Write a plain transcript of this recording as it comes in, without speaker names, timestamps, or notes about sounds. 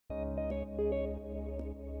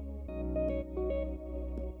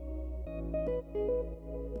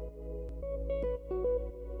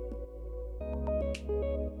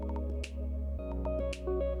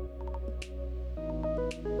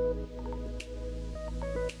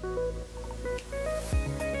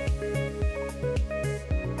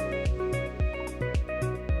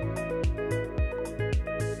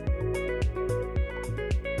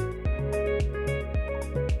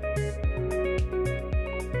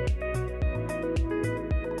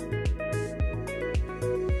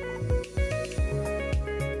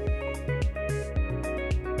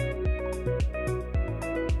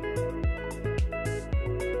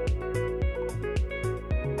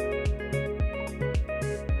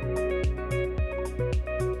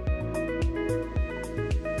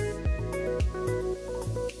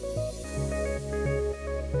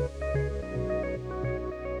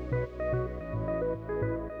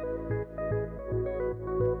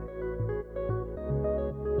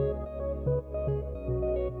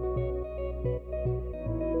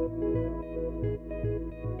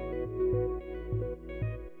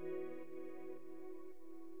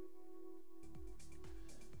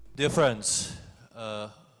Dear friends,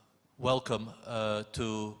 welcome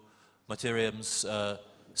to Mattereum's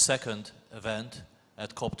second event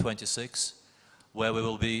at COP26, where we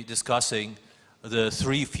will be discussing the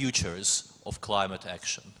three futures of climate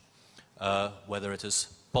action, whether it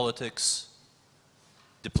is politics,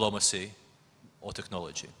 diplomacy, or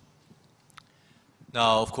technology.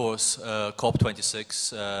 Now, of course,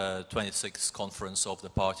 COP26, 26th Conference of the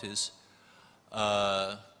Parties,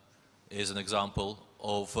 is an example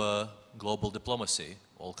of global diplomacy,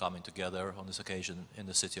 all coming together on this occasion in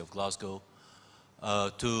the city of Glasgow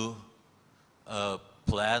to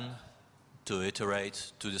plan, to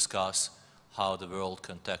iterate, to discuss how the world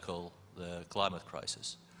can tackle the climate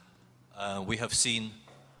crisis. We have seen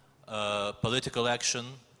political action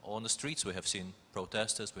on the streets, we have seen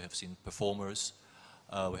protesters, we have seen performers,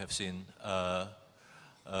 we have seen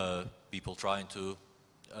people trying to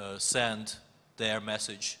send their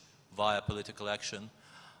message via political action.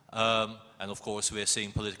 And of course we are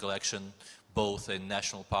seeing political action both in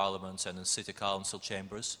national parliaments and in city council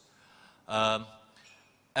chambers.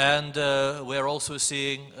 And we're also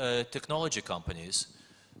seeing technology companies,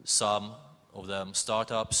 some of them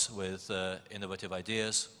startups with innovative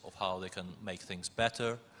ideas of how they can make things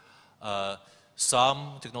better.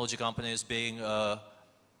 Some technology companies being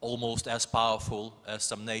almost as powerful as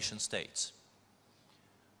some nation states.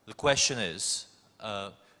 The question is,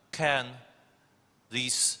 can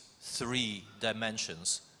these three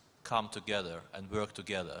dimensions come together and work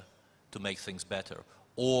together to make things better?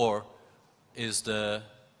 Or is their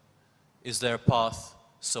path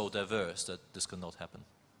so diverse that this cannot happen?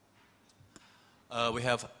 We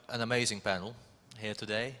have an amazing panel here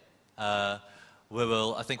today. I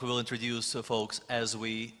think we will introduce folks as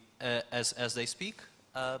they speak.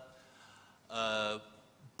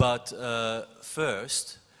 But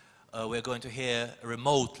first, we're going to hear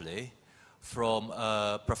remotely from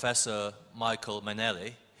Professor Michael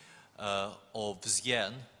Mainelli of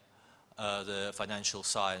Vision, the financial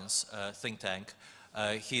science think tank.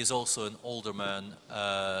 He is also an alderman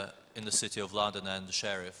in the City of London and the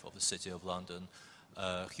Sheriff of the City of London,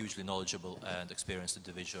 hugely knowledgeable and experienced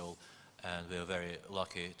individual, and we are very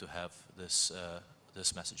lucky to have this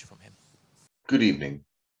message from him. Good evening.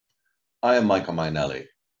 I am Michael Mainelli,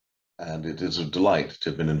 and it is a delight to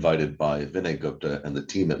have been invited by Vinay Gupta and the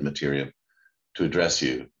team at Mattereum to address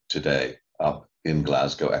you today up in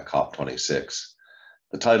Glasgow at COP26.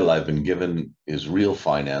 The title I've been given is Real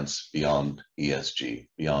Finance Beyond ESG,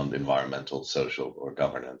 Beyond Environmental, Social, or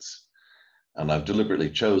Governance. And I've deliberately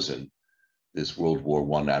chosen this World War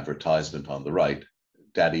I advertisement on the right,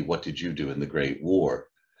 Daddy, what did you do in the Great War?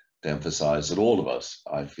 To emphasize that all of us,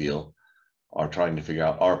 I feel, are trying to figure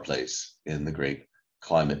out our place in the great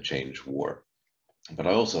climate change war. But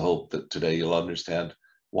I also hope that today you'll understand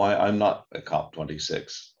why I'm not at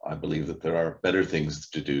COP26. I believe that there are better things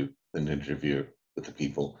to do than to interfere with the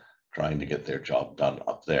people trying to get their job done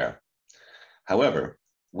up there. However,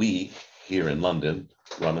 we here in London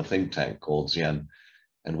run a think tank called Vision,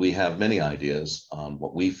 and we have many ideas on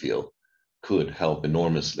what we feel could help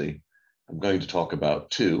enormously. I'm going to talk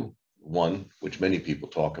about two. One, which many people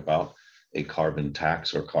talk about, a carbon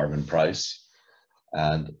tax or carbon price.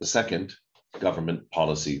 And the second, government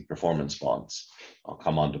policy performance bonds. I'll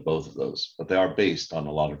come on to both of those, but they are based on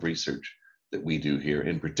a lot of research that we do here,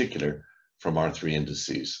 in particular from our three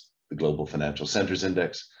indices, the Global Financial Centers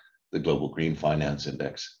Index, the Global Green Finance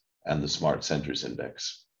Index, and the Smart Centers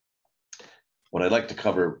Index. What I'd like to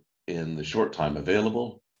cover in the short time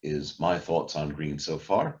available is my thoughts on green so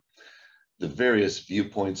far, the various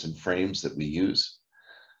viewpoints and frames that we use,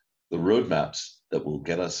 the roadmaps that will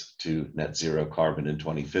get us to net zero carbon in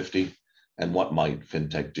 2050, and what might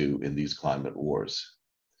fintech do in these climate wars.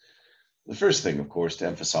 The first thing, of course, to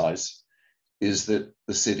emphasize is that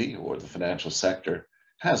the city or the financial sector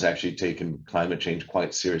has actually taken climate change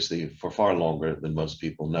quite seriously for far longer than most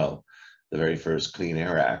people know. The very first Clean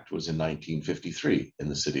Air Act was in 1953 in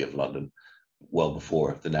the City of London, well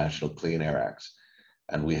before the National Clean Air Acts.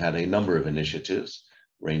 And we had a number of initiatives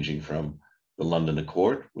ranging from the London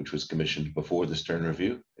Accord, which was commissioned before the Stern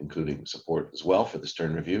Review, including support as well for the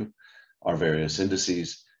Stern Review, our various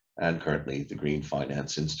indices, and currently the Green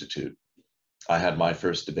Finance Institute. I had my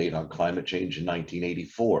first debate on climate change in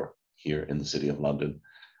 1984 here in the City of London,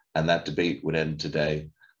 and that debate would end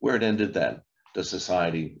today where it ended then. Does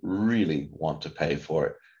society really want to pay for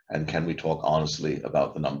it? And can we talk honestly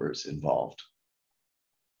about the numbers involved?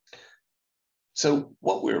 So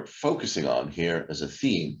what we're focusing on here as a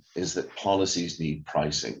theme is that policies need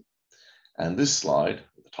pricing. And this slide,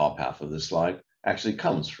 the top half of this slide, actually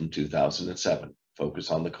comes from 2007. Focus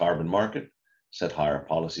on the carbon market, set higher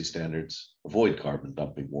policy standards, avoid carbon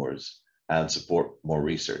dumping wars, and support more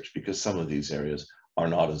research, because some of these areas are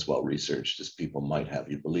not as well researched as people might have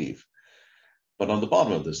you believe. But on the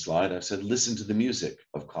bottom of this slide, I said, listen to the music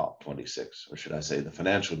of COP26, or should I say the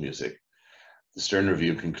financial music. The Stern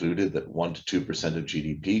Review concluded that 1 to 2% of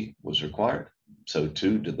GDP was required. So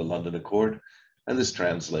too did the London Accord. And this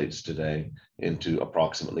translates today into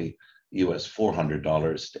approximately US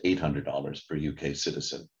 $400 to $800 per UK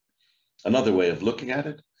citizen. Another way of looking at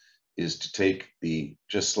it is to take the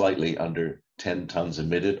just slightly under 10 tons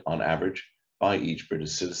emitted on average by each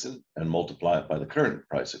British citizen and multiply it by the current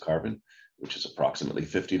price of carbon, which is approximately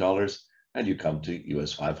 $50, and you come to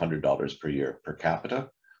US $500 per year per capita,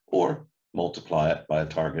 or multiply it by a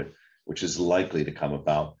target which is likely to come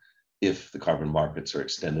about if the carbon markets are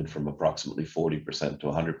extended from approximately 40% to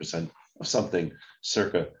 100% of something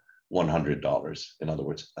circa $100, in other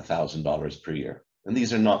words, $1,000 per year. And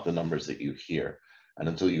these are not the numbers that you hear. And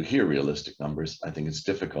until you hear realistic numbers, I think it's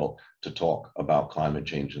difficult to talk about climate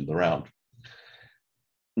change in the round.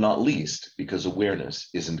 Not least because awareness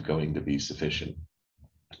isn't going to be sufficient.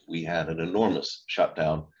 We had an enormous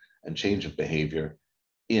shutdown and change of behavior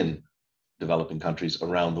in developing countries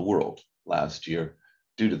around the world last year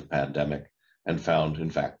due to the pandemic, and found, in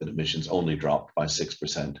fact, that emissions only dropped by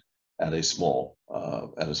 6% at a small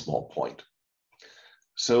point.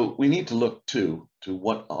 So we need to look to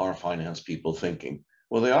what are finance people thinking?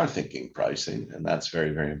 Well, they are thinking pricing, and that's very,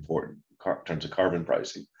 very important in terms of carbon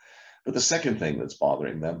pricing. But the second thing that's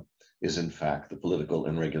bothering them is, in fact, the political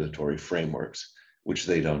and regulatory frameworks, which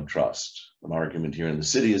they don't trust. An argument here in the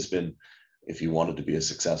city has been, if you wanted to be a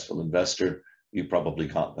successful investor, you probably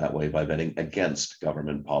got that way by betting against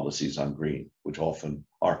government policies on green, which often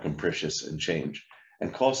are capricious and change,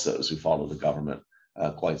 and cost those who follow the government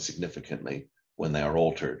quite significantly when they are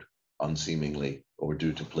altered unseemingly or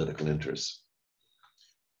due to political interests.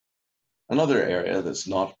 Another area that's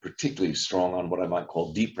not particularly strong on what I might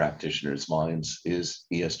call deep practitioners' minds is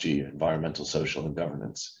ESG, environmental, social, and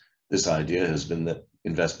governance. This idea has been that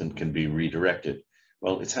investment can be redirected.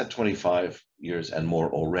 Well, it's had 25 years and more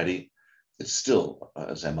already. It's still,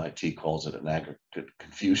 as MIT calls it, an aggregate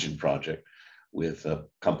confusion project, with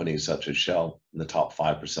companies such as Shell in the top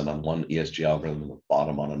 5% on one ESG algorithm and the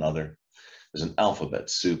bottom on another. There's an alphabet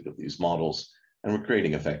soup of these models, and we're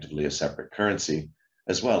creating effectively a separate currency,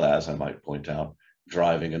 as well as, I might point out,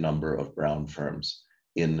 driving a number of brown firms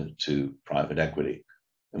into private equity.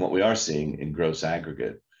 And what we are seeing in gross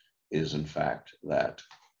aggregate is, in fact, that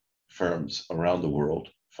firms around the world,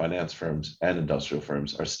 finance firms and industrial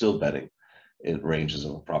firms, are still betting in ranges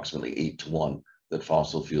of approximately 8 to 1 that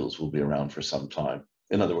fossil fuels will be around for some time.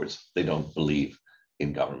 In other words, they don't believe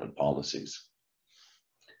in government policies.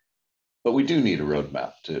 But we do need a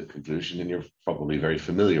roadmap to conclusion, and you're probably very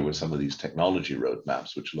familiar with some of these technology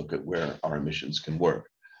roadmaps, which look at where our emissions can work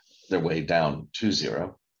their way down to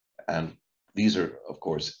zero. And these are, of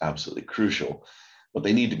course, absolutely crucial, but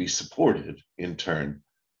they need to be supported in turn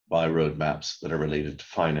by roadmaps that are related to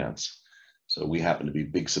finance. So we happen to be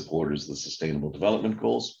big supporters of the Sustainable Development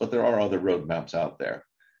Goals, but there are other roadmaps out there.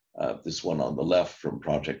 This one on the left from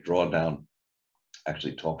Project Drawdown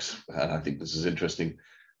actually talks, and I think this is interesting,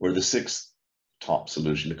 where the sixth top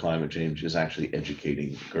solution to climate change is actually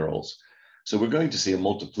educating girls. So we're going to see a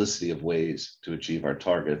multiplicity of ways to achieve our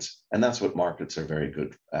targets, and that's what markets are very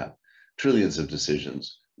good at. Trillions of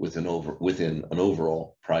decisions within an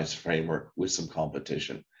overall price framework with some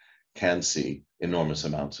competition can see enormous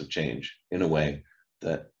amounts of change in a way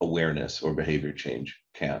that awareness or behavior change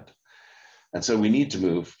can't. And so we need to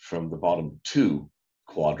move from the bottom two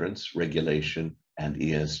quadrants, regulation and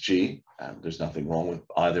ESG. And there's nothing wrong with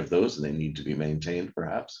either of those, and they need to be maintained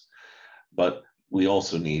perhaps. But we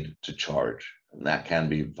also need to charge, and that can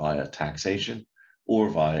be via taxation or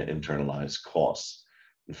via internalized costs.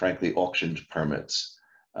 And frankly, auctioned permits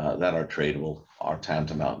that are tradable are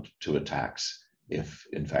tantamount to a tax if,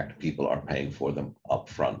 in fact, people are paying for them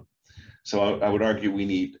upfront. So I would argue we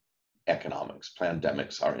need economics.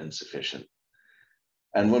 Pandemics are insufficient.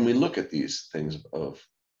 And when we look at these things of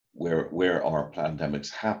where are pandemics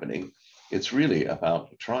happening, it's really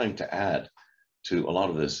about trying to add to a lot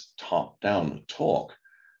of this top-down talk,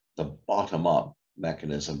 the bottom-up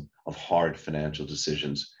mechanism of hard financial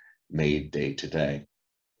decisions made day to day.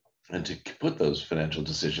 And to put those financial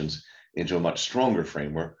decisions into a much stronger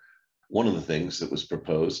framework, one of the things that was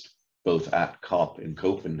proposed both at COP in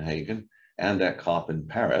Copenhagen and at COP in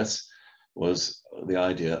Paris was the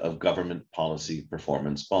idea of government policy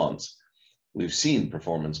performance bonds. We've seen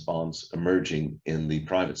performance bonds emerging in the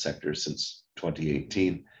private sector since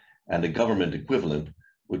 2018, and a government equivalent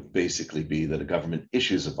would basically be that a government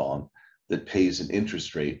issues a bond that pays an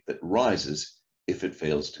interest rate that rises if it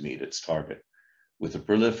fails to meet its target. With the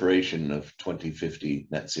proliferation of 2050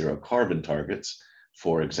 net zero carbon targets,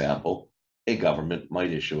 for example, a government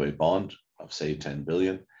might issue a bond of say 10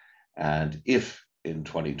 billion, and if in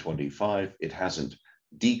 2025 it hasn't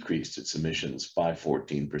decreased its emissions by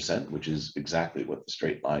 14%, which is exactly what the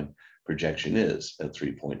straight line projection is, at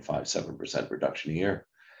 3.57% reduction a year,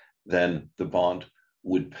 then the bond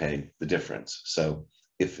would pay the difference. So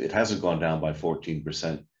if it hasn't gone down by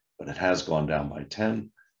 14%, but it has gone down by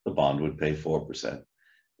 10, the bond would pay 4%.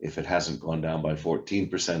 If it hasn't gone down by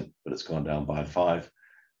 14%, but it's gone down by 5,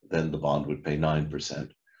 then the bond would pay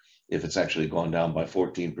 9%. If it's actually gone down by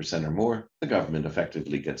 14% or more, the government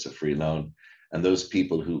effectively gets a free loan. And those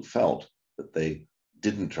people who felt that they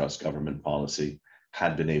didn't trust government policy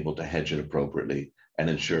had been able to hedge it appropriately and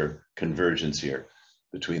ensure convergence here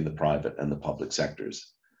between the private and the public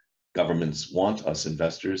sectors. Governments want us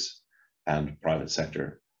investors and private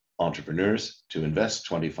sector entrepreneurs to invest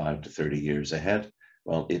 25 to 30 years ahead.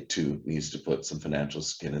 Well, it too needs to put some financial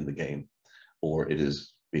skin in the game, or it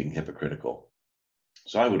is being hypocritical.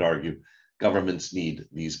 So I would argue governments need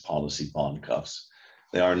these policy bond cuffs.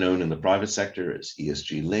 They are known in the private sector as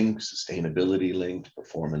ESG linked, sustainability linked,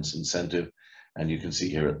 performance incentive. And you can see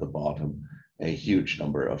here at the bottom, a huge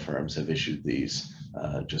number of firms have issued these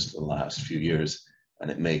just in the last few years,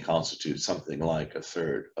 and it may constitute something like a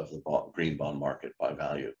third of the green bond market by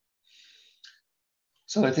value.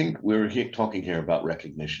 So I think we're talking here about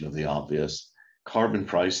recognition of the obvious. Carbon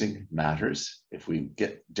pricing matters. If we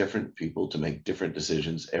get different people to make different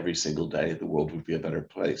decisions every single day, the world would be a better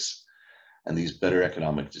place. And these better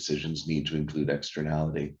economic decisions need to include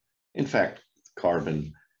externality. In fact,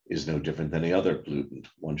 carbon is no different than any other pollutant.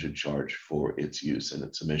 One should charge for its use and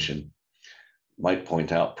its emission. Might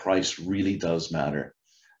point out price really does matter.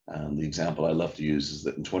 The example I love to use is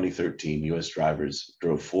that in 2013, US drivers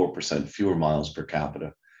drove 4% fewer miles per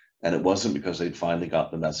capita. And it wasn't because they'd finally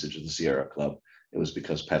got the message of the Sierra Club. It was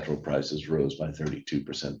because petrol prices rose by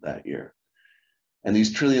 32% that year. And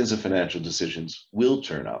these trillions of financial decisions will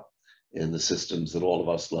turn up in the systems that all of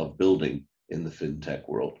us love building in the fintech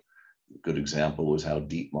world. A good example was how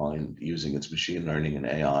DeepMind, using its machine learning and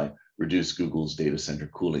AI, reduced Google's data center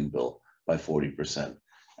cooling bill by 40%.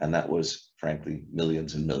 And that was, frankly,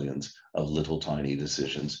 millions and millions of little tiny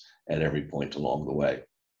decisions at every point along the way.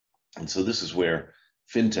 And so this is where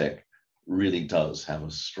fintech really does have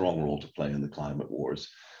a strong role to play in the climate wars.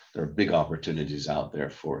 There are big opportunities out there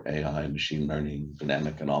for AI, machine learning,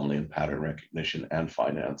 dynamic anomaly and pattern recognition, and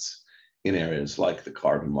finance in areas like the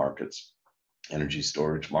carbon markets, energy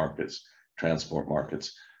storage markets, transport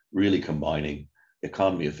markets, really combining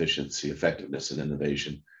economy efficiency, effectiveness, and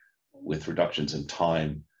innovation with reductions in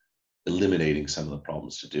time, eliminating some of the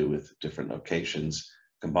problems to do with different locations,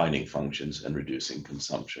 combining functions, and reducing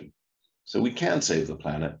consumption. So we can save the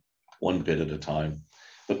planet one bit at a time,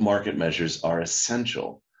 but market measures are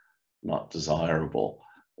essential, not desirable.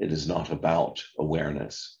 It is not about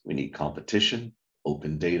awareness. We need competition,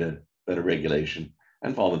 open data, better regulation,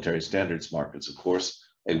 and voluntary standards markets, of course,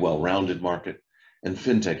 a well-rounded market. And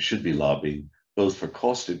fintech should be lobbying both for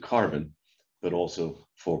costed carbon, but also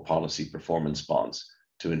for policy performance bonds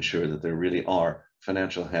to ensure that there really are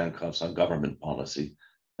financial handcuffs on government policy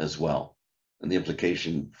as well. And the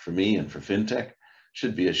implication for me and for fintech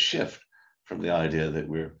should be a shift from the idea that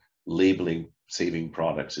we're labeling saving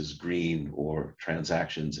products as green or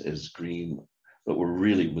transactions as green, but we're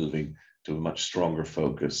really moving to a much stronger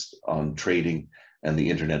focus on trading and the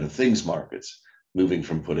Internet of Things markets, moving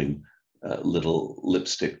from putting little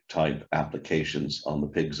lipstick type applications on the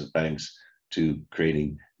pigs of banks to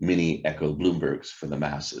creating mini echo Bloombergs for the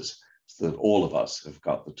masses, so that all of us have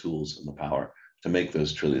got the tools and the power to make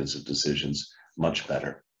those trillions of decisions much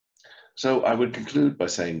better. So I would conclude by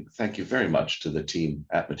saying thank you very much to the team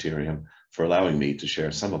at Mattereum for allowing me to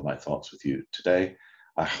share some of my thoughts with you today.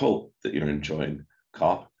 I hope that you're enjoying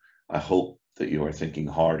COP. I hope that you are thinking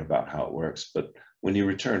hard about how it works, but when you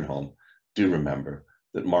return home, do remember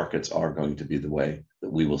that markets are going to be the way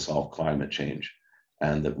that we will solve climate change,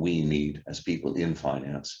 and that we need, as people in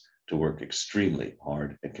finance, to work extremely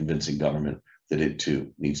hard at convincing government that it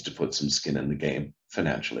too needs to put some skin in the game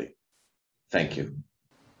financially. Thank you.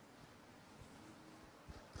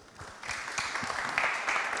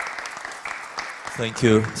 Thank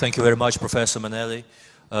you. Thank you very much, Professor Manelli.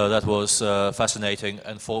 That was fascinating,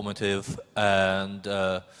 informative, and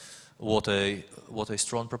what a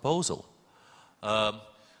strong proposal.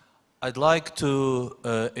 I'd like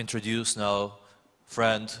to introduce now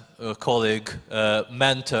friend, colleague,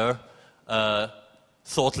 mentor,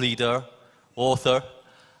 thought leader, author,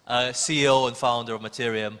 CEO and founder of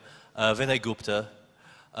Mattereum, Vinay Gupta,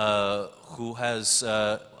 who has,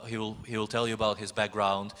 he will tell you about his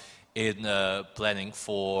background in planning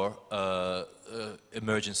for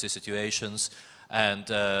emergency situations and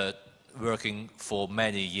working for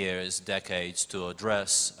many years, decades, to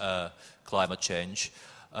address climate change.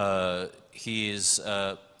 He's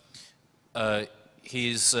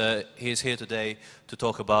here today to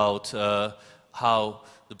talk about how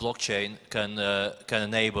the blockchain can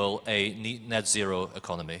enable a net zero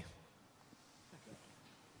economy.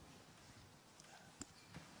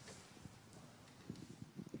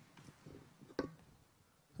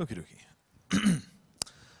 Okie dokie.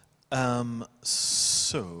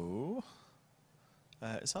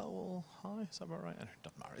 Is that all high? Is that about right?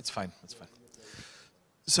 Doesn't matter. It's fine. It's fine.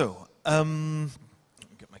 So,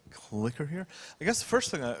 get my clicker here. I guess the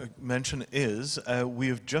first thing I mention is we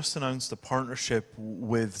have just announced a partnership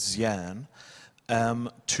with Xi'an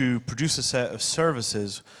to produce a set of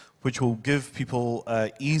services which will give people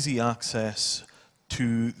easy access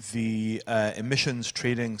to the emissions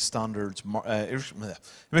trading standards,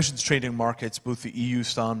 emissions trading markets, both the EU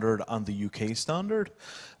standard and the UK standard.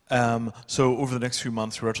 So over the next few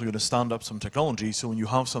months, we're actually going to stand up some technology, so when you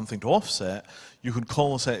have something to offset, you can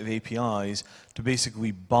call a set of APIs to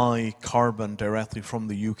basically buy carbon directly from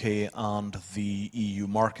the UK and the EU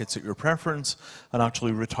markets at your preference, and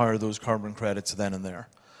actually retire those carbon credits then and there.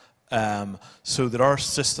 So there are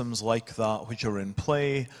systems like that which are in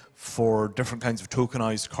play for different kinds of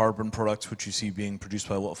tokenized carbon products which you see being produced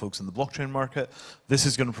by a lot of folks in the blockchain market. This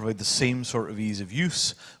is going to provide the same sort of ease of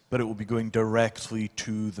use, but it will be going directly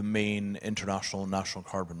to the main international and national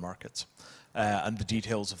carbon markets. And the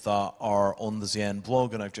details of that are on the Xi'an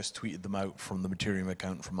blog, and I've just tweeted them out from the Mattereum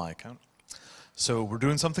account, from my account. So we're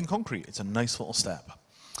doing something concrete. It's a nice little step.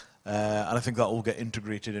 And I think that will get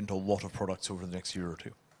integrated into a lot of products over the next year or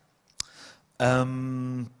two.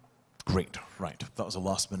 Great, right. That was a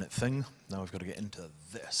last minute thing. Now we've got to get into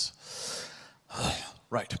this.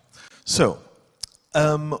 Right. So,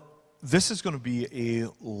 this is going to be a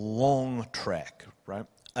long trek, right?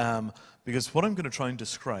 Because what I'm going to try and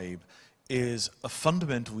describe is a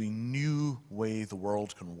fundamentally new way the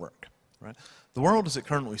world can work, right? The world as it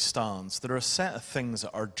currently stands, there are a set of things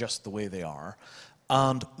that are just the way they are,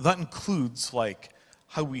 and that includes like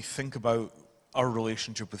how we think about our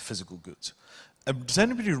relationship with physical goods. Does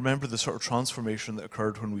anybody remember the sort of transformation that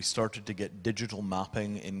occurred when we started to get digital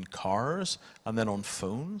mapping in cars and then on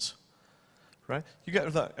phones? Right? You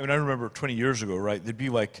get that. I mean, I remember 20 years ago, right? There'd be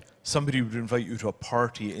like somebody would invite you to a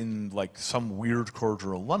party in like some weird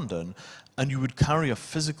corner of London, and you would carry a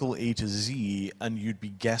physical A to Z, and you'd be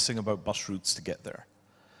guessing about bus routes to get there.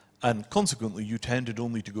 And consequently, you tended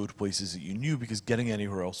only to go to places that you knew because getting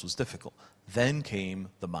anywhere else was difficult. Then came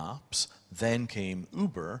the maps, then came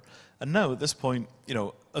Uber, and now at this point, you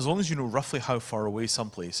know, as long as you know roughly how far away some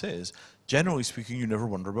place is, generally speaking, you never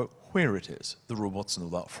wonder about where it is. The robots know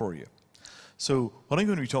that for you. So what I'm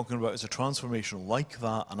going to be talking about is a transformation like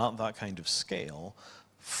that and at that kind of scale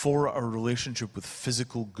for our relationship with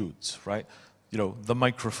physical goods, right? You know, the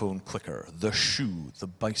microphone clicker, the shoe, the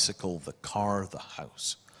bicycle, the car, the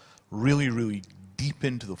house. Really, really deep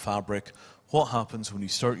into the fabric, what happens when we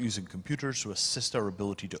start using computers to assist our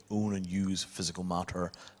ability to own and use physical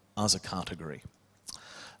matter as a category.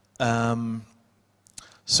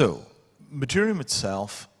 So, Mattereum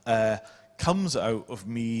itself comes out of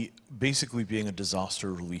me basically being a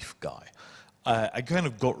disaster relief guy. I kind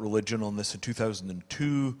of got religion on this in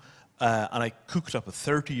 2002, and I cooked up a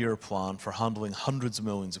 30-year plan for handling hundreds of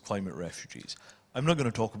millions of climate refugees. I'm not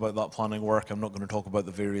going to talk about that planning work. I'm not going to talk about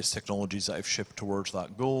the various technologies that I've shipped towards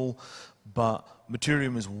that goal, but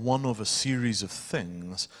Mattereum is one of a series of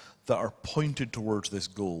things that are pointed towards this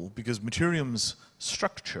goal, because Mattereum's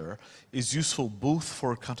structure is useful both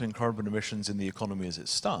for cutting carbon emissions in the economy as it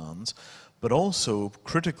stands, but also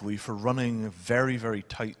critically for running very, very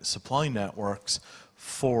tight supply networks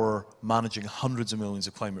for managing hundreds of millions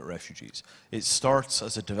of climate refugees. It starts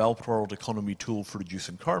as a developed world economy tool for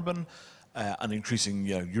reducing carbon and increasing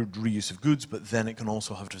your reuse of goods, but then it can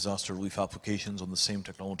also have disaster relief applications on the same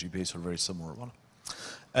technology base or a very similar one.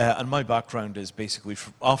 And my background is basically,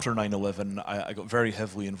 after 9/11, I got very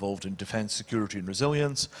heavily involved in defense, security, and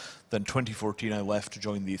resilience. Then 2014, I left to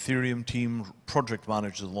join the Ethereum team, project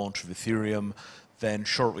managed the launch of Ethereum. Then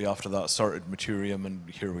shortly after that, started Mattereum, and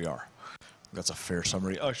here we are. That's a fair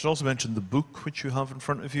summary. I should also mention the book which you have in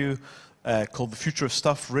front of you, called The Future of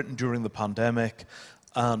Stuff, written during the pandemic.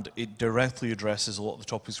 And it directly addresses a lot of the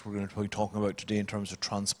topics we're going to be talking about today in terms of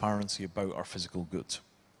transparency about our physical goods.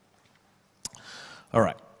 All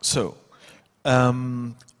right, so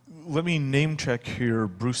let me name check here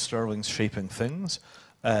Bruce Sterling's Shaping Things.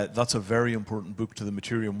 That's a very important book to the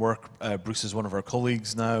Mattereum work. Bruce is one of our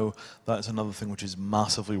colleagues now. That's another thing which is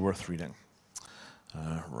massively worth reading.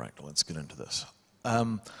 Right, let's get into this.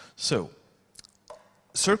 So,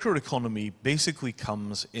 circular economy basically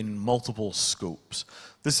comes in multiple scopes.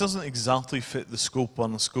 This doesn't exactly fit the Scope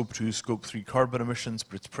 1, Scope 2, Scope 3 carbon emissions,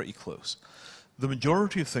 but it's pretty close. The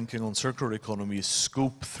majority of thinking on circular economy is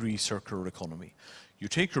Scope 3 circular economy. You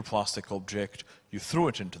take your plastic object, you throw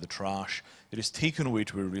it into the trash, it is taken away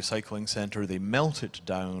to a recycling centre, they melt it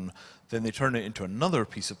down, then they turn it into another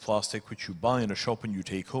piece of plastic which you buy in a shop and you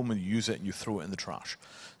take home and you use it and you throw it in the trash.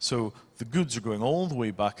 So the goods are going all the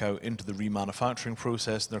way back out into the remanufacturing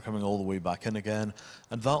process and they're coming all the way back in again.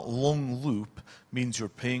 And that long loop means you're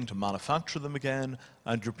paying to manufacture them again,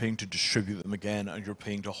 and you're paying to distribute them again, and you're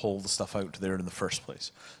paying to haul the stuff out to there in the first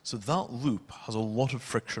place. So that loop has a lot of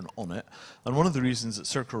friction on it. And one of the reasons that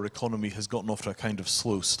circular economy has gotten off to a kind of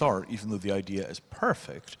slow start, even though the idea is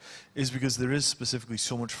perfect, is because there is specifically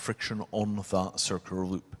so much friction on that circular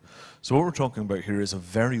loop. So what we're talking about here is a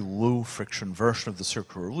very low friction version of the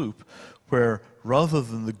circular loop, where rather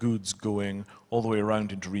than the goods going all the way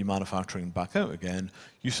around into remanufacturing and back out again,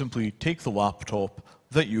 you simply take the laptop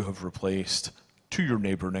that you have replaced to your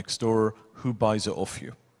neighbor next door who buys it off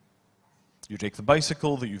you. You take the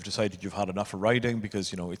bicycle that you've decided you've had enough of riding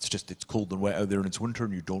because, it's cold and wet out there and it's winter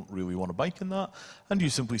and you don't really want to bike in that, and you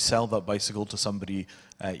simply sell that bicycle to somebody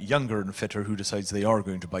younger and fitter who decides they are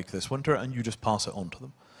going to bike this winter, and you just pass it on to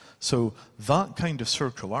them. So that kind of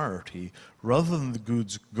circularity, rather than the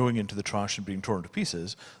goods going into the trash and being torn to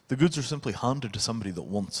pieces, the goods are simply handed to somebody that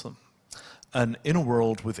wants them. And in a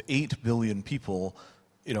world with 8 billion people,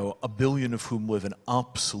 1 billion of whom live in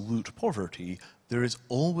absolute poverty, there is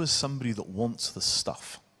always somebody that wants the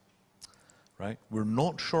stuff, right? We're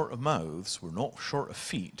not short of mouths, we're not short of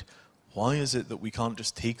feet. Why is it that we can't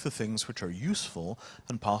just take the things which are useful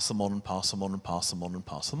and pass them on and pass them on and pass them on and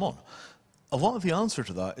pass them on? A lot of the answer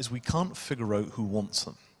to that is we can't figure out who wants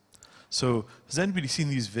them. So has anybody seen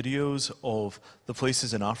these videos of the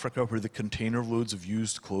places in Africa where the container loads of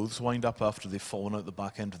used clothes wind up after they've fallen out the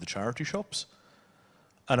back end of the charity shops?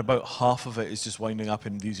 And about half of it is just winding up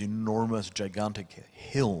in these enormous, gigantic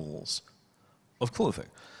hills of clothing.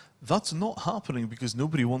 That's not happening because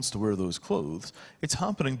nobody wants to wear those clothes. It's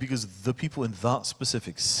happening because the people in that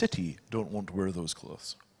specific city don't want to wear those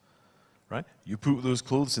clothes. Right? You put those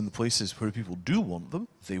clothes in the places where people do want them,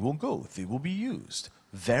 they will go, they will be used.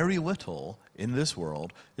 Very little in this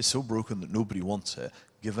world is so broken that nobody wants it,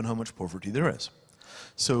 given how much poverty there is.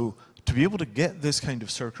 So to be able to get this kind of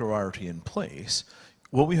circularity in place,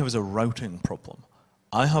 what we have is a routing problem.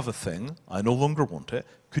 I have a thing, I no longer want it.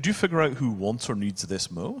 Could you figure out who wants or needs this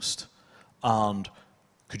most? And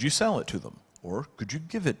could you sell it to them? Or could you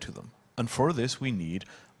give it to them? And for this we need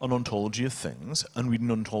an ontology of things, and we need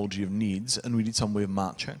an ontology of needs, and we need some way of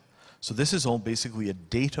matching. So this is all basically a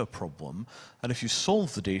data problem, and if you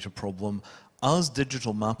solve the data problem, as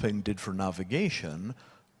digital mapping did for navigation,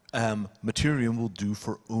 Mattereum will do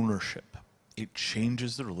for ownership. It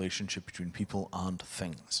changes the relationship between people and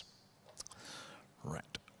things.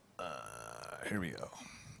 Right, here we go.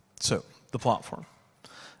 So, the platform.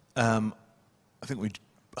 I think we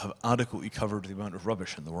have adequately covered the amount of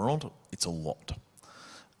rubbish in the world. It's a lot.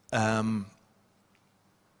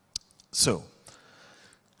 So,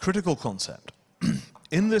 critical concept.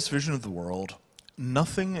 In this vision of the world,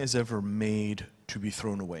 nothing is ever made to be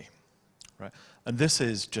thrown away, right? And this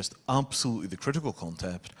is just absolutely the critical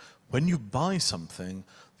concept. When you buy something,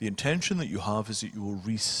 the intention that you have is that you will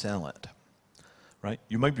resell it. right?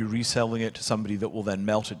 You might be reselling it to somebody that will then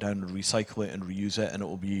melt it down and recycle it and reuse it, and it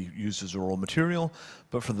will be used as a raw material.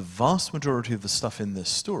 But for the vast majority of the stuff in this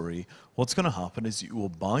story, what's going to happen is you will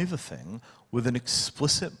buy the thing with an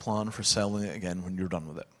explicit plan for selling it again when you're done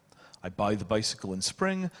with it. I buy the bicycle in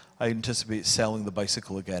spring, I anticipate selling the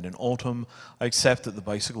bicycle again in autumn. I accept that the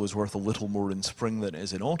bicycle is worth a little more in spring than it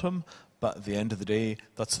is in autumn, but at the end of the day,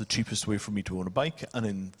 that's the cheapest way for me to own a bike, and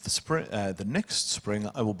in the next spring,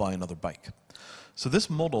 I will buy another bike. So this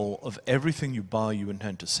model of everything you buy you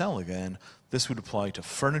intend to sell again, this would apply to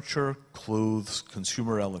furniture, clothes,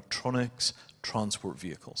 consumer electronics, transport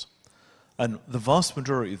vehicles. And the vast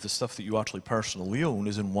majority of the stuff that you actually personally own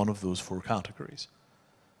is in one of those four categories.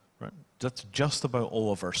 Right? That's just about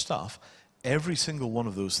all of our stuff. Every single one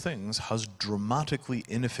of those things has dramatically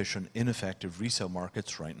inefficient, ineffective resale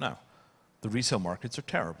markets right now. The resale markets are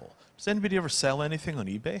terrible. Does anybody ever sell anything on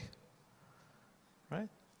eBay? Right?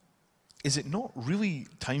 Is it not really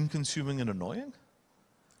time-consuming and annoying?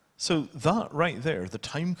 So that right there, the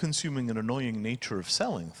time-consuming and annoying nature of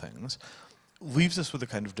selling things, leaves us with a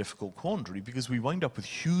kind of difficult quandary because we wind up with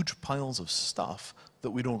huge piles of stuff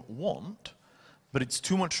that we don't want, but it's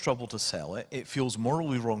too much trouble to sell it. It feels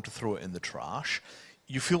morally wrong to throw it in the trash.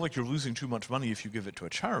 You feel like you're losing too much money if you give it to a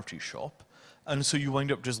charity shop, and so you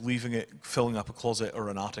wind up just leaving it filling up a closet or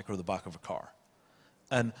an attic or the back of a car.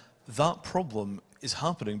 And that problem is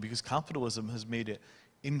happening because capitalism has made it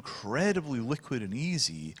incredibly liquid and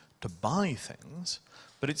easy to buy things,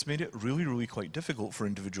 but it's made it really, really quite difficult for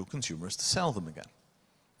individual consumers to sell them again.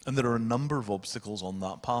 And there are a number of obstacles on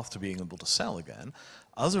that path to being able to sell again.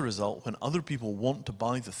 As a result, when other people want to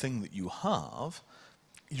buy the thing that you have,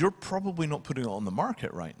 you're probably not putting it on the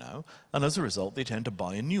market right now, and as a result, they tend to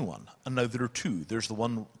buy a new one. And now there are two. There's the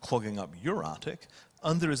one clogging up your attic,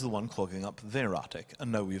 and there is the one clogging up their attic,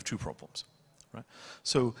 and now we have two problems. Right?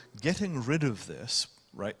 So getting rid of this,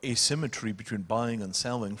 right, asymmetry between buying and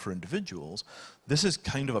selling for individuals, this is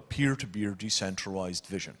kind of a peer-to-peer decentralized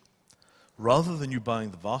vision. Rather than you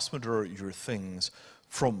buying the vast majority of your things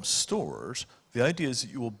from stores, the idea is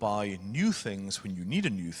that you will buy new things when you need a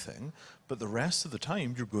new thing, but the rest of the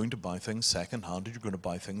time you're going to buy things second-hand, and you're going to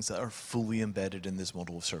buy things that are fully embedded in this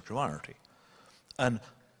model of circularity. And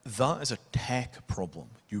that is a tech problem.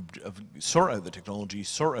 You sort out the technology,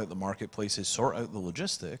 sort out the marketplaces, sort out the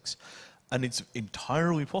logistics, and it's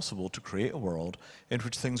entirely possible to create a world in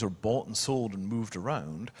which things are bought and sold and moved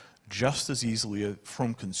around just as easily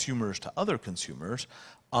from consumers to other consumers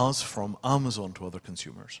as from Amazon to other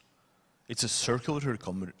consumers. It's a circular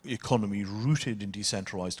economy rooted in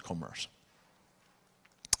decentralized commerce.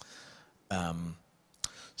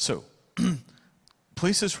 So,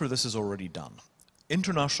 places where this is already done.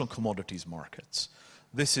 International commodities markets.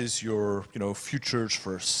 This is your, futures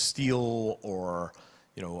for steel or,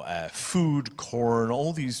 food, corn,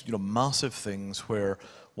 all these, massive things where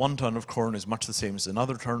 1 ton of corn is much the same as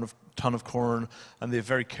another ton of corn, and they have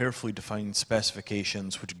very carefully defined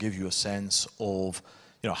specifications which give you a sense of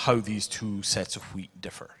how these two sets of wheat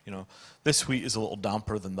differ. This wheat is a little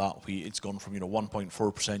damper than that wheat. It's gone from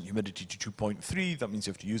 1.4% humidity to 2.3. That means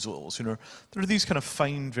you have to use it a little sooner. There are these kind of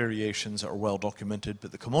fine variations that are well documented,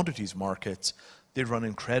 but the commodities markets, they run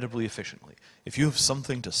incredibly efficiently. If you have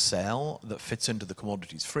something to sell that fits into the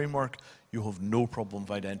commodities framework, you have no problem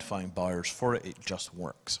of identifying buyers for it. It just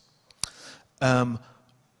works. On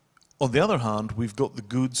the other hand, we've got the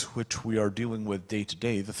goods which we are dealing with day to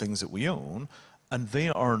day, the things that we own, and they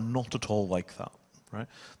are not at all like that, right?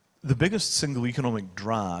 The biggest single economic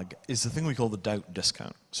drag is the thing we call the doubt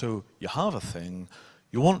discount. So you have a thing,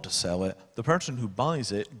 you want to sell it, the person who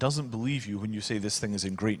buys it doesn't believe you when you say this thing is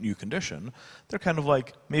in great new condition. They're kind of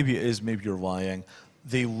like, maybe it is, maybe you're lying.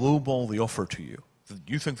 They lowball the offer to you.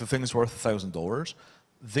 You think the thing is worth $1,000,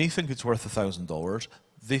 they think it's worth $1,000,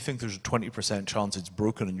 they think there's a 20% chance it's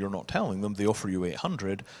broken and you're not telling them, they offer you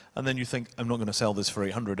 800, and then you think, I'm not going to sell this for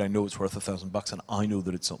 800, I know it's worth $1,000 and I know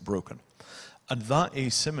that it's not broken. And that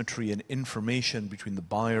asymmetry in information between the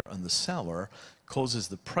buyer and the seller causes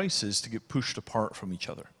the prices to get pushed apart from each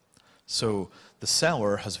other. So the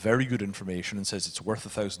seller has very good information and says it's worth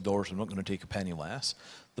 $1,000, I'm not going to take a penny less.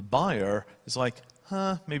 The buyer is like,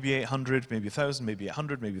 maybe 800, maybe 1,000, maybe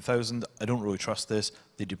 800, maybe 1,000, I don't really trust this.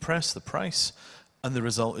 They depress the price, and the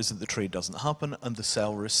result is that the trade doesn't happen, and the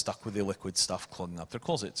seller is stuck with the liquid stuff clogging up their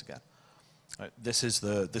closets again. Right, this is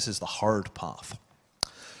the hard path.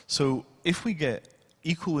 So if we get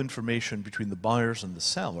equal information between the buyers and the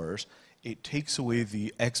sellers, it takes away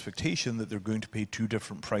the expectation that they're going to pay two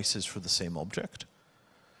different prices for the same object,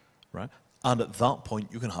 right? And at that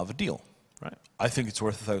point, you can have a deal, right? I think it's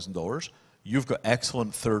worth $1,000. You've got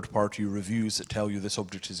excellent third-party reviews that tell you this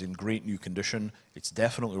object is in great new condition. It's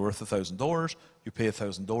definitely worth $1,000. You pay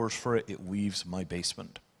 $1,000 for it. It leaves my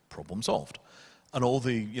basement. Problem solved. And all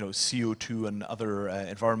the CO2 and other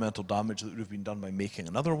environmental damage that would have been done by making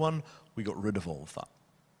another one, we got rid of all of that.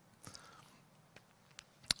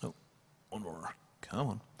 Oh, one more. Come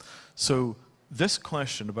on. So this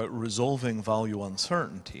question about resolving value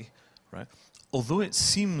uncertainty, right? Although it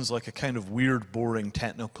seems like a kind of weird, boring,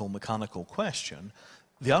 technical, mechanical question,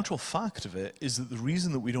 the actual fact of it is that the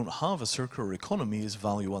reason that we don't have a circular economy is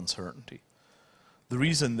value uncertainty. The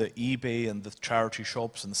reason that eBay and the charity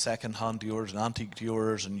shops and second-hand dealers and antique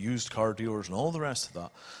dealers and used car dealers and all the rest of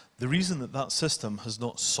that, the reason that that system has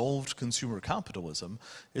not solved consumer capitalism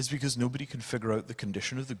is because nobody can figure out the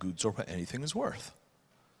condition of the goods or what anything is worth.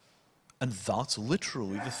 And that's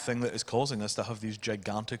literally the thing that is causing us to have these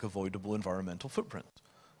gigantic avoidable environmental footprints.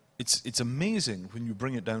 It's amazing when you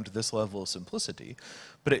bring it down to this level of simplicity,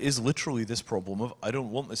 but it is literally this problem of, I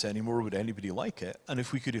don't want this anymore, would anybody like it? And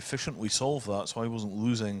if we could efficiently solve that so I wasn't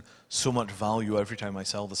losing so much value every time I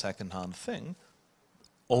sell the second-hand thing,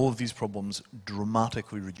 all of these problems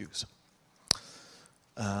dramatically reduce.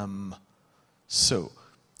 So,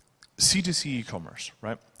 C2C e-commerce,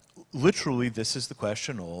 right? Literally, this is the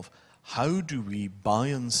question of, how do we buy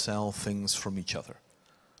and sell things from each other,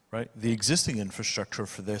 right? The existing infrastructure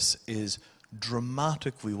for this is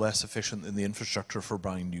dramatically less efficient than the infrastructure for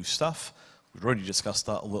buying new stuff. We've already discussed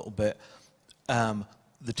that a little bit.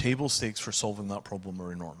 The table stakes for solving that problem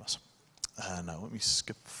are enormous. Now let me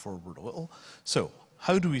skip forward a little. So,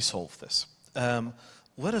 how do we solve this?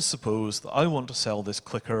 Let us suppose that I want to sell this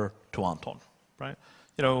clicker to Anton, right?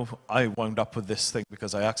 I wound up with this thing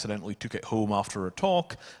because I accidentally took it home after a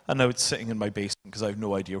talk, and now it's sitting in my basement because I have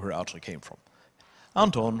no idea where it actually came from.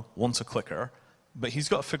 Anton wants a clicker, but he's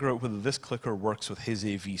got to figure out whether this clicker works with his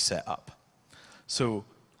AV setup. So,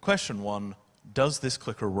 question one, does this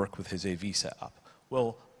clicker work with his AV setup?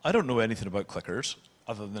 Well, I don't know anything about clickers,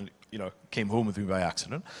 other than, came home with me by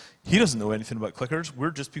accident. He doesn't know anything about clickers.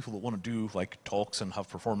 We're just people that want to do, talks and have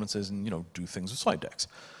performances and, do things with slide decks.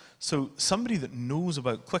 So somebody that knows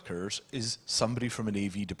about clickers is somebody from an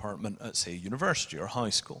AV department at, say, university or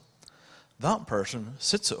high school. That person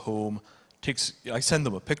sits at home, I send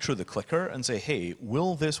them a picture of the clicker and say, hey,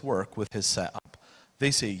 will this work with his setup?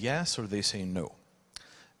 They say yes or they say no.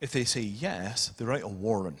 If they say yes, they write a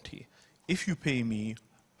warranty. If you pay me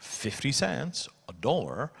 50 cents,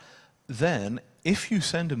 $1, then if you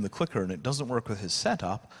send him the clicker and it doesn't work with his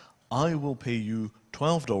setup, I will pay you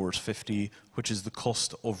 $12.50, which is the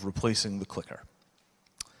cost of replacing the clicker.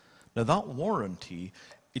 Now that warranty,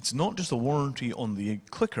 it's not just a warranty on the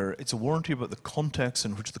clicker, it's a warranty about the context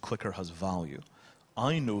in which the clicker has value.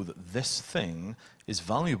 I know that this thing is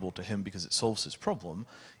valuable to him because it solves his problem,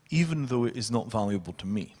 even though it is not valuable to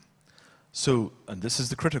me. So, and this is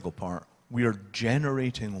the critical part, we are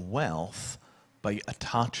generating wealth by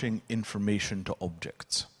attaching information to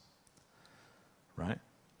objects, right?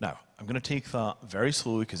 Now, I'm going to take that very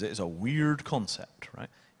slowly because it is a weird concept, right?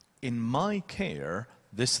 In my care,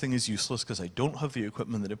 this thing is useless because I don't have the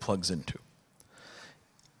equipment that it plugs into.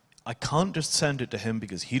 I can't just send it to him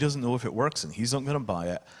because he doesn't know if it works and he's not going to buy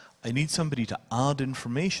it. I need somebody to add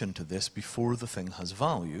information to this before the thing has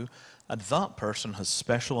value, and that person has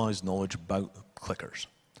specialized knowledge about clickers.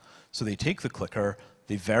 So they take the clicker,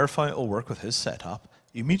 they verify it will work with his setup.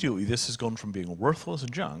 Immediately, this has gone from being worthless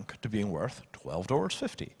junk to being worth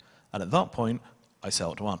 $12.50. And at that point, I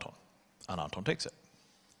sell it to Anton. And Anton takes it.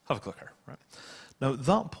 Have a clicker, right? Now, at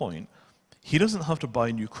that point, he doesn't have to buy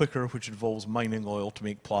a new clicker, which involves mining oil to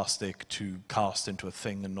make plastic, to cast into a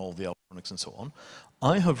thing and all the electronics and so on.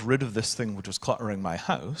 I have rid of this thing which was cluttering my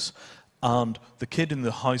house, and the kid in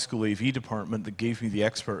the high school AV department that gave me the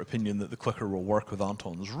expert opinion that the clicker will work with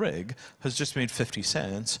Anton's rig has just made 50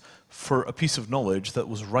 cents for a piece of knowledge that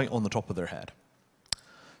was right on the top of their head.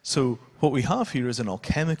 So what we have here is an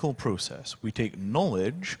alchemical process. We take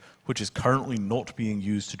knowledge, which is currently not being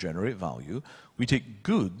used to generate value. We take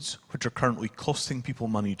goods, which are currently costing people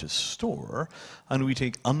money to store, and we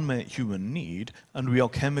take unmet human need, and we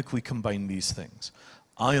alchemically combine these things.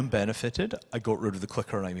 I am benefited. I got rid of the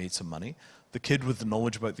clicker and I made some money. The kid with the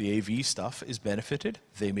knowledge about the AV stuff is benefited.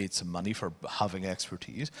 They made some money for having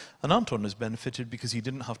expertise. And Anton is benefited because he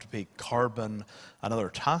didn't have to pay carbon and other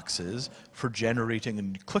taxes for generating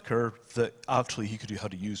a clicker that actually he could have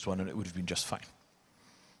had a used one and it would have been just fine.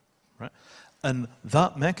 Right? And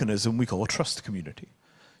that mechanism we call a trust community.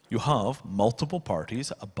 You have multiple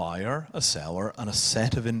parties, a buyer, a seller, and a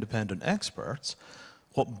set of independent experts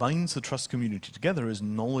What binds the trust community together is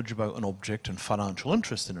knowledge about an object and financial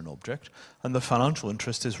interest in an object, and the financial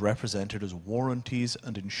interest is represented as warranties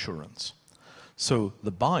and insurance. So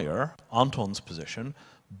the buyer, Anton's position,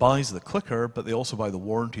 buys the clicker, but they also buy the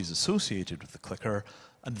warranties associated with the clicker,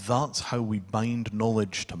 and that's how we bind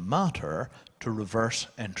knowledge to matter to reverse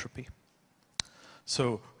entropy.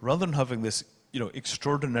 So rather than having this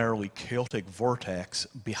extraordinarily chaotic vortex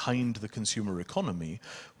behind the consumer economy,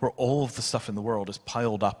 where all of the stuff in the world is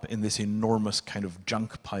piled up in this enormous kind of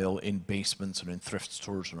junk pile in basements and in thrift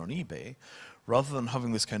stores and on eBay, rather than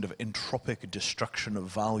having this kind of entropic destruction of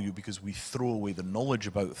value because we throw away the knowledge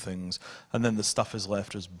about things and then the stuff is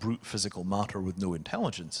left as brute physical matter with no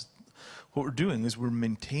intelligence, what we're doing is we're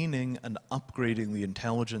maintaining and upgrading the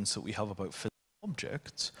intelligence that we have about physical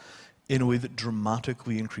objects in a way that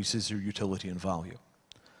dramatically increases their utility and value.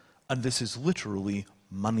 And this is literally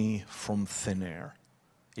money from thin air.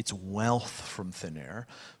 It's wealth from thin air,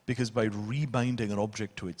 because by rebinding an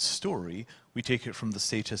object to its story, we take it from the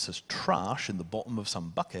status as trash in the bottom of some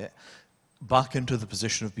bucket back into the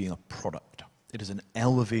position of being a product. It is an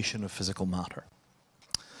elevation of physical matter.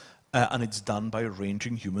 And it's done by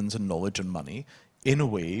arranging humans and knowledge and money in a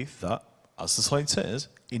way that, as the slide says,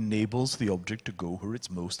 enables the object to go where it's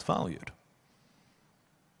most valued.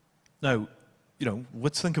 Now,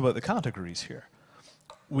 let's think about the categories here.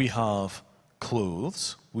 We have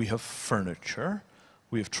clothes, we have furniture,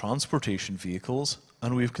 we have transportation vehicles,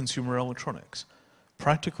 and we have consumer electronics.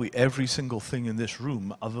 Practically every single thing in this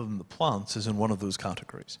room, other than the plants, is in one of those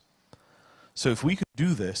categories. So if we could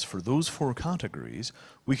do this for those 4 categories,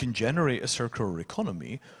 we can generate a circular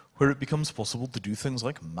economy where it becomes possible to do things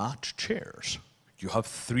like match chairs. You have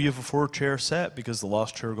 3 of a 4 chair set because the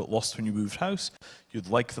last chair got lost when you moved house. You'd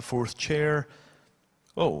like the 4th chair.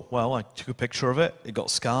 Oh, well, I took a picture of it. It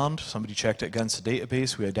got scanned. Somebody checked it against the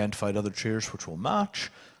database. We identified other chairs which will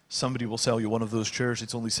match. Somebody will sell you one of those chairs.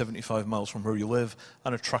 It's only 75 miles from where you live,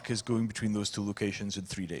 and a truck is going between those 2 locations in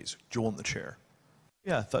 3 days. Do you want the chair?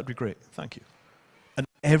 Yeah, that'd be great. Thank you. And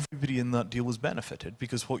everybody in that deal is benefited,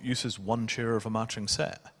 because what use is 1 chair of a matching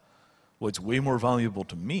set? Well, it's way more valuable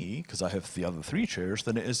to me, because I have the other 3 chairs,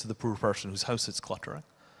 than it is to the poor person whose house it's cluttering.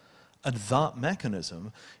 And that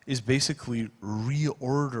mechanism is basically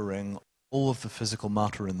reordering all of the physical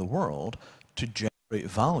matter in the world to generate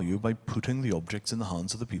value by putting the objects in the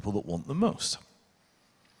hands of the people that want them most.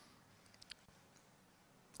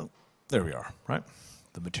 Oh, there we are, right?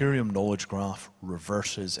 The Mattereum knowledge graph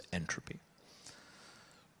reverses entropy.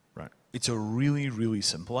 Right. It's a really, really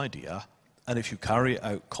simple idea, and if you carry it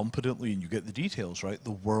out competently and you get the details right, the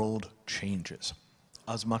world changes,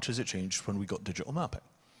 as much as it changed when we got digital mapping.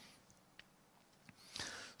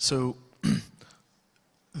 So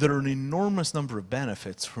there are an enormous number of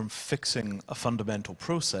benefits from fixing a fundamental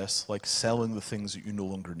process like selling the things that you no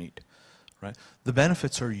longer need. Right? The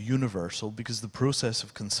benefits are universal because the process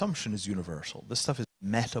of consumption is universal. This stuff is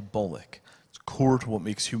metabolic. It's core to what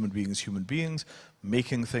makes human beings,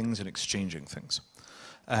 making things and exchanging things.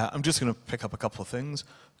 I'm just going to pick up a couple of things.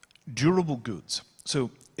 Durable goods. So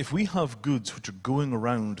if we have goods which are going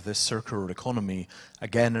around this circular economy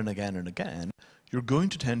again and again and again, you're going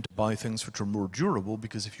to tend to buy things which are more durable,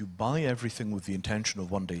 because if you buy everything with the intention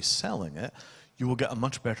of one day selling it, you will get a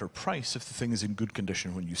much better price if the thing is in good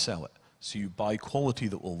condition when you sell it. So you buy quality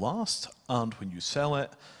that will last, and when you sell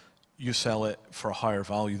it for a higher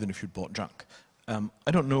value than if you'd bought junk.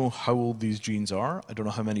 I don't know how old these jeans are. I don't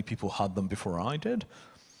know how many people had them before I did.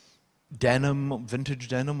 Denim, vintage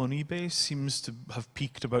denim on eBay seems to have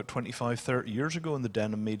peaked about 25, 30 years ago, and the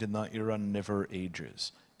denim made in that era never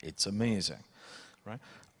ages. It's amazing, right?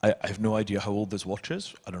 I have no idea how old this watch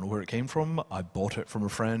is. I don't know where it came from. I bought it from a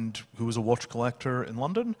friend who was a watch collector in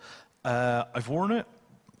London. I've worn it.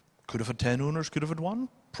 Could have had 10 owners, could have had 1.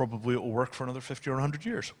 Probably it will work for another 50 or 100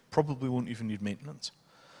 years. Probably won't even need maintenance,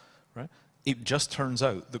 right? It just turns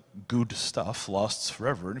out that good stuff lasts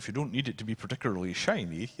forever, and if you don't need it to be particularly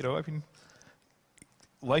shiny,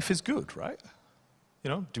 life is good, right?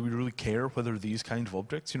 Do we really care whether these kind of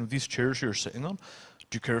objects, these chairs you're sitting on,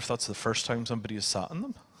 do you care if that's the first time somebody has sat in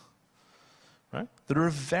them? Right? There are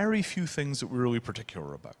very few things that we're really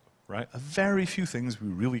particular about. Right? A very few things we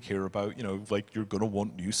really care about, like you're going to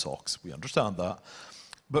want new socks. We understand that.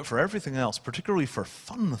 But for everything else, particularly for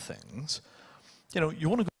fun things, you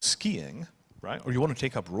want to go skiing, right? Or you want to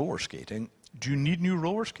take up roller skating. Do you need new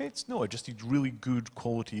roller skates? No, I just need really good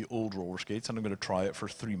quality old roller skates, and I'm going to try it for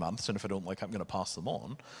 3 months, and if I don't like it, I'm going to pass them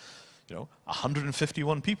on.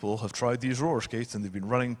 151 people have tried these roller skates, and they've been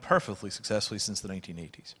running perfectly successfully since the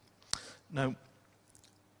 1980s. Now,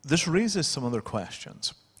 this raises some other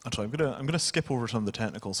questions. Actually, I'm gonna skip over some of the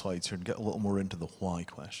technical slides here and get a little more into the why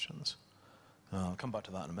questions. I'll come back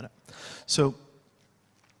to that in a minute. So,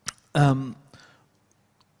 the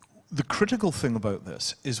critical thing about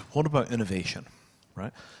this is, what about innovation,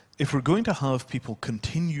 right? If we're going to have people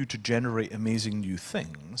continue to generate amazing new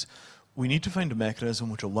things, we need to find a mechanism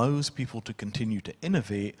which allows people to continue to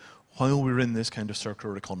innovate while we're in this kind of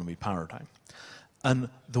circular economy paradigm. And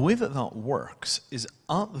the way that that works is,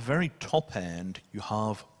 at the very top end, you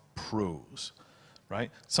have pros,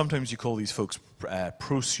 right? Sometimes you call these folks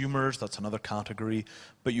prosumers, that's another category,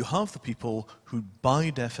 but you have the people who, by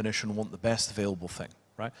definition, want the best available thing,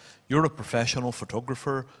 right? You're a professional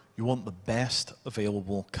photographer, you want the best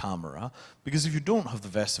available camera, because if you don't have the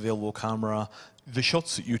best available camera, the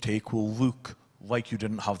shots that you take will look like you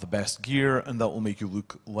didn't have the best gear, and that will make you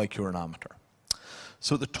look like you're an amateur.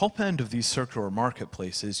 So at the top end of these circular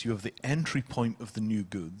marketplaces, you have the entry point of the new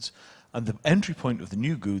goods, and the entry point of the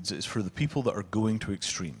new goods is for the people that are going to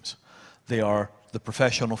extremes. They are the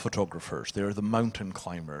professional photographers, they're the mountain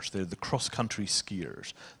climbers, they're the cross-country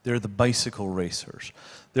skiers, they're the bicycle racers.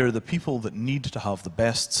 They're the people that need to have the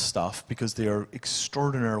best stuff because they are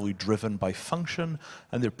extraordinarily driven by function,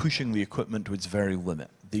 and they're pushing the equipment to its very limit.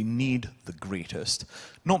 They need the greatest,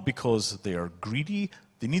 not because they are greedy.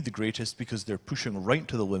 They need the greatest because they're pushing right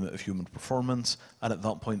to the limit of human performance, and at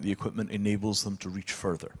that point the equipment enables them to reach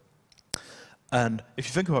further. And if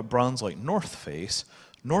you think about brands like North Face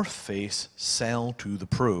sell to the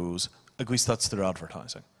pros, at least that's their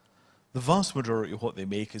advertising. The vast majority of what they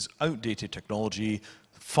make is outdated technology,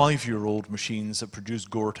 5-year-old machines that produce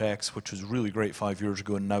Gore-Tex, which was really great 5 years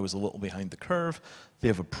ago and now is a little behind the curve. They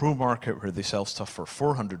have a pro market where they sell stuff for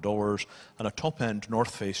 $400, and a top-end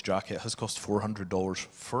North Face jacket has cost $400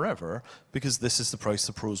 forever, because this is the price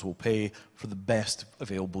the pros will pay for the best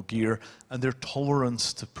available gear, and their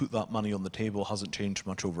tolerance to put that money on the table hasn't changed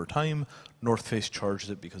much over time. North Face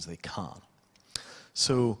charges it because they can.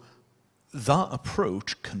 So that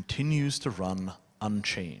approach continues to run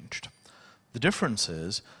unchanged. The difference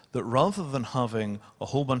is that rather than having a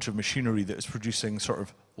whole bunch of machinery that is producing sort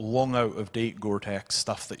of long out of date Gore-Tex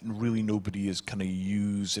stuff that really nobody is going to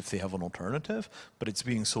use if they have an alternative, but it's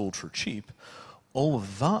being sold for cheap, all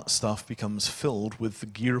of that stuff becomes filled with the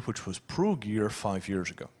gear which was pro gear 5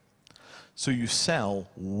 years ago. So you sell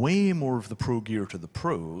way more of the pro gear to the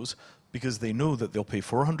pros because they know that they'll pay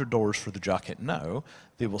 $400 for the jacket now,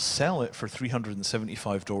 they will sell it for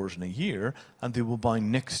 $375 in a year, and they will buy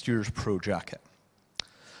next year's pro jacket.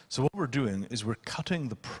 So what we're doing is we're cutting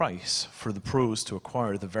the price for the pros to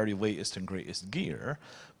acquire the very latest and greatest gear,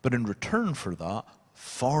 but in return for that,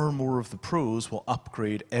 far more of the pros will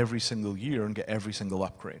upgrade every single year and get every single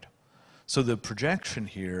upgrade. So the projection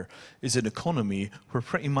here is an economy where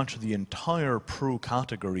pretty much the entire pro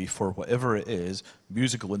category for whatever it is,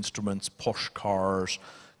 musical instruments, posh cars,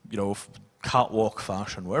 you know, catwalk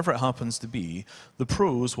fashion, whatever it happens to be, the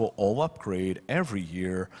pros will all upgrade every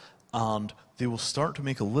year, and they will start to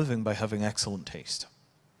make a living by having excellent taste.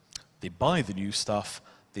 They buy the new stuff,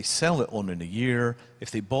 they sell it on in a year. If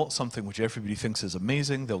they bought something which everybody thinks is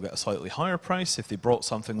amazing, they'll get a slightly higher price. If they bought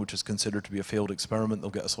something which is considered to be a failed experiment,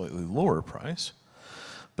 they'll get a slightly lower price.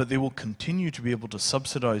 But they will continue to be able to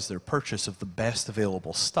subsidize their purchase of the best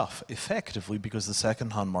available stuff effectively because the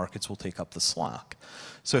second-hand markets will take up the slack.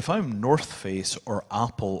 So if I'm North Face or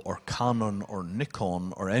Apple or Canon or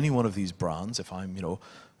Nikon or any one of these brands, if I'm, you know,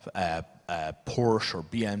 Porsche or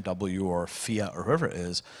BMW or Fiat or whoever it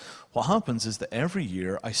is, what happens is that every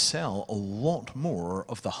year I sell a lot more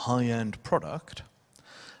of the high-end product,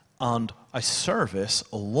 and I service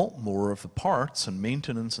a lot more of the parts and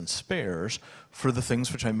maintenance and spares for the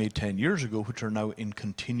things which I made 10 years ago, which are now in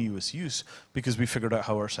continuous use because we figured out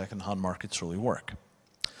how our second-hand markets really work.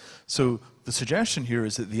 So the suggestion here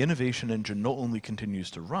is that the innovation engine not only continues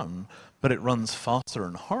to run, but it runs faster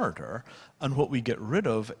and harder, and what we get rid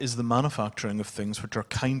of is the manufacturing of things which are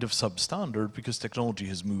kind of substandard because technology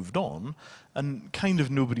has moved on, and kind of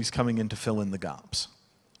nobody's coming in to fill in the gaps,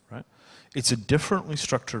 right? It's a differently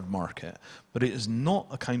structured market, but it is not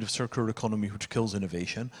a kind of circular economy which kills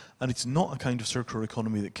innovation, and it's not a kind of circular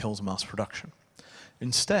economy that kills mass production.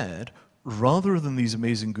 Instead, rather than these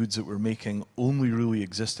amazing goods that we're making only really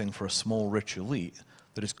existing for a small rich elite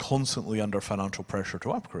that is constantly under financial pressure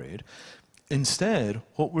to upgrade, instead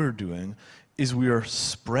what we're doing is we are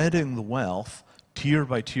spreading the wealth tier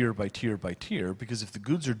by tier by tier by tier, because if the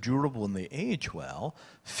goods are durable and they age well,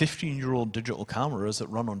 15-year-old digital cameras that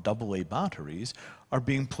run on AA batteries are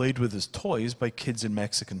being played with as toys by kids in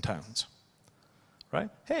Mexican towns. right?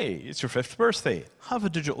 Hey, it's your 5th birthday. Have a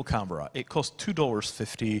digital camera. It costs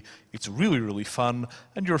 $2.50. It's really, really fun.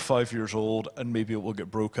 And you're 5 years old, and maybe it will get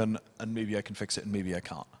broken, and maybe I can fix it, and maybe I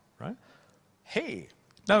can't, right? Hey,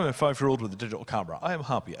 now I'm a 5-year-old with a digital camera. I am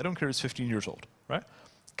happy. I don't care it's 15 years old, right?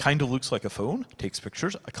 Kind of looks like a phone, takes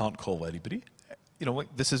pictures. I can't call anybody. You know,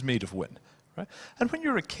 like, this is made of wind, right? And when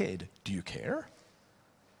you're a kid, do you care?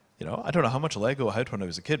 You know, I don't know how much Lego I had when I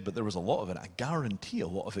was a kid, but there was a lot of it. I guarantee a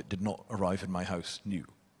lot of it did not arrive in my house new.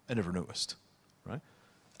 I never noticed, right?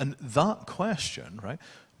 And that question, right,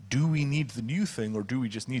 do we need the new thing or do we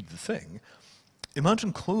just need the thing?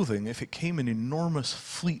 Imagine clothing if it came in enormous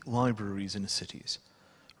fleet libraries in cities,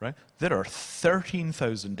 right? There are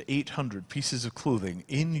 13,800 pieces of clothing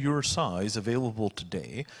in your size available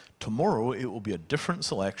today. Tomorrow it will be a different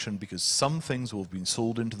selection because some things will have been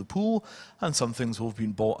sold into the pool and some things will have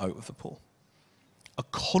been bought out of the pool. A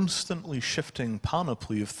constantly shifting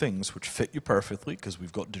panoply of things which fit you perfectly because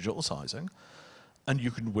we've got digital sizing, and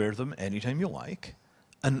you can wear them anytime you like.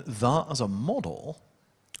 And that as a model,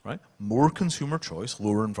 right? More consumer choice,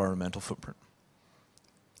 lower environmental footprint.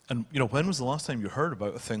 And you know, when was the last time you heard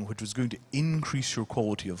about a thing which was going to increase your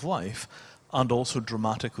quality of life and also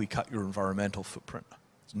dramatically cut your environmental footprint?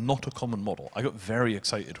 It's not a common model. I got very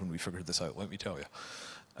excited when we figured this out, let me tell you.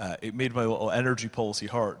 It made my little energy policy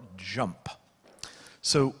heart jump.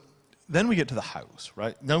 So then we get to the hows,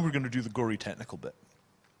 right? Now we're going to do the gory technical bit.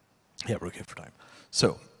 Yeah, we're okay for time.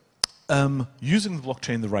 So, using the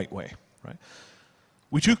blockchain the right way, right?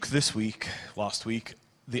 We took last week,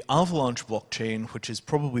 the Avalanche blockchain, which is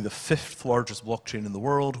probably the 5th largest blockchain in the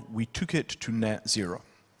world. We took it to net zero.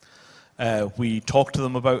 We talked to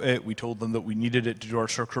them about it. We told them that we needed it to do our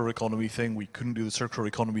circular economy thing. We couldn't do the circular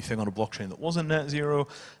economy thing on a blockchain that wasn't net zero.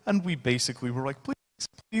 And we basically were like,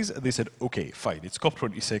 please. And they said, okay, fine. It's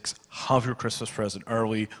COP26. Have your Christmas present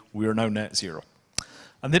early. We are now net zero.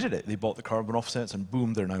 And they did it. They bought the carbon offsets, and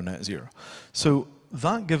boom, they're now net zero. So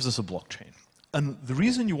that gives us a blockchain. And the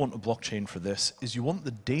reason you want a blockchain for this is you want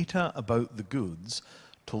the data about the goods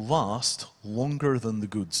to last longer than the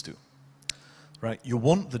goods do. Right? You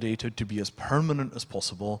want the data to be as permanent as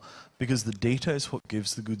possible because the data is what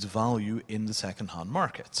gives the goods value in the second-hand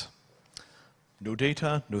market. No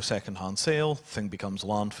data, no second-hand sale, thing becomes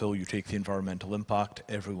landfill, you take the environmental impact,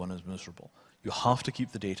 everyone is miserable. You have to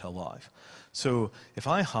keep the data alive. So if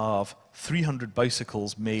I have 300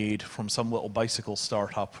 bicycles made from some little bicycle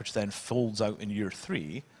startup which then folds out in year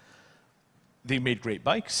 3, they made great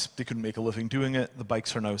bikes, they couldn't make a living doing it, the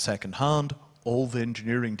bikes are now second-hand, all the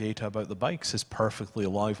engineering data about the bikes is perfectly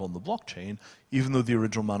alive on the blockchain, even though the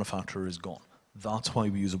original manufacturer is gone. That's why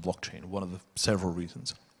we use a blockchain, one of the several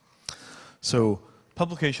reasons. So,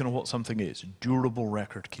 publication of what something is, durable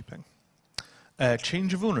record keeping.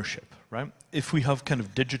 Change of ownership, right? If we have kind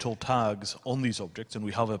of digital tags on these objects, and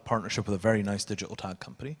we have a partnership with a very nice digital tag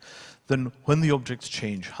company, then when the objects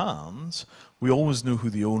change hands, we always know who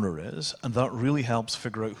the owner is, and that really helps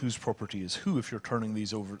figure out whose property is who if you're turning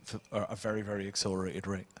these over at a very, very accelerated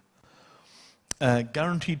rate.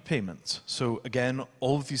 Guaranteed payments. So again,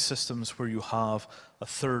 all of these systems where you have a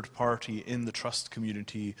third party in the trust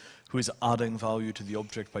community who is adding value to the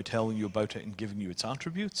object by telling you about it and giving you its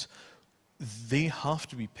attributes, they have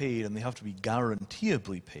to be paid, and they have to be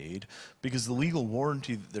guaranteeably paid, because the legal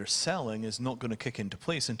warranty that they're selling is not going to kick into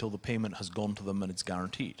place until the payment has gone to them and it's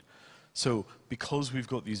guaranteed. So because we've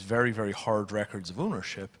got these very, very hard records of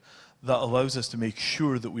ownership, that allows us to make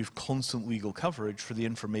sure that we've constant legal coverage for the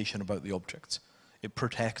information about the objects. It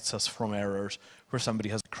protects us from errors where somebody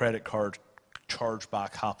has a credit card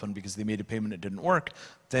chargeback happen because they made a payment, it didn't work,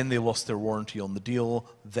 then they lost their warranty on the deal,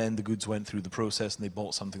 then the goods went through the process and they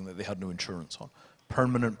bought something that they had no insurance on.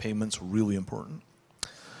 Permanent payments, really important.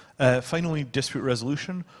 Finally, dispute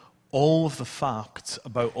resolution. All of the facts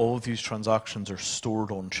about all of these transactions are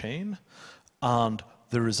stored on chain, and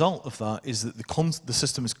the result of that is that the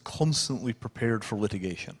system is constantly prepared for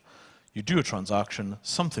litigation. You do a transaction,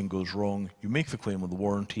 something goes wrong, you make the claim on the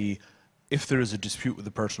warranty. If there is a dispute with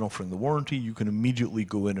the person offering the warranty, you can immediately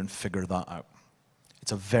go in and figure that out.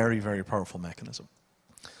 It's a very, very powerful mechanism.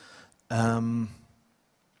 There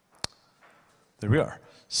we are.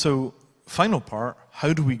 So, final part,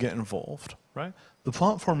 how do we get involved, right? The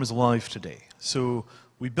platform is live today. So,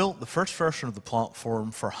 we built the first version of the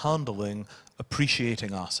platform for handling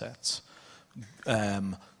appreciating assets.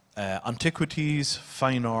 Antiquities,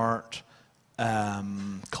 fine art,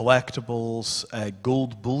 collectibles,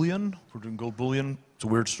 gold bullion. We're doing gold bullion. It's a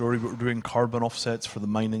weird story, but we're doing carbon offsets for the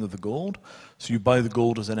mining of the gold. So you buy the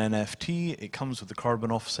gold as an NFT. It comes with the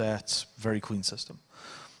carbon offsets. Very clean system.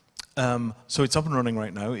 So it's up and running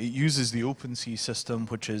right now. It uses the OpenSea system,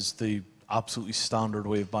 which is the absolutely standard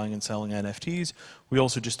way of buying and selling NFTs. We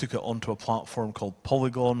also just took it onto a platform called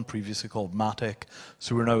Polygon, previously called Matic.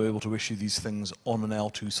 So we're now able to issue these things on an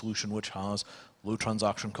L2 solution which has low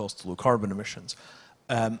transaction costs, low carbon emissions.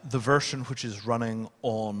 The version which is running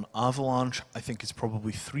on Avalanche, I think is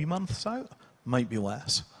probably 3 months out, might be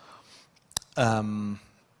less.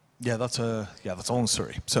 Yeah, that's a long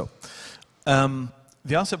story. So,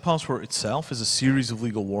 the asset passport itself is a series of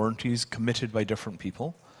legal warranties committed by different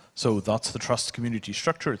people. So that's the trust community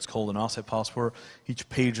structure. It's called an asset passport. Each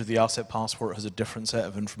page of the asset passport has a different set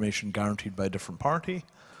of information guaranteed by a different party.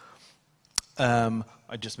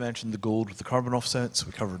 I just mentioned the gold with the carbon offsets.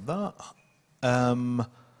 We covered that.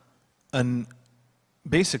 And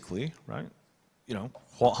basically, right, you know,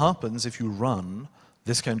 what happens if you run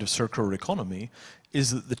this kind of circular economy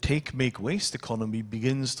is that the take, make, waste economy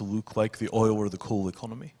begins to look like the oil or the coal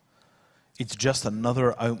economy. It's just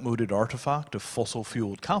another outmoded artifact of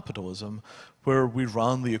fossil-fueled capitalism where we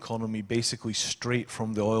ran the economy basically straight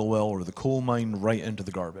from the oil well or the coal mine right into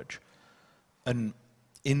the garbage. And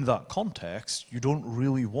in that context, you don't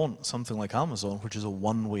really want something like Amazon, which is a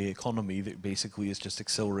one-way economy that basically is just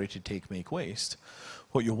accelerated take, make, waste.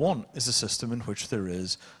 What you want is a system in which there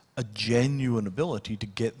is a genuine ability to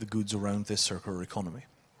get the goods around this circular economy.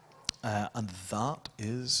 And that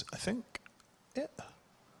is, I think, it.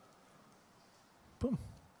 Boom.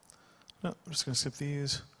 No, I'm just going to skip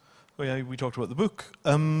these. Oh yeah, we talked about the book.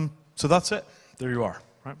 So that's it. There you are.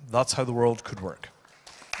 Right? That's how the world could work.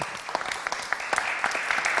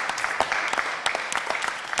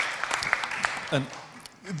 And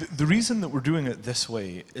the reason that we're doing it this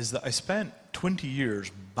way is that I spent 20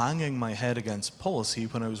 years banging my head against policy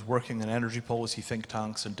when I was working in energy policy think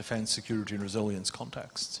tanks and defense, security, and resilience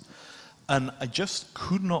contexts. And I just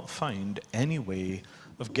could not find any way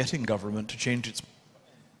of getting government to change its...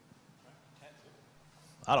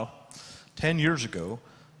 I don't know. 10 years ago,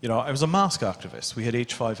 you know, I was a mask activist. We had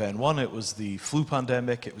H5N1, it was the flu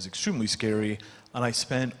pandemic, it was extremely scary, and I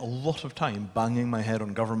spent a lot of time banging my head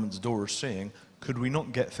on government's doors saying, could we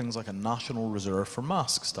not get things like a national reserve for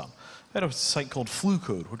masks done? I had a site called Flu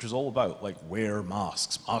Code, which was all about, like, wear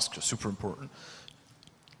masks. Masks are super important.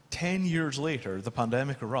 10 years later, the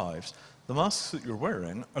pandemic arrives. The masks that you're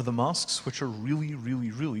wearing are the masks which are really, really,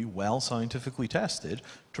 really well scientifically tested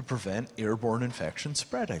to prevent airborne infection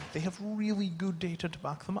spreading. They have really good data to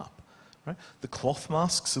back them up. Right? The cloth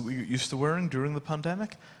masks that we got used to wearing during the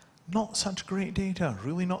pandemic, not such great data,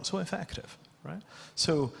 really not so effective. Right?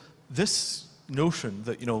 So this notion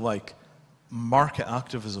that, you know, like, market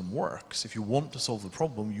activism works. If you want to solve the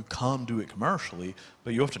problem, you can do it commercially,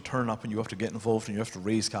 but you have to turn up and you have to get involved and you have to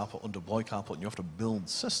raise capital and deploy capital and you have to build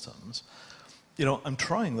systems. You know, I'm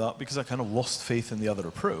trying that because I kind of lost faith in the other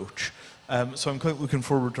approach. So I'm quite looking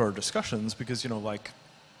forward to our discussions because, you know, like,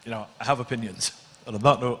 you know, I have opinions. And on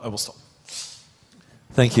that note, I will stop.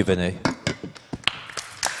 Thank you, Vinay.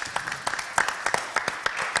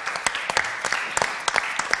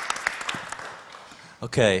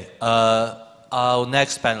 Okay, our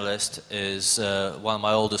next panelist is one of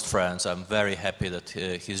my oldest friends. I'm very happy that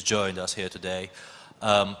he's joined us here today.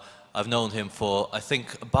 I've known him for, I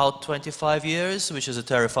think, about 25 years, which is a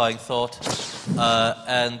terrifying thought.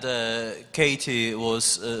 And Katie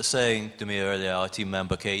was saying to me earlier, our team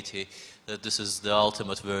member Katie, that this is the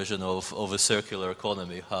ultimate version of a circular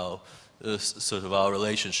economy, how sort of our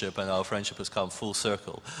relationship and our friendship has come full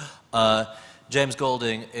circle. James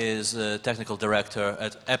Golding is technical director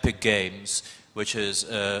at Epic Games, which is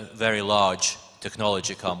a very large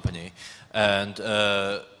technology company. And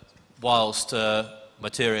whilst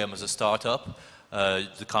Mattereum is a startup,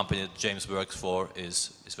 the company that James works for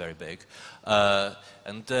is very big.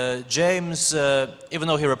 And James, even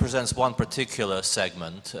though he represents one particular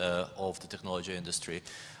segment of the technology industry,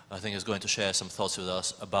 I think is going to share some thoughts with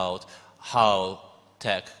us about how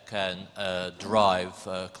tech can drive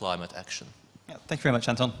climate action. Yeah, thank you very much,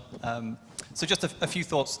 Anton. So just a few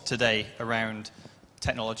thoughts today around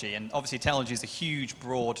technology. And obviously technology is a huge,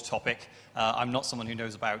 broad topic. I'm not someone who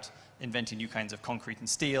knows about inventing new kinds of concrete and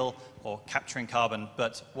steel or capturing carbon,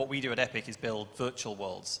 but what we do at Epic is build virtual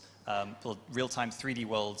worlds, build real-time 3D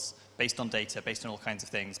worlds based on data, based on all kinds of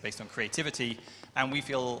things, based on creativity. And we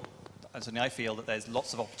feel, and certainly I feel, that there's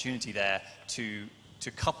lots of opportunity there to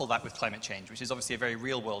couple that with climate change, which is obviously a very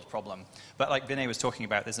real-world problem. But like Vinay was talking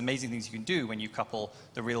about, there's amazing things you can do when you couple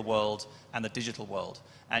the real world and the digital world.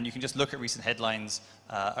 And you can just look at recent headlines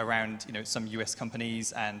around, you know, some US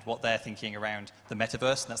companies and what they're thinking around the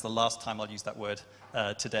metaverse, and that's the last time I'll use that word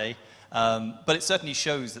today. But it certainly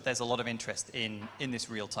shows that there's a lot of interest in this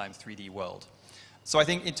real-time 3D world. So I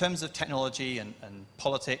think in terms of technology and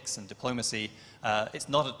politics and diplomacy, it's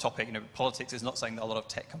not a topic, politics is not something that a lot of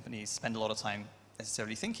tech companies spend a lot of time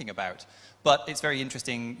necessarily thinking about. But it's very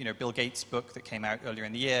interesting, Bill Gates' book that came out earlier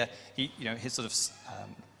in the year, his sort of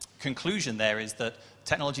conclusion there is that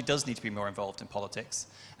technology does need to be more involved in politics.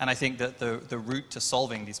 And I think that the route to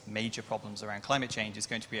solving these major problems around climate change is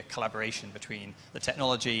going to be a collaboration between the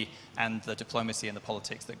technology and the diplomacy and the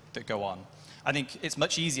politics that go on. I think it's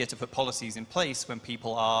much easier to put policies in place when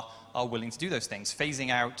people are willing to do those things.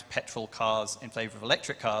 Phasing out petrol cars in favor of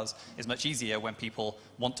electric cars is much easier when people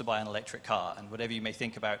want to buy an electric car. And whatever you may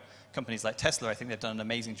think about companies like Tesla, I think they've done an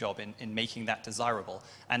amazing job in making that desirable.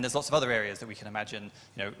 And there's lots of other areas that we can imagine,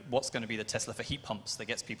 what's going to be the Tesla for heat pumps that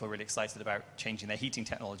gets people really excited about changing their heating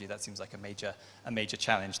technology. That seems like a major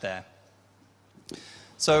challenge there.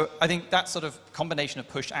 So I think that sort of combination of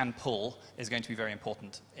push and pull is going to be very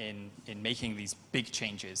important in making these big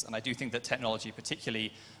changes. And I do think that technology,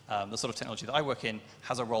 particularly the sort of technology that I work in,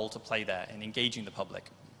 has a role to play there in engaging the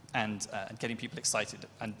public and getting people excited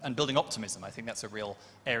and building optimism. I think that's a real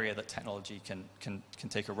area that technology can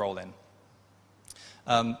take a role in.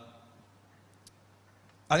 I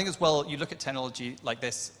think as well, you look at technology like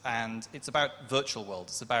this, and it's about virtual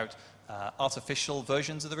worlds. It's about artificial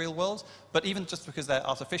versions of the real world, but even just because they're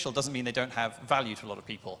artificial doesn't mean they don't have value to a lot of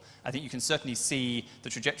people. I think you can certainly see the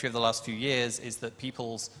trajectory of the last few years is that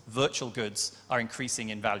people's virtual goods are increasing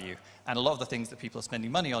in value, and a lot of the things that people are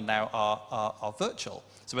spending money on now are virtual.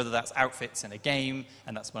 So whether that's outfits in a game,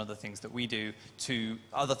 and that's one of the things that we do, to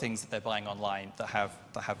other things that they're buying online that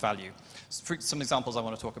have value. So for some examples I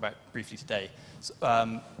want to talk about briefly today.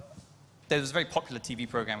 So, there was a very popular TV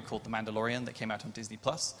program called The Mandalorian that came out on Disney+.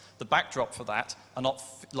 The backdrop for that are not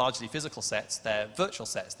largely physical sets, they're virtual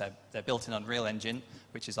sets. They're built in Unreal Engine,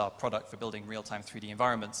 which is our product for building real-time 3D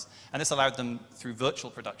environments. And this allowed them, through virtual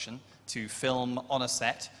production, to film on a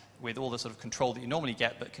set with all the sort of control that you normally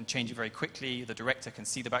get, but can change it very quickly. The director can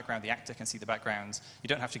see the background, the actor can see the backgrounds. You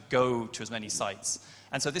don't have to go to as many sites.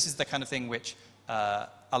 And so this is the kind of thing which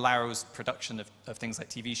allows production of things like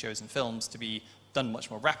TV shows and films to be done much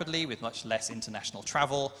more rapidly, with much less international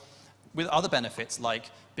travel, with other benefits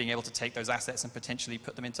like being able to take those assets and potentially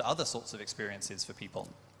put them into other sorts of experiences for people.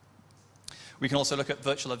 We can also look at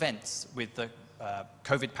virtual events. With the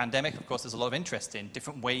COVID pandemic, of course, there's a lot of interest in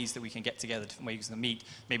different ways that we can get together, different ways to meet.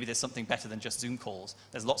 Maybe there's something better than just Zoom calls.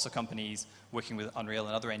 There's lots of companies working with Unreal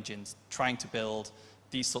and other engines trying to build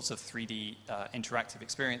these sorts of 3D interactive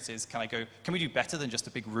experiences. Can we do better than just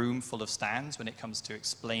a big room full of stands when it comes to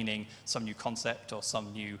explaining some new concept or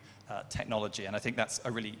some new technology? And I think that's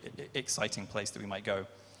a really exciting place that we might go.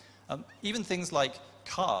 Even things like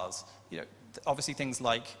cars, obviously things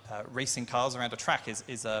like racing cars around a track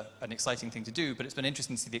is an exciting thing to do, but it's been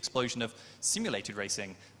interesting to see the explosion of simulated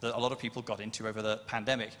racing that a lot of people got into over the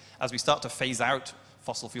pandemic. As we start to phase out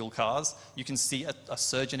fossil fuel cars, you can see a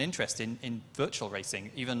surge in interest in virtual racing.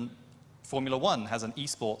 Even Formula One has an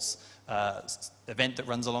esports event that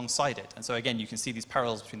runs alongside it. And so again, you can see these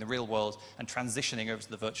parallels between the real world and transitioning over to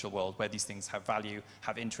the virtual world, where these things have value,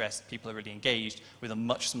 have interest, people are really engaged with a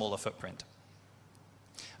much smaller footprint.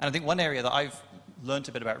 And I think one area that I've learned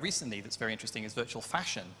a bit about recently that's very interesting is virtual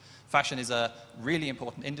fashion. Fashion is a really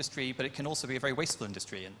important industry, but it can also be a very wasteful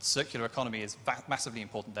industry, and circular economy is massively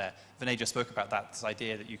important there. Vinay just spoke about that, this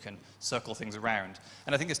idea that you can circle things around.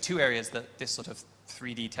 And I think there's two areas that this sort of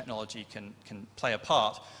 3D technology can play a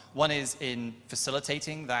part. One is in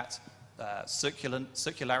facilitating that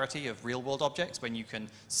circularity of real-world objects, when you can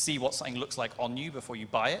see what something looks like on you before you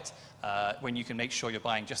buy it, when you can make sure you're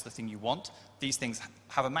buying just the thing you want. These things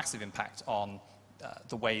have a massive impact on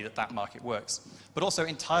the way that market works. But also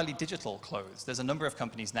entirely digital clothes. There's a number of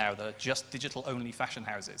companies now that are just digital-only fashion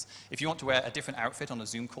houses. If you want to wear a different outfit on a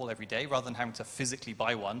Zoom call every day, rather than having to physically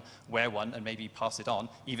buy one, wear one, and maybe pass it on,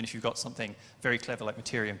 even if you've got something very clever like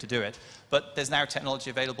Mattereum to do it. But there's now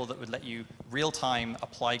technology available that would let you real-time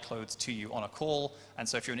apply clothes to you on a call. And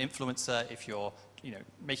so if you're an influencer, if you're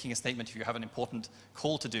making a statement, if you have an important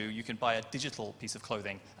call to do, you can buy a digital piece of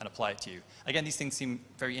clothing and apply it to you. Again, these things seem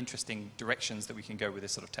very interesting directions that we can go with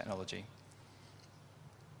this sort of technology.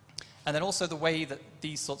 And then also the way that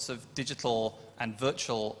these sorts of digital and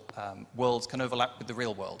virtual worlds can overlap with the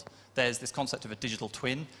real world. There's this concept of a digital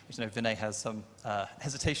twin, which I know Vinay has some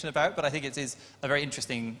hesitation about, but I think it is a very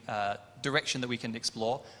interesting direction that we can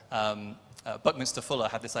explore. Buckminster Fuller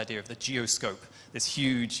had this idea of the geoscope, this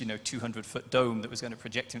huge, 200-foot dome that was going to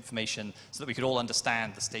project information so that we could all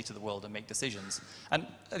understand the state of the world and make decisions. And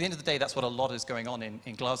at the end of the day, that's what a lot is going on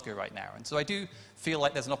in Glasgow right now. And so I do feel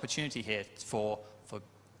like there's an opportunity here for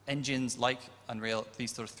engines like Unreal,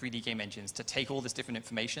 these sort of 3D game engines, to take all this different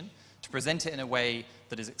information, to present it in a way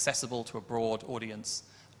that is accessible to a broad audience,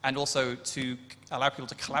 and also to allow people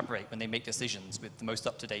to collaborate when they make decisions with the most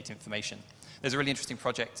up-to-date information. There's a really interesting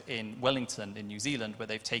project in Wellington in New Zealand where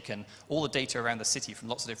they've taken all the data around the city from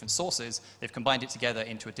lots of different sources, they've combined it together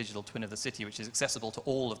into a digital twin of the city which is accessible to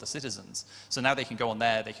all of the citizens. So now they can go on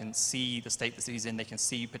there, they can see the state the city's in, they can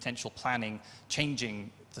see potential planning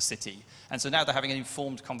changing the city. And so now they're having an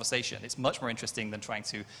informed conversation. It's much more interesting than trying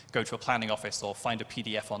to go to a planning office or find a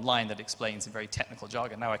PDF online that explains in very technical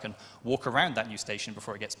jargon. Now I can walk around that new station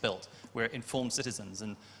before it gets built. We're informed citizens,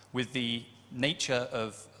 and with the nature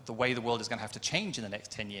of the way the world is going to have to change in the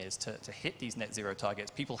next 10 years to hit these net zero targets,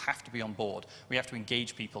 people have to be on board. We have to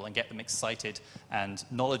engage people and get them excited and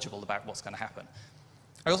knowledgeable about what's going to happen.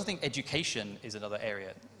 I also think education is another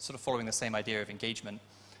area, sort of following the same idea of engagement.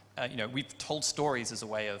 You know, we've told stories as a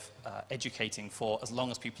way of educating for as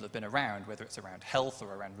long as people have been around, whether it's around health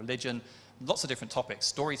or around religion, lots of different topics.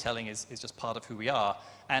 Storytelling is just part of who we are.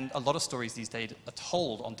 And a lot of stories these days are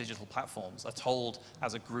told on digital platforms, are told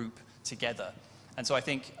as a group together. And so I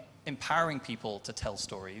think empowering people to tell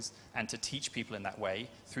stories and to teach people in that way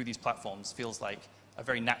through these platforms feels like a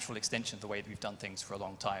very natural extension of the way that we've done things for a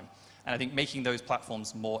long time. And I think making those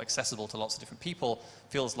platforms more accessible to lots of different people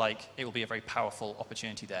feels like it will be a very powerful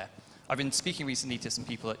opportunity there. I've been speaking recently to some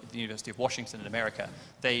people at the University of Washington in America.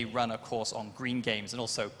 They run a course on green games and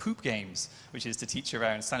also poop games, which is to teach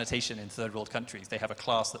around sanitation in third world countries. They have a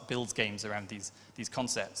class that builds games around these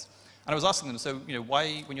concepts. And I was asking them, so, you know,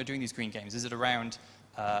 why, when you're doing these green games, is it around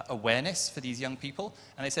awareness for these young people?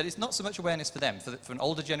 And they said it's not so much awareness for them. For an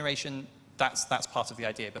older generation, that's part of the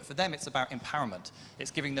idea. But for them, it's about empowerment. It's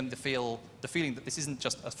giving them the feeling that this isn't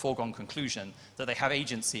just a foregone conclusion, that they have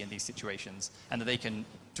agency in these situations, and that they can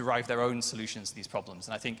derive their own solutions to these problems.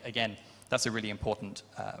 And I think, again, that's a really important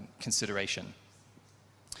consideration.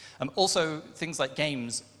 Also, things like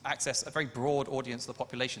games access a very broad audience of the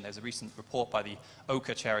population. There's a recent report by the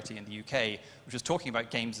Ochre charity in the UK, which was talking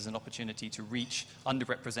about games as an opportunity to reach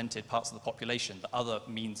underrepresented parts of the population that other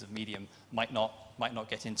means of medium might not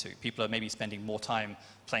get into. People are maybe spending more time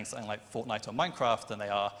playing something like Fortnite or Minecraft than they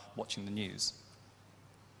are watching the news.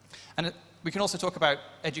 And we can also talk about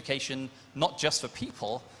education, not just for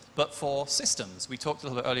people, but for systems. We talked a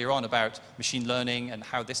little bit earlier on about machine learning and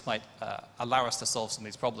how this might allow us to solve some of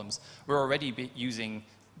these problems. We're already using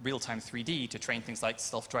real-time 3D to train things like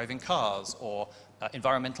self-driving cars or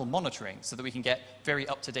environmental monitoring so that we can get very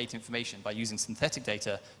up-to-date information by using synthetic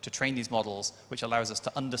data to train these models, which allows us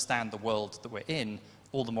to understand the world that we're in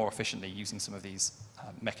all the more efficiently using some of these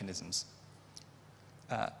mechanisms.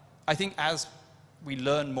 I think as we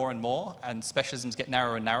learn more and more and specialisms get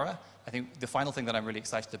narrower and narrower, I think the final thing that I'm really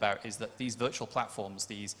excited about is that these virtual platforms,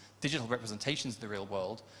 these digital representations of the real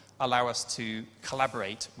world, allow us to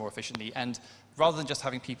collaborate more efficiently. And rather than just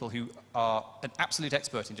having people who are an absolute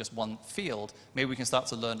expert in just one field, maybe we can start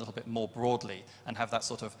to learn a little bit more broadly and have that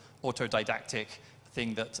sort of autodidactic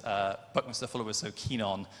thing that Buckminster Fuller was so keen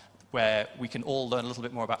on, where we can all learn a little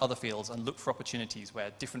bit more about other fields and look for opportunities where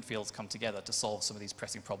different fields come together to solve some of these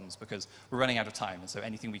pressing problems, because we're running out of time. And so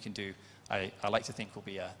anything we can do, I like to think will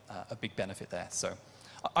be a big benefit there. So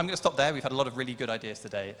I'm going to stop there. We've had a lot of really good ideas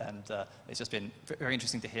today, and it's just been very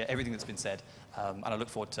interesting to hear everything that's been said. And I look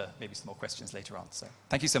forward to maybe some more questions later on. So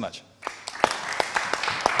thank you so much.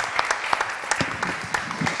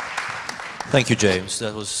 Thank you, James.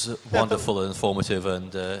 That was wonderful, informative,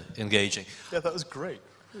 and engaging. Yeah, that was great.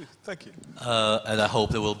 Thank you. And I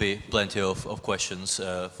hope there will be plenty of questions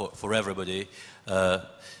for everybody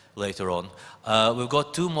later on. We've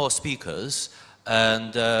got two more speakers,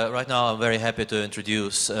 and right now I'm very happy to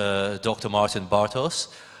introduce Dr. Martin Bartos,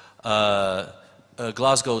 a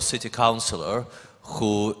Glasgow City Councillor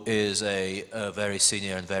who is a very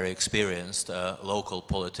senior and very experienced local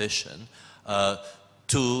politician,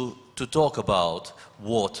 to talk about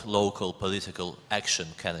what local political action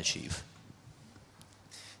can achieve.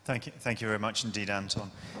 Thank you very much indeed,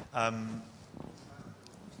 Anton.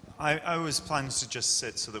 I was planning to just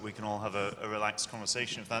sit so that we can all have a relaxed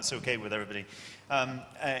conversation, if that's okay with everybody.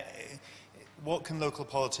 What can local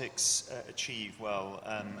politics achieve? Well,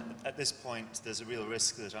 at this point, there's a real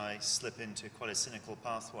risk that I slip into quite a cynical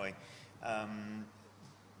pathway.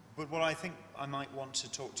 But what I think I might want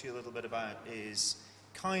to talk to you a little bit about is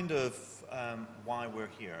kind of why we're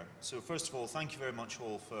here. So first of all, thank you very much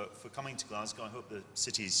all for coming to Glasgow. I hope the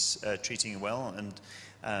city's treating you well,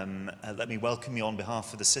 and let me welcome you on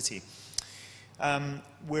behalf of the city.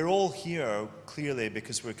 We're all here clearly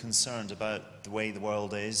because we're concerned about the way the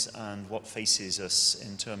world is and what faces us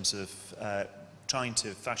in terms of trying to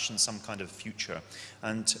fashion some kind of future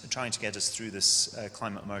and trying to get us through this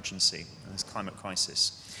climate emergency, this climate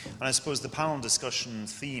crisis. And I suppose the panel discussion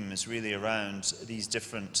theme is really around these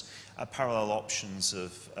different parallel options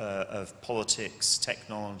of politics,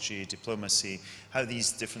 technology, diplomacy, how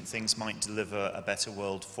these different things might deliver a better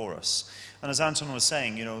world for us. And as Anton was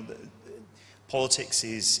saying, you know, politics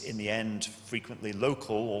is, in the end, frequently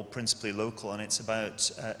local or principally local, and it's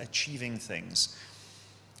about achieving things.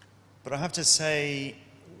 But I have to say,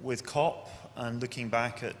 with COP and looking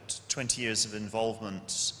back at 20 years of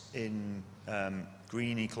involvement in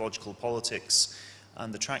green ecological politics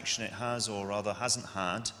and the traction it has, or rather hasn't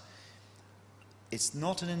had, it's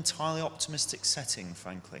not an entirely optimistic setting,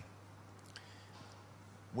 frankly.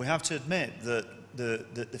 We have to admit that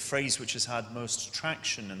the phrase which has had most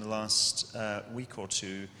traction in the last week or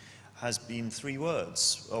two has been 3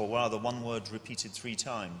 words, or rather one word repeated 3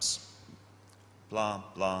 times. Blah,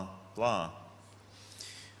 blah, blah.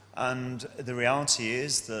 And the reality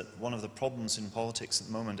is that one of the problems in politics at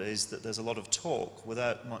the moment is that there's a lot of talk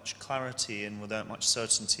without much clarity and without much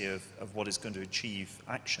certainty of what is going to achieve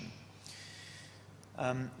action.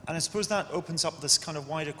 And I suppose that opens up this kind of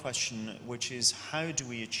wider question, which is how do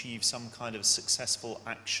we achieve some kind of successful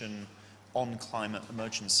action on climate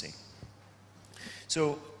emergency?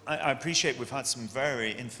 So I appreciate we've had some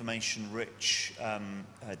very information-rich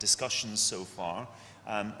discussions so far.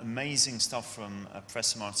 Amazing stuff from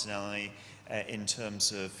Professor Martinelli in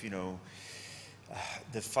terms of, you know,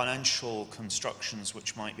 the financial constructions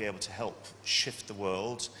which might be able to help shift the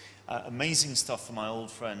world. Amazing stuff from my old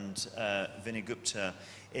friend Vinay Gupta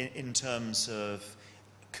in terms of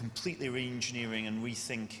completely re-engineering and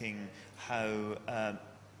rethinking how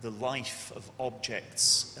the life of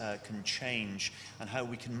objects can change and how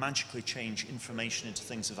we can magically change information into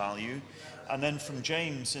things of value. And then from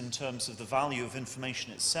James in terms of the value of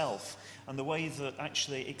information itself and the way that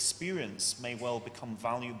actually experience may well become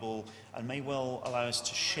valuable and may well allow us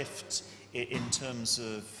to shift in terms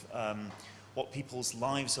of what people's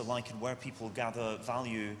lives are like and where people gather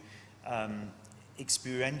value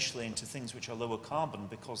experientially into things which are lower carbon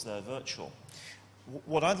because they're virtual.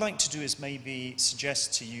 What I'd like to do is maybe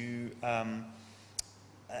suggest to you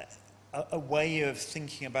a way of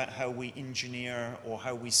thinking about how we engineer or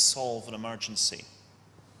how we solve an emergency.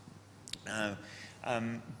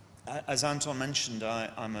 As Anton mentioned,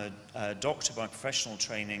 I'm a doctor by professional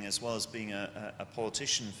training as well as being a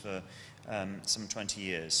politician for some 20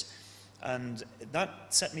 years. And that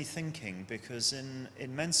set me thinking because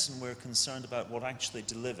in medicine we're concerned about what actually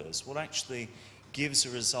delivers, what actually gives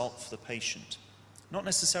a result for the patient. Not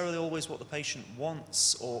necessarily always what the patient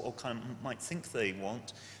wants or kind of might think they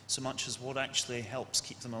want, so much as what actually helps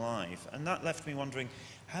keep them alive. And that left me wondering,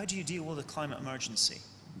 how do you deal with a climate emergency?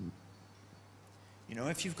 You know,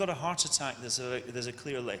 if you've got a heart attack, there's a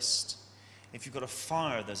clear list. If you've got a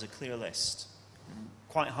fire, there's a clear list.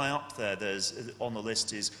 Quite high up there, on the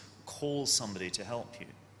list is call somebody to help you.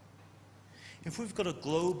 If we've got a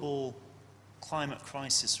global climate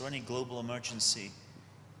crisis or any global emergency,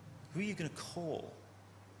 who are you going to call?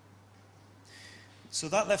 So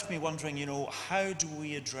that left me wondering, you know, how do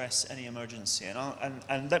we address any emergency?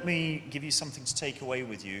 And let me give you something to take away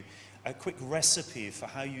with you, a quick recipe for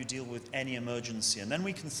how you deal with any emergency. And then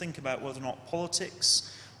we can think about whether or not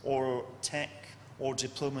politics or tech or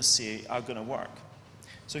diplomacy are going to work.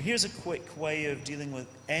 So here's a quick way of dealing with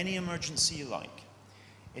any emergency you like.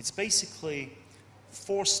 It's basically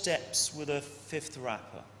 4 steps with a 5th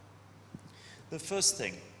wrapper. The first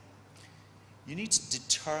thing, you need to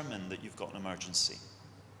determine that you've got an emergency.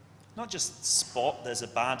 Not just spot there's a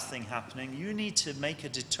bad thing happening. You need to make a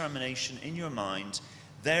determination in your mind,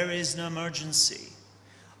 there is an emergency.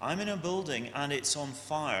 I'm in a building and it's on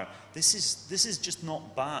fire. This is just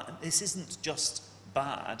not bad. This isn't just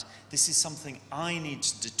bad. This is something I need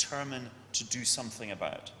to determine to do something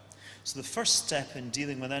about. So the first step in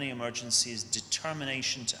dealing with any emergency is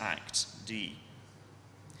determination to act, D.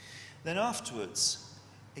 Then afterwards,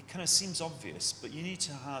 it kind of seems obvious, but you need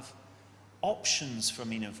to have options for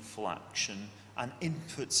meaningful action and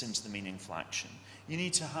inputs into the meaningful action. You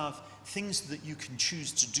need to have things that you can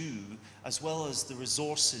choose to do as well as the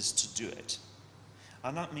resources to do it.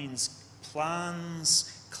 And that means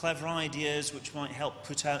plans, clever ideas which might help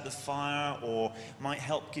put out the fire or might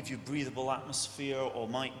help give you breathable atmosphere or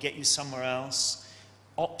might get you somewhere else.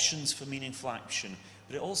 Options for meaningful action.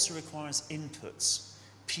 But it also requires inputs.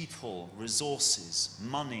 People, resources,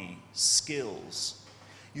 money, skills.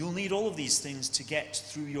 You'll need all of these things to get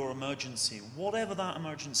through your emergency, whatever that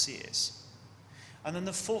emergency is. And then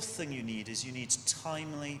the 4th thing you need is you need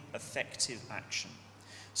timely, effective action.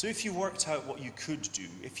 So if you worked out what you could do,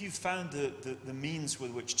 if you found the means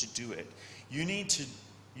with which to do it, you need to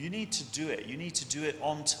do it. You need to do it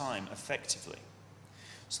on time, effectively.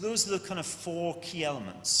 So those are the kind of 4 key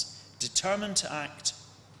elements: determined to act,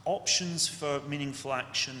 options for meaningful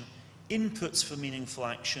action, inputs for meaningful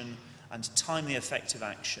action, and timely effective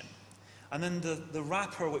action. And then the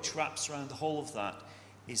wrapper which wraps around the whole of that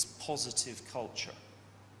is positive culture.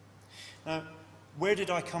 Now, where did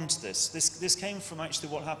I come to this? This came from actually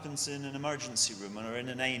what happens in an emergency room or in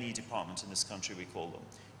an A&E department in this country, we call them.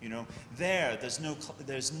 You know, there's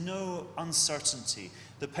no uncertainty.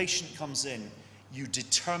 The patient comes in, you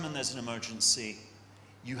determine there's an emergency,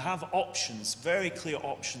 you have options, very clear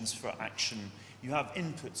options for action. You have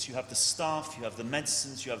inputs, you have the staff, you have the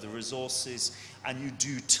medicines, you have the resources, and you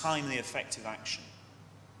do timely, effective action.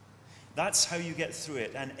 That's how you get through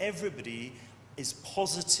it, and everybody is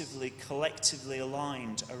positively, collectively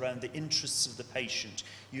aligned around the interests of the patient.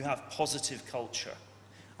 You have positive culture,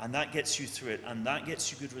 and that gets you through it, and that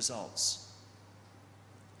gets you good results.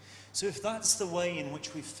 So if that's the way in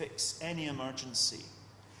which we fix any emergency,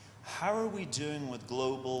 how are we doing with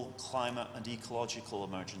global climate and ecological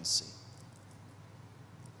emergency?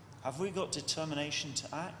 Have we got determination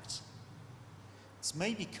to act? It's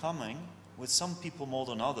maybe coming, with some people more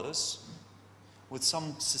than others, with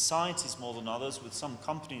some societies more than others, with some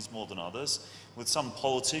companies more than others, with some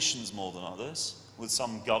politicians more than others, with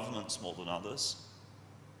some governments more than others.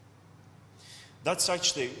 That's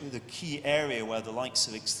actually the key area where the likes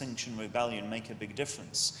of Extinction Rebellion make a big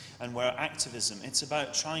difference, and where activism, it's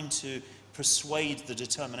about trying to persuade the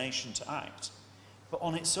determination to act. But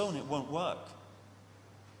on its own, it won't work.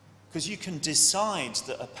 Because you can decide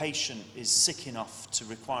that a patient is sick enough to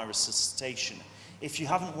require resuscitation. If you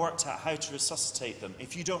haven't worked out how to resuscitate them,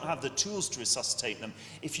 if you don't have the tools to resuscitate them,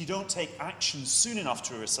 if you don't take action soon enough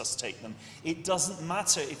to resuscitate them, it doesn't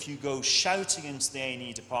matter if you go shouting into the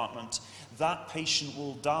A&E department, that patient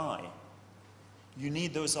will die. You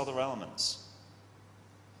need those other elements.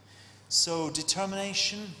 So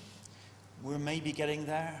determination, we're maybe getting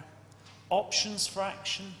there. Options for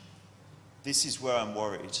action, this is where I'm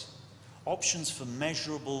worried. Options for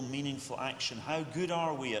measurable, meaningful action. How good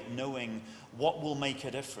are we at knowing what will make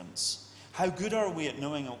a difference? How good are we at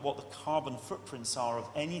knowing what the carbon footprints are of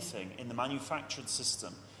anything in the manufactured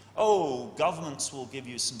system? Oh, governments will give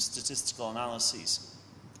you some statistical analyses.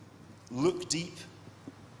 Look deep,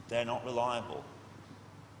 they're not reliable.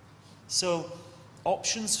 So,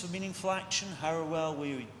 options for meaningful action, how well are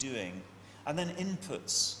we doing? And then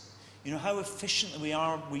inputs. You know, how efficiently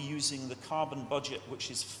are we using the carbon budget, which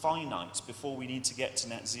is finite, before we need to get to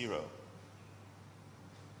net zero?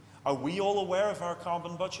 Are we all aware of our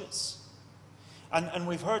carbon budgets? And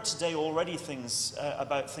we've heard today already things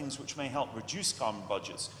about things which may help reduce carbon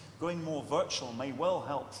budgets. Going more virtual may well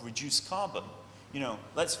help reduce carbon. You know,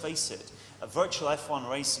 let's face it, a virtual F1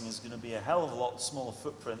 racing is going to be a hell of a lot smaller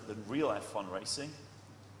footprint than real F1 racing.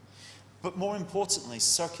 But more importantly,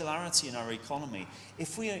 circularity in our economy.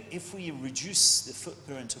 If we reduce the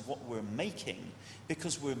footprint of what we're making,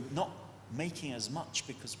 because we're not making as much,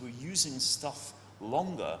 because we're using stuff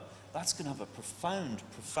longer, that's going to have a profound,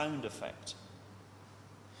 profound effect.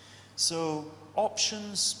 So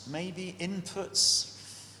options, maybe inputs.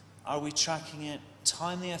 Are we tracking it?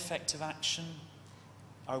 Timely, effective action.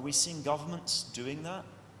 Are we seeing governments doing that?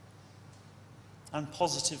 And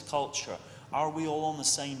positive culture. Are we all on the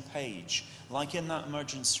same page? Like in that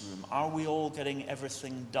emergency room, are we all getting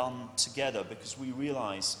everything done together? Because we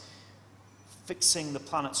realize fixing the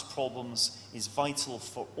planet's problems is vital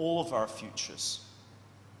for all of our futures.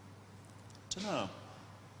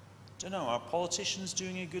 Don't know. Are politicians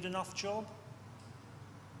doing a good enough job?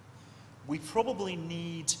 We probably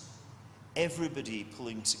need everybody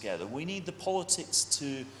pulling together. We need the politics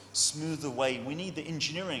to smooth the way. We need the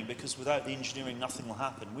engineering, because without the engineering nothing will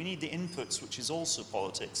happen. We need the inputs, which is also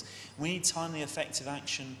politics. We need timely, effective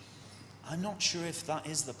action. I'm not sure if that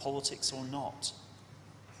is the politics or not,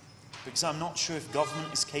 because I'm not sure if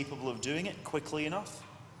government is capable of doing it quickly enough.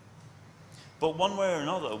 But one way or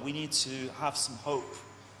another, we need to have some hope,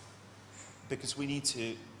 because we need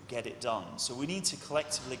to get it done. So we need to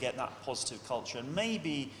collectively get that positive culture. And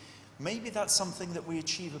maybe that's something that we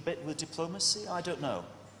achieve a bit with diplomacy. I don't know.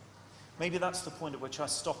 Maybe that's the point at which I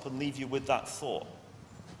stop and leave you with that thought.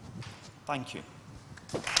 Thank you.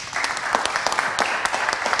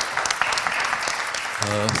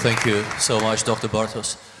 Thank you so much, Dr.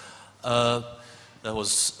 Bartos. That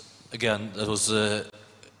was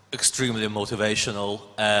extremely motivational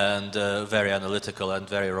and very analytical and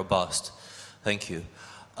very robust. Thank you.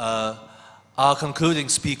 Our concluding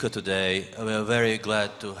speaker today, we are very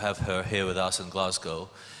glad to have her here with us in Glasgow,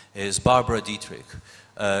 is Barbara Dietrich.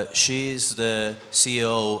 She is the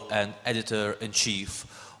CEO and editor-in-chief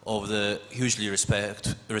of the hugely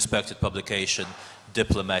respected publication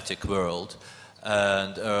Diplomatic World.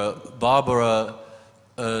 And Barbara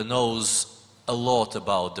knows a lot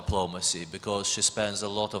about diplomacy because she spends a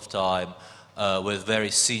lot of time with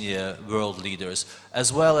very senior world leaders,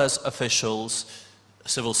 as well as officials,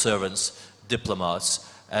 civil servants,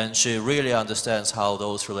 diplomats, and she really understands how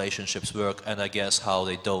those relationships work and I guess how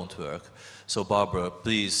they don't work. So Barbara,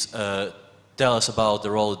 please tell us about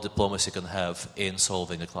the role diplomacy can have in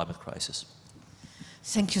solving the climate crisis.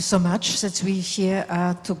 Thank you so much that we here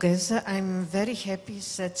are together. I'm very happy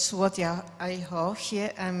that's what I hear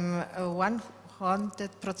here. I'm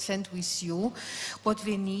 100% with you. What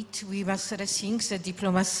we need, we must rethink the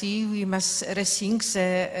diplomacy, we must rethink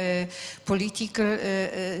the political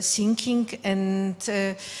thinking, and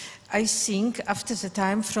I think after the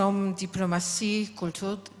time from diplomacy,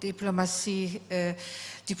 culture diplomacy,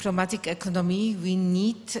 diplomatic economy, we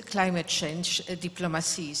need climate change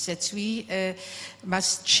diplomacy. That we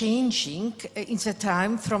must changing in the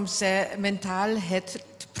time from the mental health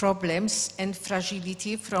problems and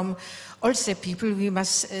fragility from all the people. We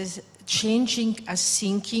must changing as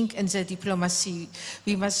thinking and the diplomacy.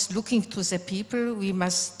 We must looking to the people. We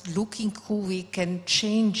must looking who we can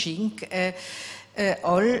changing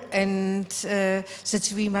all, and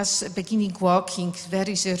that we must beginning working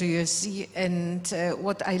very seriously. And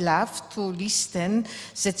what I love to listen,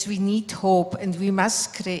 that we need hope and we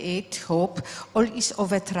must create hope. All is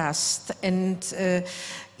over trust. And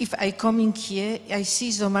if I coming here, I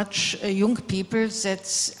see so much young people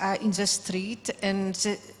that are in the street, and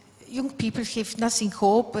the young people have nothing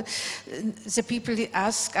hope. The people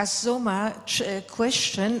ask us so much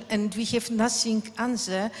question, and we have nothing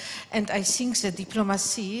answer. And I think the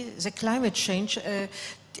diplomacy, the climate change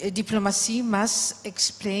diplomacy must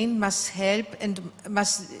explain, must help, and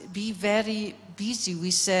must be very busy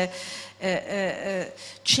with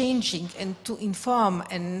changing and to inform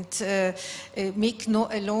and make no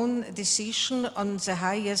alone decision on the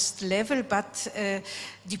highest level, but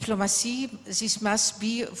diplomacy, this must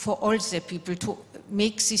be for all the people to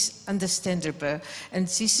make this understandable. And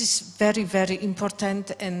this is very, very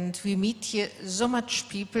important. And we meet here so much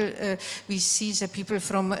people. We see the people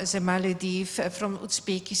from the Maldives, from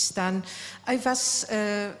Uzbekistan.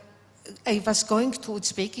 I was going to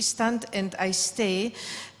Uzbekistan and I stay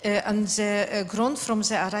on the ground from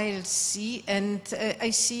the Aral Sea, and I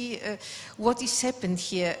see what is happened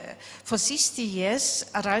here. For 60 years,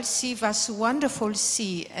 Aral Sea was a wonderful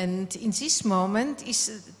sea, and in this moment is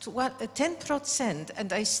 10%.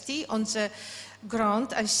 And I stay on the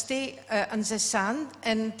ground, I stay on the sand,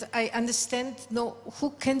 and I understand, no, who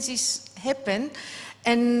can this happen?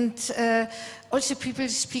 And also people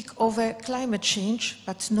speak over climate change,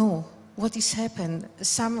 but no. What is happened?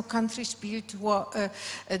 Some countries built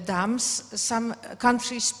dams, some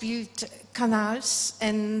countries built canals,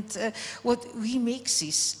 and what we make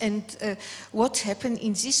this, and what happened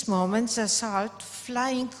in this moment, the salt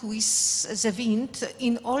flying with the wind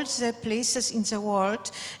in all the places in the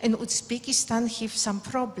world, and Uzbekistan have some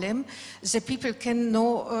problem. The people can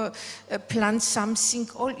no plant something,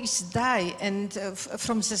 all is die and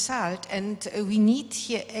from the salt, and we need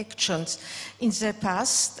here actions. In the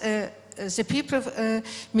past, the people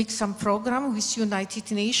make some program with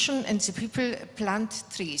United Nations, and the people plant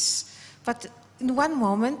trees. But in one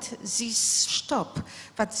moment, this stop.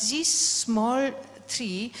 But this small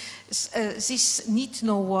tree, this need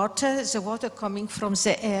no water, the water coming from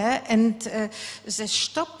the air, and the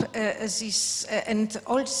stop this, and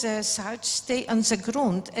all the salt stay on the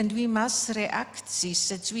ground, and we must react this.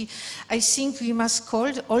 That I think we must call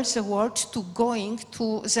all the world to going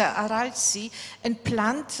to the Aral Sea and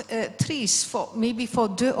plant trees for maybe for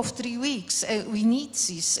 2 or 3 weeks. We need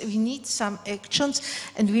this. We need some actions,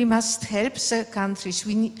 and we must help the countries.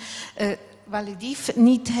 We need. Maldives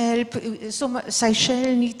need help,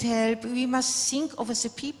 Seychelles need help. We must think of the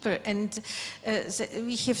people, and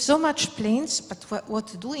we have so much plans, but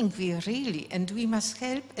what doing we really? And we must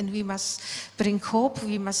help, and we must bring hope.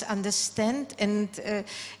 We must understand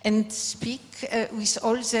and speak with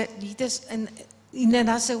all the leaders. And in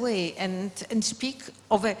another way and speak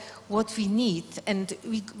of what we need. And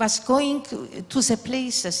we was going to the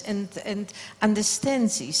places and understand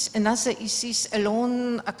this. Another is this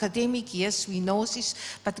alone academic, yes, we know this,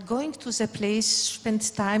 but going to the place,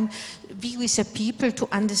 spend time, be with the people to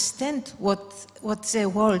understand what the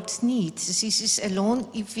world needs. This is alone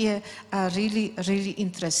if we are really, really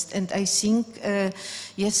interested. And I think,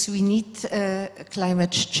 yes, we need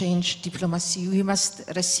climate change diplomacy. We must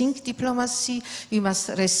rethink diplomacy, we must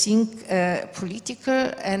rethink political,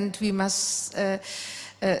 and we must,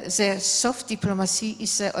 the soft diplomacy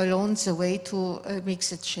is alone the way to make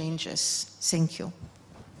the changes. Thank you.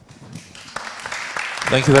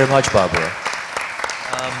 Thank you very much, Barbara.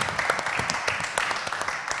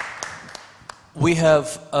 We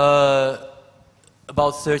have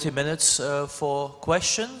about 30 minutes for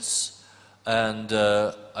questions, and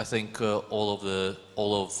I think all of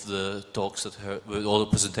the talks that all the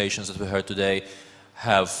presentations that we heard today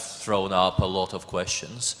have thrown up a lot of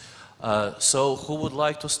questions. So, who would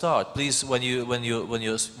like to start? Please, when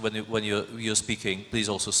you're speaking, please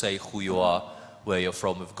also say who you are, where you're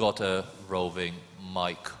from. We've got a roving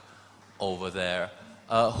mic over there.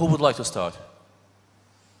 Who would like to start?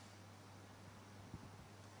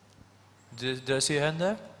 Did I see a hand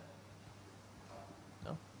there?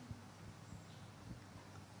 No?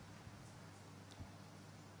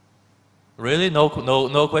 Really? No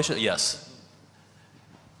question? Yes.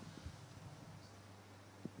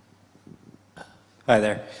 Hi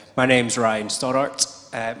there. My name's Ryan Stoddart.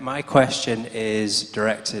 My question is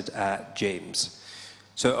directed at James.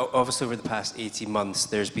 So obviously over the past 18 months,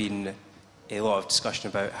 there's been a lot of discussion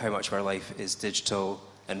about how much of our life is digital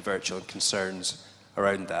and virtual and concerns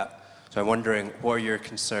around that. So I'm wondering, what are your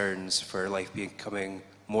concerns for life becoming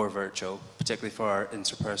more virtual, particularly for our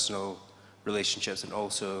interpersonal relationships and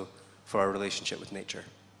also for our relationship with nature?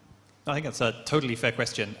 I think that's a totally fair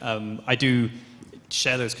question. I do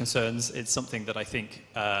share those concerns. It's something that I think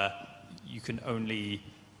you can only,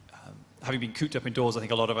 having been cooped up indoors, I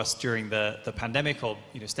think a lot of us during the pandemic, or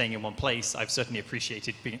staying in one place, I've certainly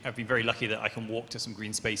appreciated I've been very lucky that I can walk to some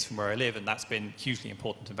green space from where I live, and that's been hugely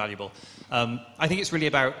important and valuable. I think it's really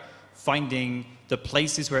about finding the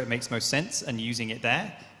places where it makes most sense and using it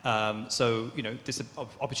there. So, this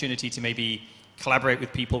opportunity to maybe collaborate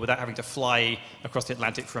with people without having to fly across the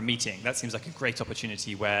Atlantic for a meeting. That seems like a great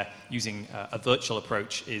opportunity where using a virtual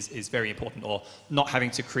approach is very important, or not having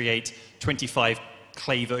to create 25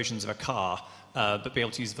 clay versions of a car, but be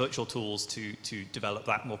able to use virtual tools to develop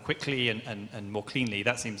that more quickly and more cleanly.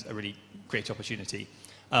 That seems a really great opportunity.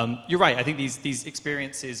 You're right, I think these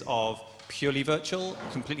experiences of purely virtual,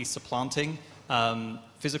 completely supplanting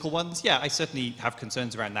physical ones, yeah, I certainly have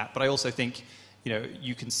concerns around that, but I also think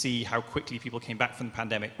you can see how quickly people came back from the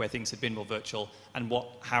pandemic where things had been more virtual, and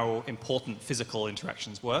how important physical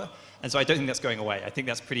interactions were. And so I don't think that's going away. I think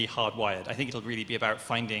that's pretty hardwired. I think it'll really be about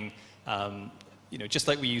finding, just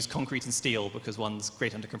like we use concrete and steel because one's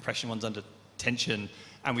great under compression, one's under tension,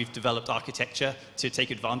 and we've developed architecture to take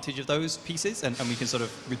advantage of those pieces, and we can sort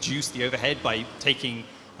of reduce the overhead by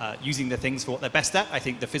using the things for what they're best at. I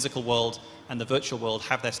think the physical world and the virtual world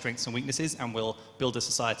have their strengths and weaknesses, and will build a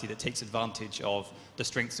society that takes advantage of the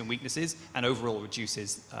strengths and weaknesses and overall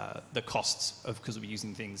reduces the costs because we'll be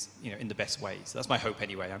using things in the best way. So that's my hope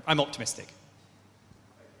anyway. I'm optimistic.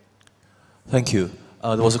 Thank you.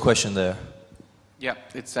 There was a question there. Yeah,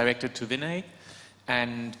 it's directed to Vinay.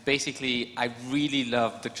 And basically, I really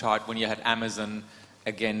loved the chart when you had Amazon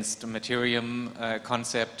against the Mattereum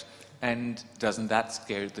concept. And doesn't that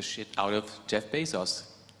scare the shit out of Jeff Bezos?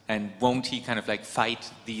 And won't he kind of fight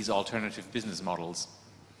these alternative business models?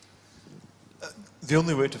 The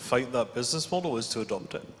only way to fight that business model is to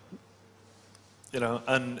adopt it.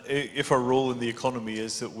 And if our role in the economy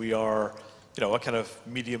is that we are, a kind of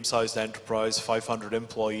medium-sized enterprise, 500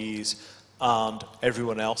 employees, and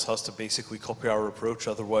everyone else has to basically copy our approach,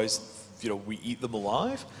 otherwise, we eat them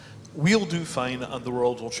alive, we'll do fine and the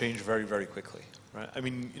world will change very, very quickly. Right? I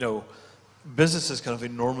mean, business has kind of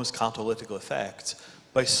enormous catalytic effects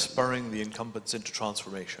by spurring the incumbents into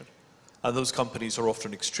transformation. And those companies are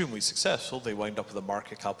often extremely successful. They wind up with a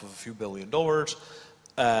market cap of a few $1 billion,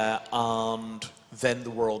 and then the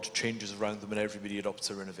world changes around them and everybody adopts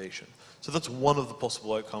their innovation. So that's one of the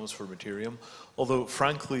possible outcomes for Mattereum. Although,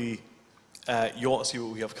 frankly, you ought to see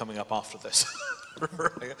what we have coming up after this.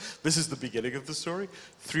 This is the beginning of the story.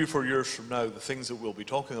 3 or 4 years from now, the things that we'll be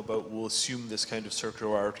talking about will assume this kind of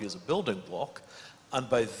circularity as a building block, and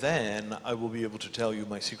by then I will be able to tell you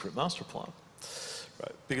my secret master plan,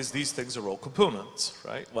 right? Because these things are all components,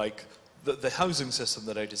 right? Like the housing system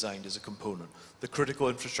that I designed is a component. The critical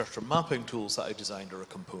infrastructure mapping tools that I designed are a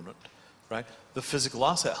component, right? The physical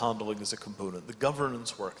asset handling is a component. The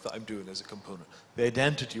governance work that I'm doing is a component. The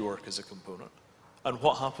identity work is a component. And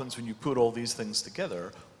what happens when you put all these things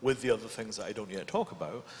together with the other things that I don't yet talk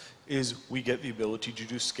about is we get the ability to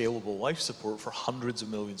do scalable life support for hundreds of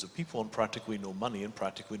millions of people on practically no money and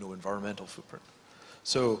practically no environmental footprint.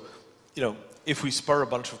 So, you know, if we spur a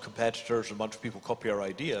bunch of competitors and a bunch of people copy our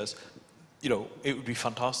ideas, you know, it would be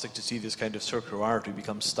fantastic to see this kind of circularity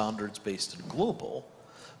become standards-based and global.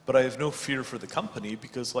 But I have no fear for the company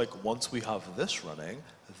because, like, once we have this running,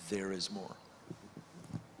 there is more.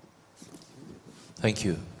 Thank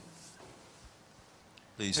you.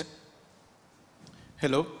 Please.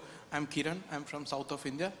 Hello, I'm Kiran. I'm from south of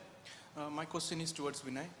India. My question is towards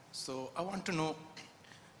Vinay. So I want to know,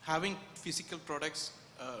 having physical products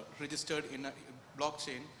registered in a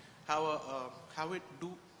blockchain,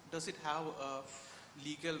 does it have a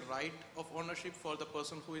legal right of ownership for the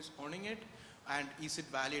person who is owning it? And is it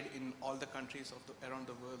valid in all the countries around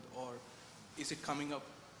the world, or is it coming up,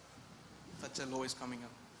 such a law is coming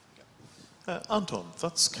up? Anton,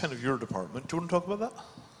 that's kind of your department. Do you want to talk about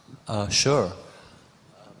that? Sure.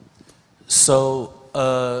 So,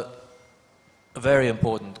 a very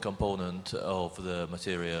important component of the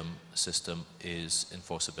Mattereum system is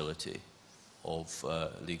enforceability of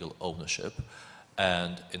legal ownership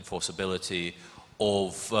and enforceability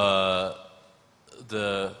of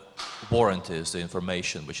the warranties, the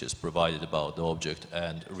information which is provided about the object,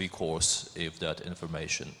 and recourse if that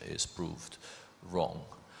information is proved wrong.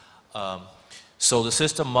 So the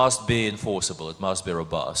system must be enforceable, it must be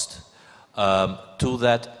robust. To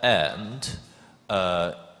that end,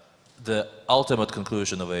 the ultimate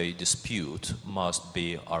conclusion of a dispute must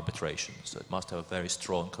be arbitration, so it must have a very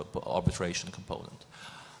strong arbitration component.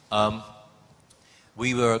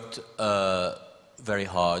 We worked very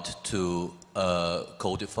hard to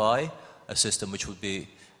codify a system which would be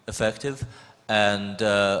effective, and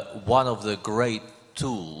one of the great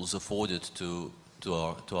tools afforded to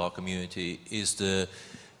our community is the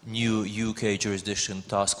new UK jurisdiction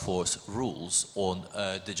task force rules on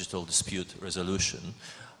digital dispute resolution,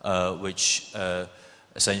 which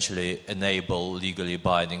essentially enable legally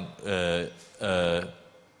binding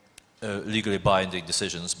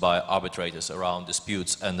decisions by arbitrators around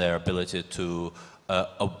disputes and their ability to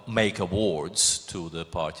make awards to the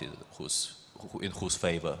party in whose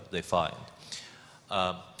favor they find.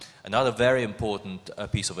 Another very important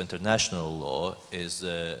piece of international law is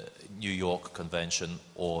the New York Convention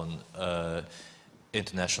on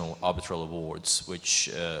International Arbitral Awards,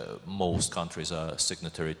 which most countries are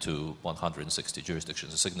signatory to, 160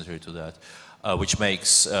 jurisdictions are signatory to that, which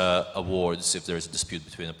makes awards if there is a dispute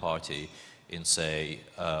between a party in, say,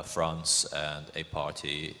 France and a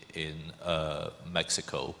party in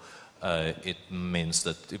Mexico. It means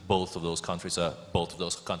that if both of those countries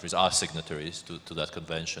are signatories to that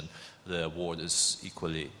convention, the award is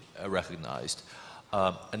equally recognized.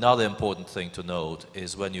 Another important thing to note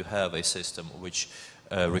is when you have a system which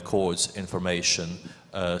records information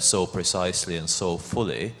so precisely and so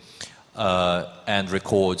fully, and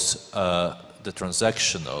records the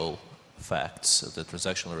transactional facts, the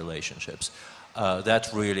transactional relationships, that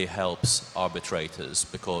really helps arbitrators,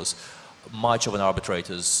 because much of an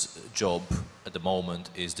arbitrator's job at the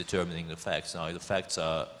moment is determining the facts. Now, if the facts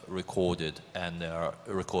are recorded and they are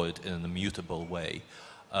recorded in an immutable way,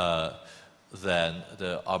 then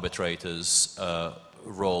the arbitrator's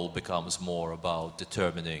role becomes more about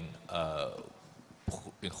determining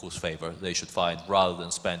in whose favor they should find, rather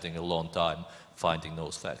than spending a long time finding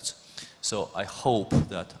those facts. So I hope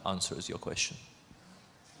that answers your question.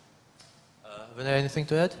 Vinay, anything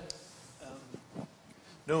to add?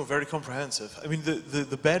 No, very comprehensive. I mean,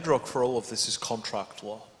 the bedrock for all of this is contract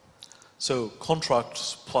law. So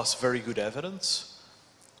contracts plus very good evidence,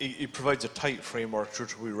 it provides a tight framework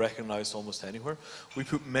which we recognized almost anywhere. We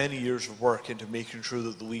put many years of work into making sure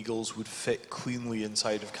that the legals would fit cleanly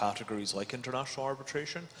inside of categories like international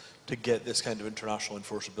arbitration to get this kind of international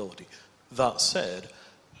enforceability. That said,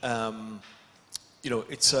 you know,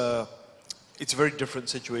 it's a very different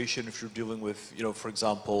situation if you're dealing with, you know, for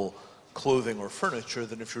example, clothing or furniture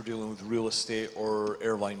than if you're dealing with real estate or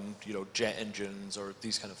airline, you know, jet engines or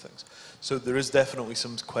these kind of things. So there is definitely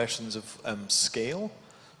some questions of scale,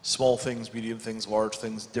 small things, medium things, large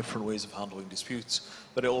things, different ways of handling disputes,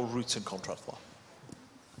 but it all roots in contract law.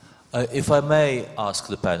 If I may ask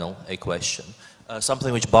the panel a question,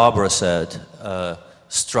 something which Barbara said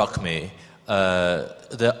struck me.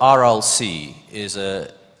 The RLC is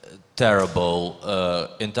a terrible,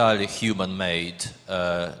 entirely human-made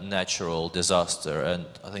natural disaster, and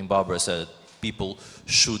I think Barbara said people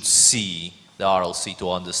should see the RLC to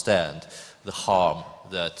understand the harm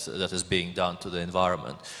that is being done to the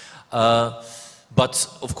environment. But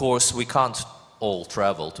of course, we can't all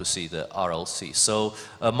travel to see the RLC. So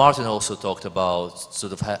Martin also talked about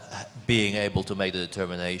sort of being able to make the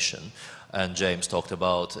determination, and James talked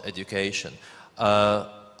about education.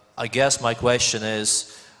 I guess my question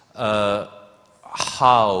is,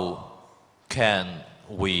 how can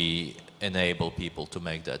we enable people to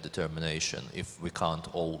make that determination if we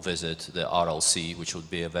can't all visit the RLC, which would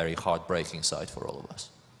be a very heartbreaking sight for all of us?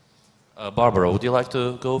 Barbara, would you like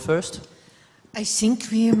to go first? I think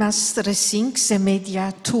we must rethink the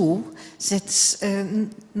media too, that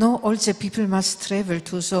not all the people must travel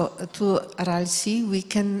to RLC. We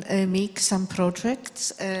can make some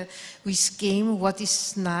projects with game what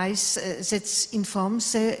is nice, that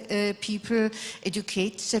informs the people,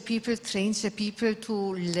 educate the people, train the people to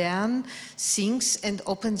learn things and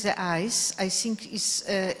open their eyes. I think is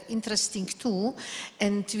interesting too,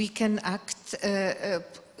 and we can act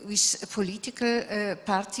with political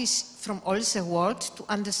parties from all the world to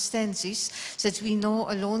understand this, that we no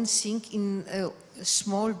alone think in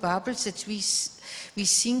small bubbles, that we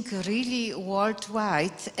think really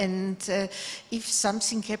worldwide, and if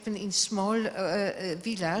something happens in small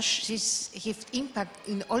village, this has impact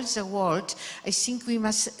in all the world. I think we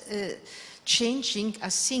must changing our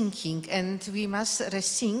thinking, and we must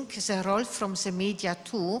rethink the role from the media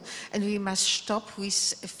too, and we must stop with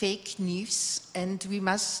fake news, and we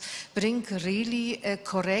must bring really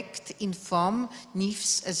correct, informed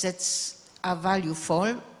news that are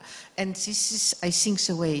valuable, and this is, I think,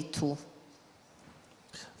 the way too.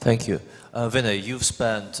 Thank you. Vinay, you've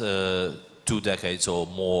spent 2 decades or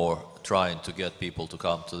more trying to get people to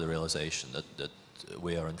come to the realization that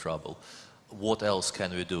we are in trouble. What else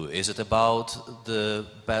can we do? Is it about the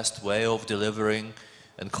best way of delivering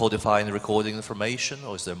and codifying and recording information,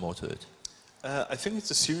 or is there more to it? I think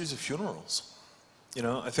it's a series of funerals. You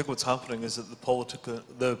know, I think what's happening is that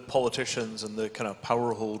the politicians and the kind of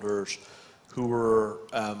power holders who were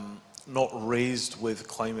not raised with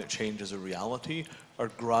climate change as a reality are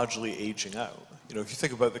gradually aging out. You know, if you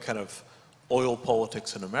think about the kind of oil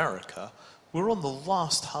politics in America, we're on the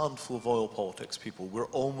last handful of oil politics people. We're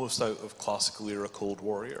almost out of classical era Cold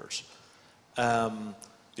Warriors. You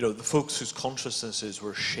know, the folks whose consciousnesses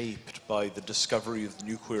were shaped by the discovery of the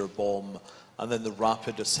nuclear bomb and then the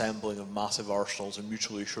rapid assembling of massive arsenals and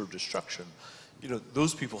mutually assured destruction. You know,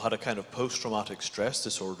 those people had a kind of post-traumatic stress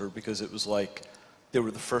disorder because it was like they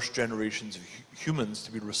were the first generations of humans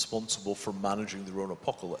to be responsible for managing their own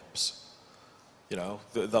apocalypse. You know,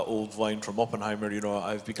 that old line from Oppenheimer, you know,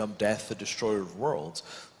 I've become death, the destroyer of worlds.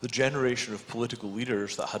 The generation of political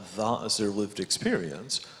leaders that had that as their lived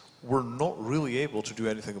experience were not really able to do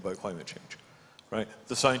anything about climate change, right?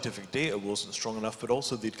 The scientific data wasn't strong enough, but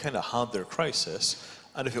also they'd kind of had their crisis,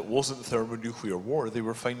 and if it wasn't thermonuclear war, they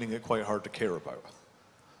were finding it quite hard to care about,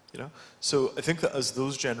 you know? So I think that as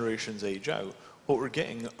those generations age out, what we're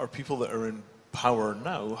getting are people that are in power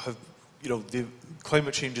now have, you know,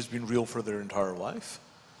 climate change has been real for their entire life,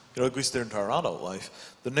 you know, at least their entire adult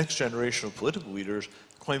life. The next generation of political leaders,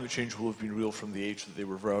 climate change will have been real from the age that they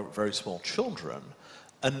were very, very small children,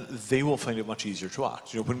 and they will find it much easier to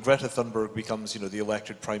act. You know, when Greta Thunberg becomes, you know, the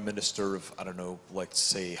elected prime minister of, I don't know, let's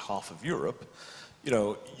say half of Europe, you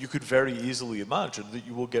know, you could very easily imagine that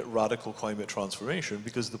you will get radical climate transformation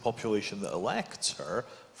because the population that elects her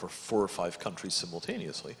for 4 or 5 countries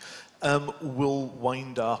simultaneously will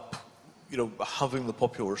wind up, you know, having the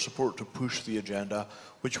popular support to push the agenda,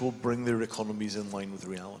 which will bring their economies in line with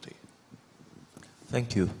reality.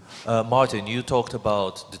 Thank you. Martin, you talked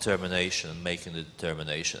about determination and making the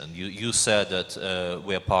determination, and you said that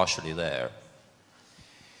we are partially there.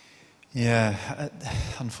 Yeah,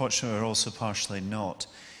 unfortunately we're also partially not.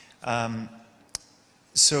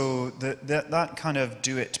 So that kind of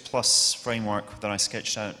do it plus framework that I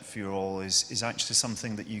sketched out for you all is actually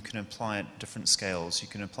something that you can apply at different scales. You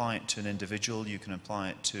can apply it to an individual, you can apply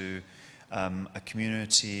it to a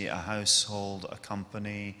community, a household, a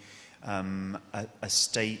company, a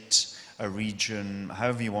state, a region,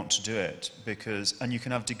 however you want to do it. And you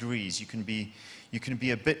can have degrees. You can be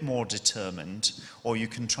a bit more determined, or you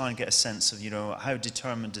can try and get a sense of, you know, how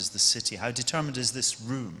determined is the city, how determined is this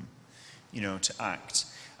room, you know, to act.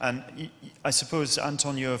 And I suppose,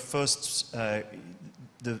 Anton, your first,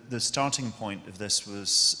 the starting point of this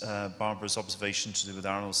was Barbara's observation to do with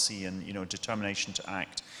RLC and, you know, determination to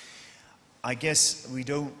act. I guess we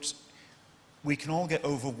can all get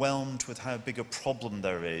overwhelmed with how big a problem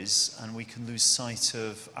there is, and we can lose sight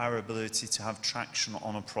of our ability to have traction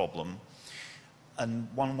on a problem. And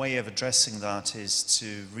one way of addressing that is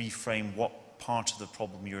to reframe what part of the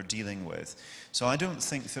problem you're dealing with. So I don't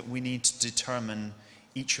think that we need to determine,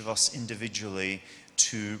 each of us individually,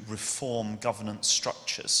 to reform governance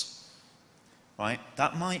structures, right?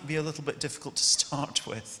 That might be a little bit difficult to start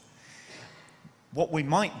with. What we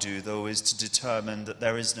might do, though, is to determine that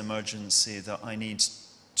there is an emergency that I need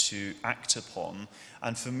to act upon,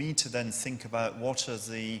 and for me to then think about what are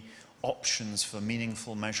the options for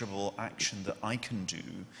meaningful, measurable action that I can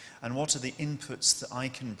do, and what are the inputs that I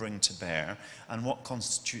can bring to bear, and what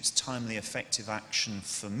constitutes timely, effective action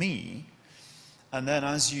for me. And then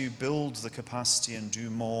as you build the capacity and do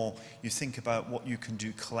more, you think about what you can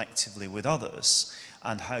do collectively with others,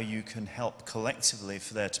 and how you can help collectively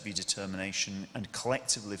for there to be determination, and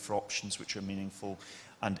collectively for options which are meaningful,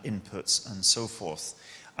 and inputs, and so forth.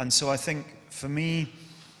 And so I think, for me,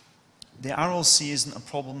 the RLC isn't a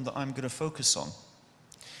problem that I'm going to focus on.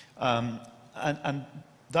 And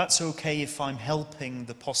that's okay if I'm helping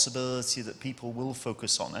the possibility that people will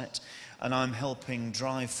focus on it, and I'm helping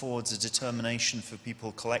drive forwards a determination for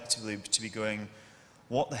people collectively to be going,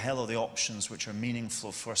 what the hell are the options which are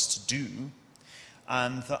meaningful for us to do,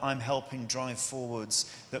 and that I'm helping drive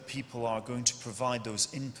forwards that people are going to provide those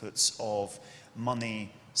inputs of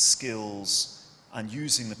money, skills, and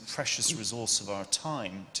using the precious resource of our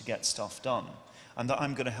time to get stuff done, and that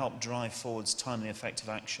I'm going to help drive forwards timely, effective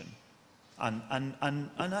action,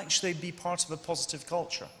 and actually be part of a positive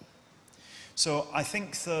culture. So I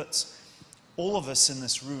think that all of us in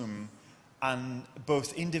this room, and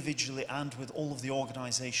both individually and with all of the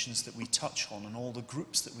organizations that we touch on and all the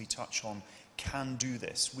groups that we touch on, can do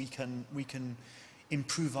this. We can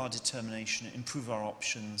improve our determination, improve our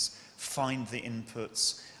options, find the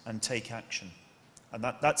inputs, and take action. And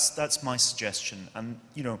that's my suggestion. And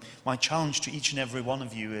you know, my challenge to each and every one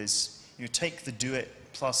of you is, you take the do it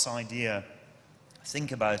plus idea,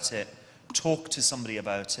 think about it, talk to somebody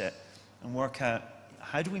about it, and work out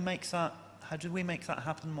how do we make that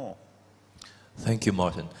happen more. Thank you,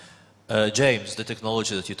 Martin. James, the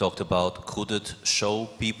technology that you talked about, could it show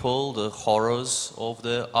people the horrors of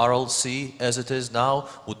the RLC as it is now?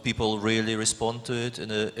 Would people really respond to it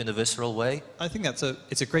in a visceral way? I think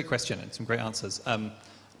it's a great question and some great answers.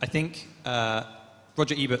 I think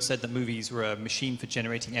Roger Ebert said that movies were a machine for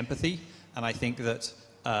generating empathy, and I think that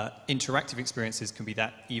interactive experiences can be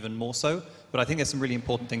that even more so. But I think there's some really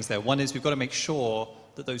important things there. One is we've got to make sure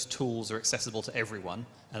that those tools are accessible to everyone,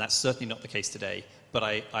 and that's certainly not the case today. But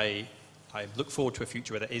I look forward to a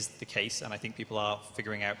future where that is the case, and I think people are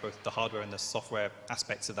figuring out both the hardware and the software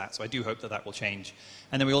aspects of that. So I do hope that that will change.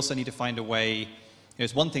 And then we also need to find a way, you know,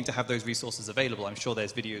 it's one thing to have those resources available. I'm sure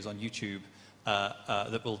there's videos on YouTube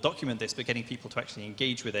that will document this, but getting people to actually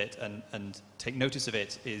engage with it and take notice of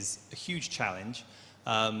it is a huge challenge.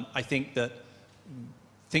 I think that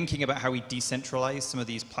thinking about how we decentralize some of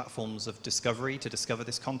these platforms of discovery to discover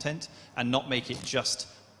this content and not make it just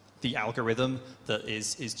the algorithm that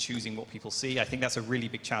is choosing what people see, I think that's a really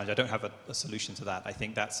big challenge. I don't have a solution to that. I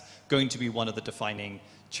think that's going to be one of the defining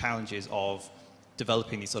challenges of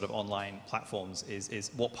developing these sort of online platforms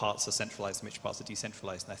is what parts are centralized and which parts are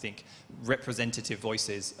decentralized. And I think representative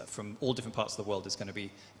voices from all different parts of the world is going to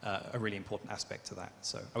be a really important aspect to that.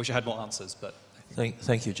 So I wish I had more answers, but I think...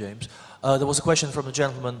 Thank you, James. There was a question from the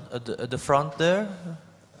gentleman at the front there.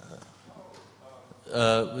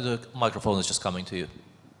 The microphone is just coming to you.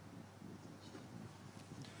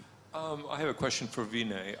 I have a question for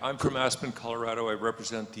Vinay. I'm from Aspen, Colorado. I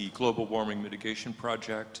represent the Global Warming Mitigation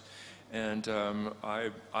Project. And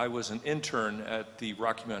I was an intern at the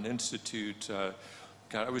Rocky Mountain Institute.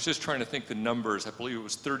 God, I was just trying to think the numbers. I believe it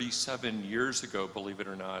was 37 years ago, believe it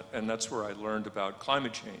or not. And that's where I learned about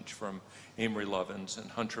climate change from Amory Lovins and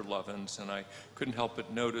Hunter Lovins. And I couldn't help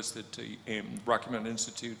but notice that Rocky Mountain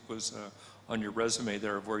Institute was on your resume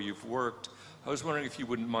there of where you've worked. I was wondering if you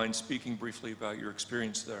wouldn't mind speaking briefly about your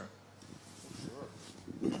experience there.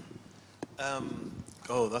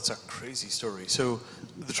 Oh, that's a crazy story. So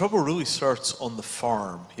the trouble really starts on the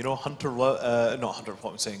farm. You know, not Hunter,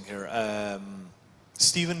 what I'm saying here.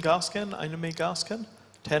 Stephen Gaskin, Ina May Gaskin,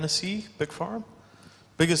 Tennessee, big farm.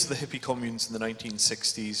 Biggest of the hippie communes in the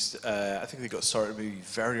 1960s. I think they got started maybe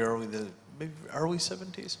very early, maybe early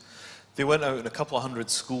 70s. They went out in a couple of hundred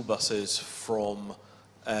school buses from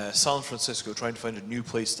San Francisco trying to find a new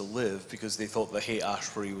place to live because they thought the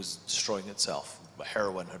Haight-Ashbury was destroying itself. But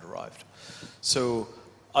heroin had arrived. So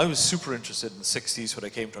I was super interested in the 60s when I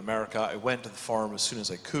came to America. I went to the farm as soon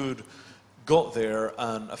as I could, got there,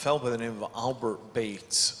 and a fellow by the name of Albert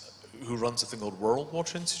Bates, who runs a thing called World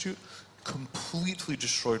Watch Institute, completely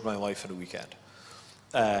destroyed my life in a weekend.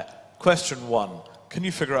 Question one, can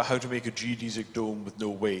you figure out how to make a geodesic dome with no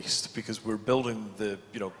waste? Because we're building the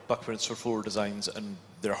Buckminster Fuller designs and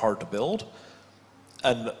they're hard to build.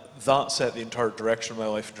 And that set the entire direction of my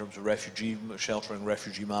life in terms of refugee sheltering,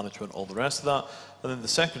 refugee management, all the rest of that. And then the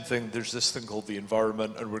second thing, there's this thing called the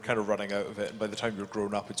environment, and we're kind of running out of it. And by the time you're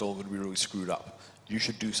grown up, it's all going to be really screwed up. You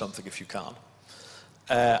should do something if you can.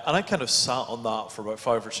 And I kind of sat on that for about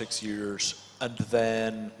 5 or 6 years, and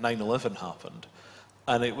then 9/11 happened.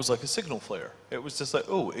 And it was like a signal flare. It was just like,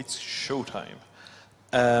 oh, it's showtime.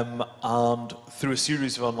 And through a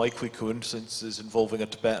series of unlikely coincidences involving a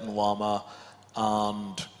Tibetan Lama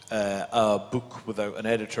and a book without an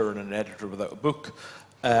editor and an editor without a book,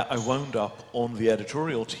 I wound up on the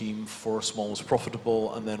editorial team for Smallest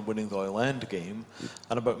Profitable and then winning the Oil End game.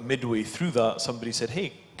 And about midway through that, somebody said,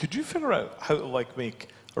 hey, could you figure out how to make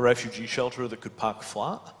a refugee shelter that could pack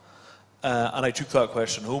flat? And I took that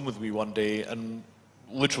question home with me one day and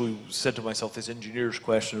literally said to myself this engineer's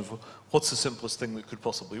question of what's the simplest thing that could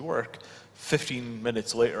possibly work? 15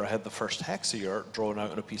 minutes later, I had the first Hexi art drawn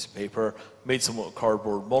out on a piece of paper, made some little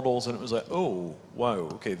cardboard models, and it was like, oh, wow,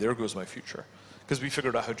 okay, there goes my future. Because we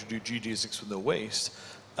figured out how to do geodesics with no waste.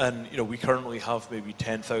 And we currently have maybe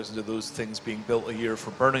 10,000 of those things being built a year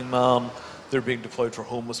for Burning Man. They're being deployed for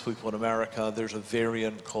homeless people in America. There's a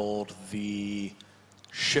variant called the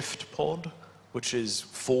Shift Pod, which is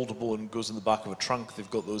foldable and goes in the back of a trunk. They've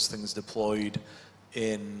got those things deployed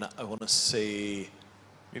in, I want to say,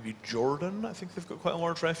 maybe Jordan. I think they've got quite a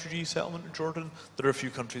large refugee settlement in Jordan. There are a few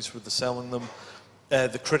countries where they're selling them.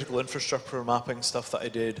 The critical infrastructure mapping stuff that I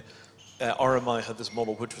did, RMI had this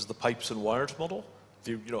model, which was the pipes and wires model.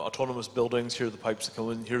 The autonomous buildings, here are the pipes that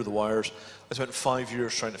come in, here are the wires. I spent 5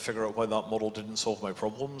 years trying to figure out why that model didn't solve my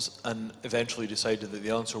problems, and eventually decided that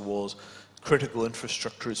the answer was critical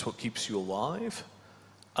infrastructure is what keeps you alive.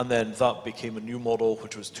 And then that became a new model,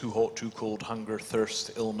 which was too hot, too cold, hunger, thirst,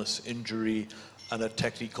 illness, injury, and a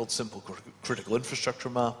technique called simple critical infrastructure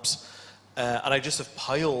maps. And I just have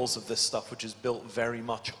piles of this stuff, which is built very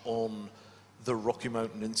much on the Rocky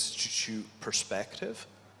Mountain Institute perspective.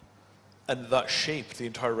 And that shaped the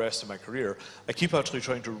entire rest of my career. I keep actually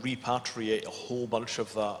trying to repatriate a whole bunch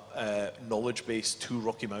of that knowledge base to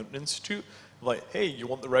Rocky Mountain Institute. Like, hey, you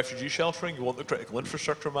want the refugee sheltering? You want the critical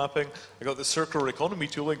infrastructure mapping? I got the circular economy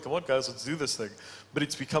tooling. Come on, guys, let's do this thing. But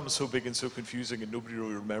it's become so big and so confusing, and nobody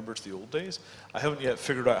really remembers the old days. I haven't yet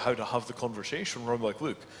figured out how to have the conversation where I'm like,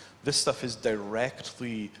 look, this stuff is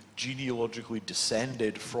directly genealogically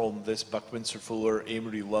descended from this Buckminster Fuller,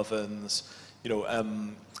 Amory Lovins,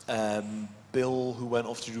 Bill, who went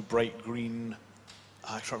off to do Bright Green.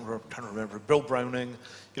 I can't remember, Bill Browning.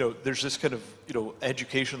 There's this kind of,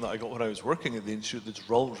 education that I got when I was working at the Institute that's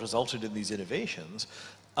resulted in these innovations.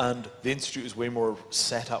 And the Institute is way more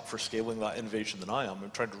set up for scaling that innovation than I am. I'm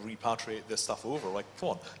trying to repatriate this stuff over. Like, come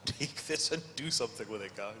on, take this and do something with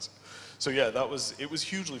it, guys. So yeah, it was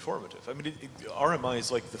hugely formative. I mean, RMI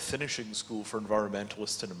is like the finishing school for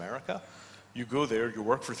environmentalists in America. You go there, you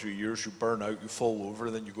work for 3 years, you burn out, you fall over,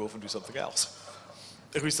 and then you go off and do something else.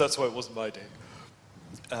 At least that's why it wasn't my day.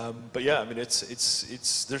 But yeah, I mean,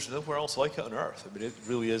 there's nowhere else like it on Earth. I mean, it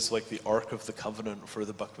really is like the Ark of the Covenant for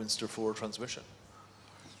the Buckminster Fuller transmission.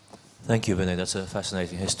 Thank you, Vinay. That's a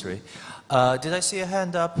fascinating history. Did I see a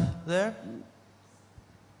hand up there?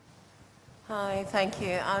 Hi, thank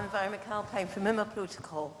you. I'm Valerie McAlpine from IMA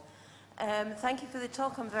Protocol. Thank you for the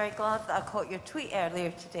talk. I'm very glad that I caught your tweet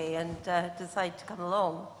earlier today and decided to come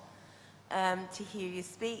along to hear you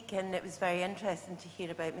speak, and it was very interesting to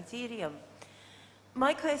hear about Mattereum.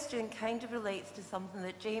 My question kind of relates to something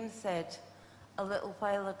that James said a little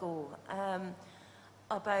while ago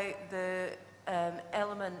about the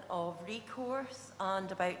element of recourse and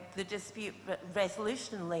about the dispute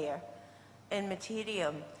resolution layer in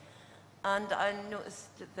Mattereum. And I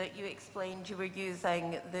noticed that you explained you were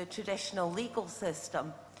using the traditional legal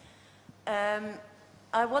system.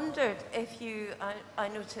 I wondered if I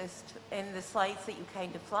noticed in the slides that you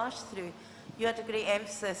kind of flashed through, you had a great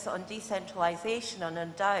emphasis on decentralisation and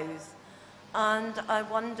on DAOs. And I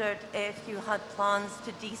wondered if you had plans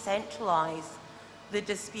to decentralise the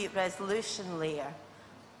dispute resolution layer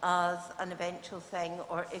as an eventual thing,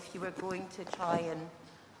 or if you were going to try and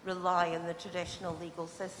rely on the traditional legal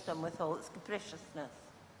system with all its capriciousness.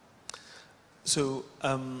 So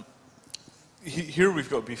here we've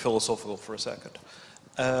got to be philosophical for a second.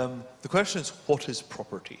 The question is, what is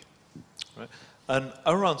property? Right? And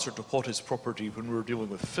our answer to what is property when we're dealing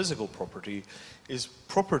with physical property is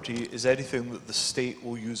anything that the state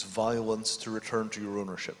will use violence to return to your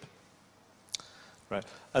ownership. right?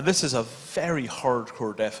 And this is a very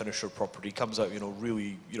hardcore definition of property, comes out,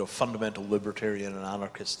 really, fundamental libertarian and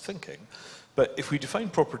anarchist thinking. But if we define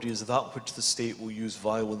property as that which the state will use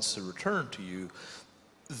violence to return to you,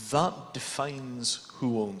 that defines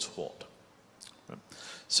who owns what. Right?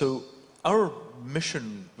 So our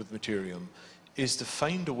mission with Mattereum is to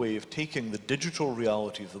find a way of taking the digital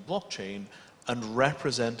reality of the blockchain and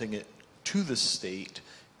representing it to the state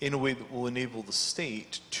in a way that will enable the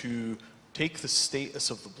state to take the status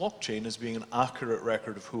of the blockchain as being an accurate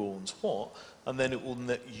record of who owns what, and then it will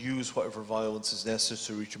use whatever violence is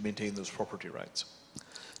necessary to maintain those property rights.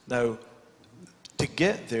 Now, to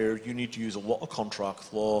get there, you need to use a lot of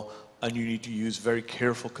contract law, and you need to use very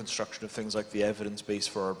careful construction of things like the evidence base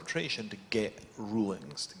for arbitration to get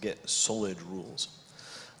rulings, to get solid rules.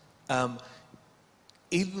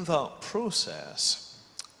 In that process,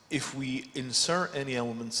 if we insert any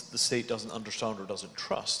elements that the state doesn't understand or doesn't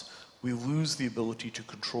trust, we lose the ability to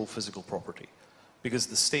control physical property, because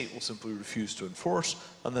the state will simply refuse to enforce,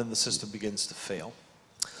 and then the system begins to fail.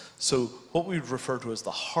 So what we refer to as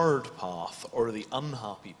the hard path, or the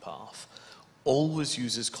unhappy path, always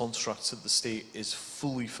uses constructs that the state is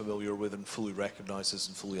fully familiar with and fully recognizes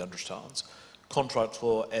and fully understands. Contract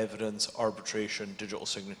law, evidence, arbitration, digital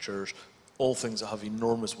signatures, all things that have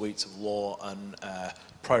enormous weights of law and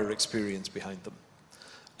prior experience behind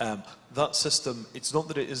them. That system, it's not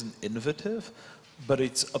that it isn't innovative, but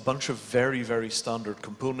it's a bunch of very, very standard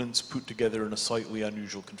components put together in a slightly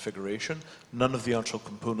unusual configuration. None of the actual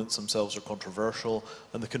components themselves are controversial,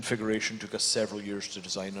 and the configuration took us several years to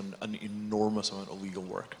design and an enormous amount of legal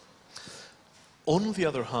work. On the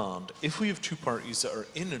other hand, if we have two parties that are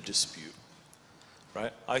in a dispute,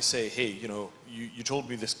 right, I say, hey, you told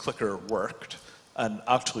me this clicker worked, and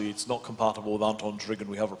actually it's not compatible with Anton's rig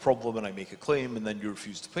and we have a problem, and I make a claim, and then you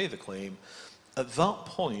refuse to pay the claim. At that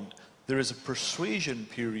point, there is a persuasion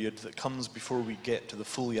period that comes before we get to the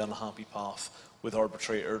fully unhappy path with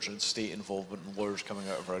arbitrators and state involvement and lawyers coming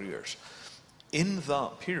out of our ears. In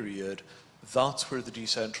that period, that's where the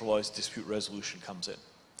decentralized dispute resolution comes in.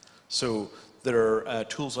 So there are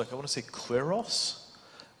tools like, I want to say, Kleros,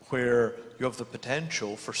 where you have the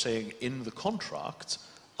potential for saying in the contract,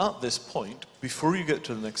 at this point, before you get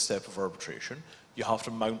to the next step of arbitration, you have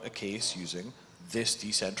to mount a case using this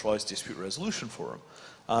decentralized dispute resolution forum.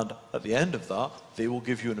 And at the end of that, they will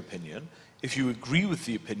give you an opinion. If you agree with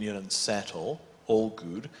the opinion and settle, all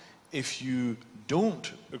good. If you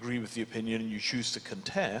don't agree with the opinion and you choose to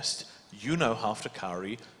contest, you now have to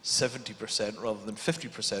carry 70% rather than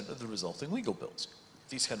 50% of the resulting legal bills.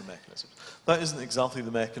 These kind of mechanisms. That isn't exactly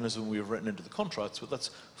the mechanism we have written into the contracts, but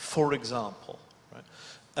that's for example. Right?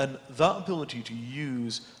 And that ability to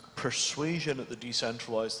use persuasion at the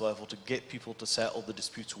decentralized level to get people to settle the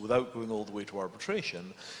disputes without going all the way to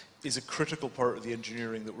arbitration is a critical part of the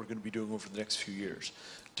engineering that we're going to be doing over the next few years.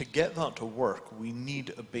 To get that to work, we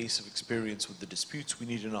need a base of experience with the disputes. We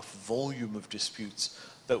need enough volume of disputes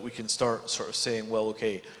that we can start sort of saying, well,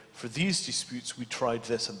 okay, for these disputes, we tried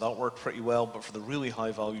this and that worked pretty well, but for the really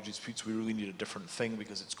high value disputes, we really need a different thing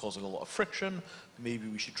because it's causing a lot of friction. Maybe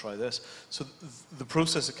we should try this. So the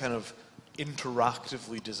process of kind of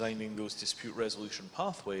interactively designing those dispute resolution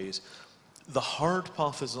pathways, the hard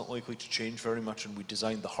path isn't likely to change very much, and we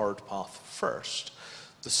designed the hard path first.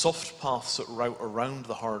 The soft paths that route around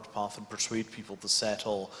the hard path and persuade people to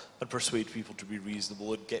settle and persuade people to be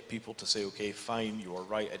reasonable and get people to say, okay, fine, you are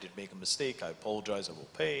right, I did make a mistake, I apologize, I will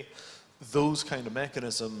pay. Those kind of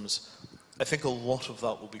mechanisms, I think a lot of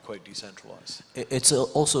that will be quite decentralized. It's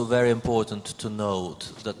also very important to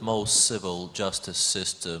note that most civil justice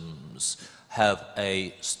systems have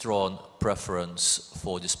a strong preference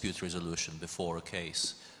for dispute resolution before a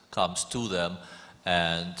case comes to them,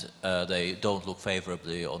 and they don't look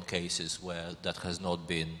favorably on cases where that has not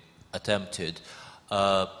been attempted.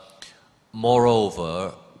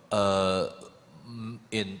 Moreover,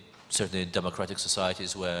 certainly in democratic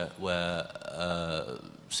societies where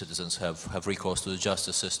citizens have recourse to the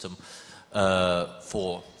justice system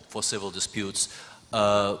for civil disputes,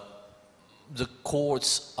 the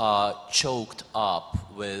courts are choked up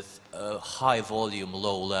with high volume,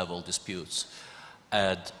 low level disputes.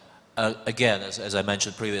 And again, as I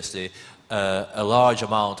mentioned previously, a large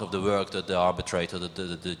amount of the work that the arbitrator,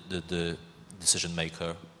 the decision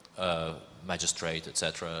maker, magistrate,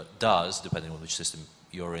 etc., does, depending on which system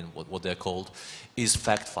you're in, what they're called, is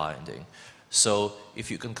fact-finding. So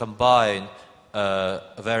if you can combine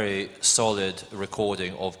a very solid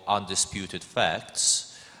recording of undisputed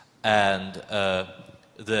facts and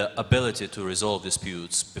the ability to resolve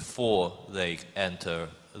disputes before they enter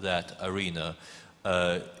that arena,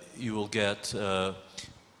 you will get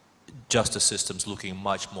justice systems looking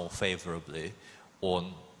much more favorably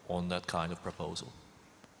on that kind of proposal.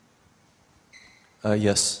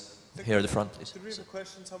 Yes, here at the front, please. Did we have a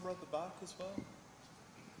question somewhere at the back as well?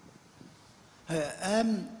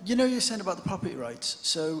 You know, you're saying about the property rights.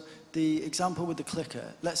 So the example with the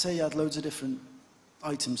clicker, let's say you had loads of different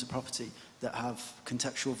items of property that have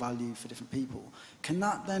contextual value for different people. Can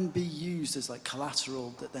that then be used as like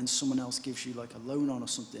collateral that then someone else gives you like a loan on or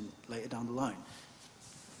something later down the line?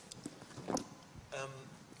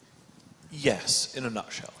 Yes, in a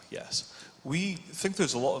nutshell, yes. We think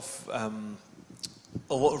there's a lot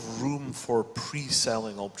of room for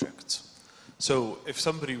pre-selling objects. So if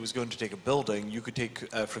somebody was going to take a building, you could take,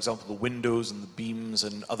 for example, the windows and the beams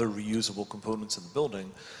and other reusable components of the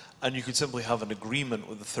building, and you could simply have an agreement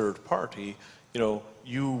with a third party, you know,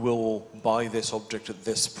 you will buy this object at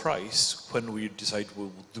this price when we decide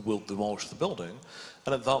we'll demolish the building.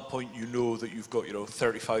 And at that point, you know that you've got, you know,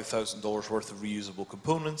 $35,000 worth of reusable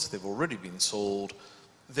components. They've already been sold.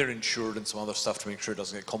 They're insured and some other stuff to make sure it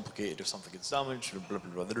doesn't get complicated if something gets damaged, blah, blah,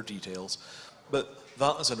 blah, other details. But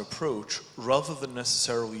that is an approach, rather than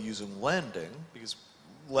necessarily using lending, because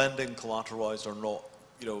lending collateralized or not,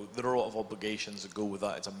 you know, there are a lot of obligations that go with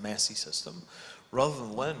that. It's a messy system. Rather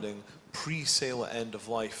than lending, pre-sale at end of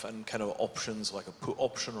life and kind of options like a put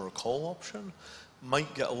option or a call option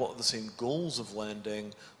might get a lot of the same goals of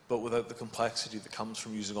lending, but without the complexity that comes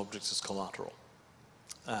from using objects as collateral.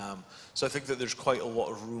 So I think that there's quite a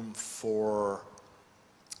lot of room for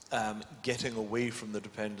getting away from the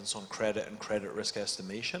dependence on credit and credit risk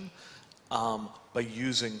estimation by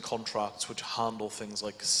using contracts which handle things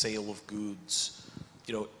like sale of goods,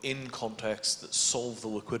 you know, in contexts that solve the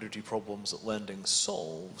liquidity problems that lending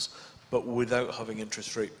solves, but without having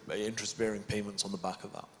interest-bearing payments on the back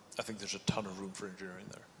of that. I think there's a ton of room for engineering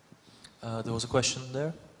there. There was a question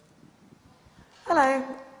there. Hello.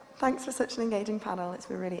 Thanks for such an engaging panel. It's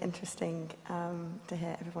been really interesting to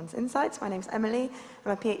hear everyone's insights. My name's Emily.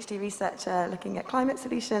 I'm a PhD researcher looking at climate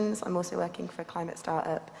solutions. I'm also working for a climate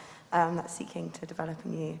startup that's seeking to develop a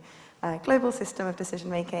new global system of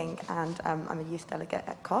decision-making, and I'm a youth delegate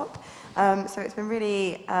at COP. So it's been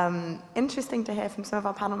really interesting to hear from some of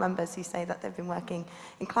our panel members who say that they've been working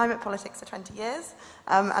in climate politics for 20 years,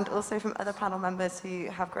 and also from other panel members who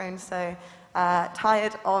have grown so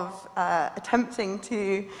tired of attempting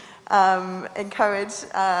to encourage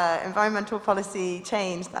environmental policy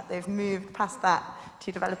change that they've moved past that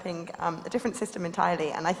to developing a different system entirely.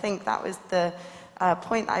 And I think that was the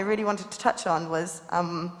point that I really wanted to touch on was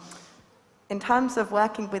in terms of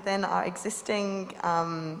working within our existing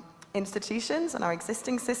institutions and our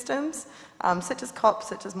existing systems, such as COP,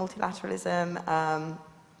 such as multilateralism,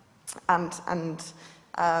 and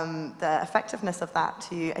the effectiveness of that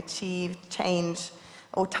to achieve change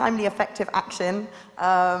or timely effective action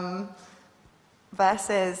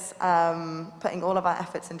versus putting all of our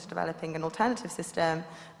efforts into developing an alternative system.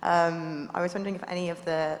 I was wondering if any of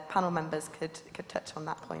the panel members could touch on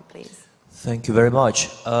that point, please. Thank you very much.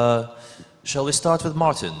 Shall we start with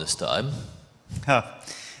Martin this time?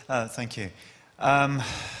 Thank you.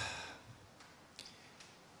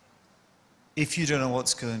 If you don't know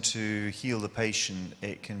what's going to heal the patient,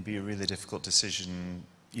 it can be a really difficult decision,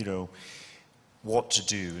 you know, what to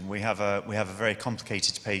do. And we have a very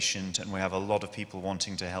complicated patient, and we have a lot of people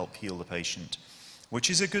wanting to help heal the patient, which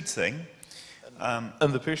is a good thing.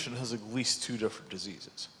 And the patient has at least 2 different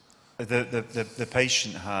diseases. The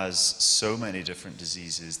patient has so many different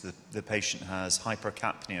diseases. The patient has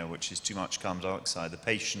hypercapnia, which is too much carbon dioxide. The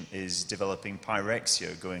patient is developing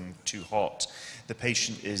pyrexia, going too hot. The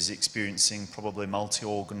patient is experiencing probably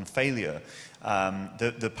multi-organ failure.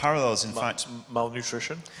 The parallels, in fact...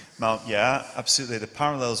 Malnutrition? Yeah, absolutely. The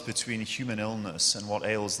parallels between human illness and what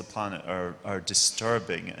ails the planet are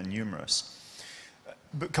disturbing and numerous.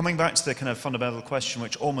 But coming back to the kind of fundamental question,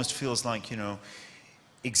 which almost feels like, you know,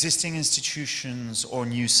 existing institutions or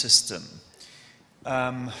new system.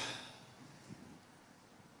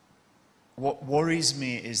 What worries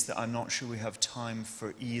me is that I'm not sure we have time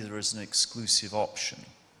for either as an exclusive option.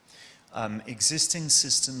 Existing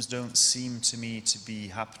systems don't seem to me to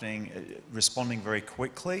be responding very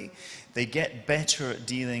quickly. They get better at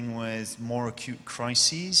dealing with more acute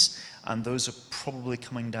crises, and those are probably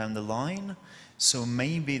coming down the line. So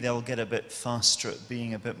maybe they'll get a bit faster at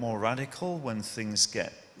being a bit more radical when things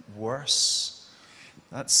get worse.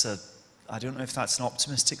 I don't know if that's an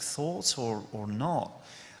optimistic thought or not.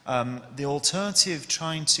 The alternative,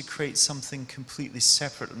 trying to create something completely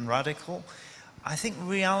separate and radical, I think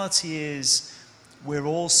reality is we're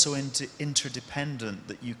all so interdependent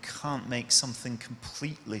that you can't make something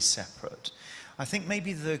completely separate. I think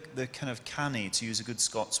maybe the kind of canny, to use a good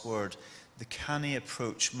Scots word, the canny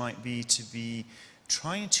approach might be to be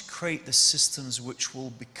trying to create the systems which will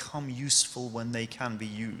become useful when they can be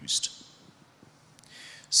used.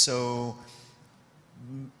 So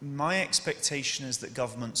my expectation is that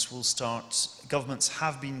governments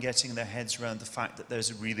have been getting their heads around the fact that there's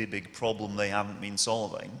a really big problem they haven't been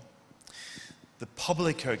solving. The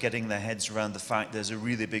public are getting their heads around the fact there's a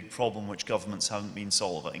really big problem which governments haven't been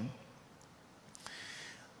solving.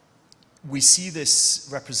 We see this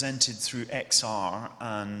represented through XR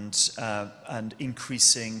and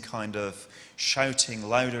increasing kind of shouting,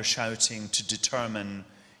 louder shouting to determine,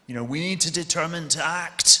 you know, we need to determine to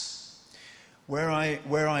act. Where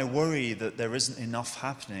I worry that there isn't enough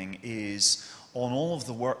happening is on all of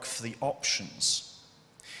the work for the options.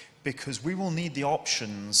 Because we will need the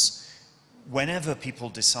options whenever people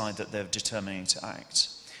decide that they're determining to act.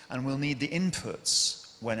 And we'll need the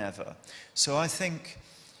inputs whenever. So I think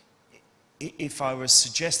if I was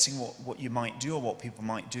suggesting what you might do or what people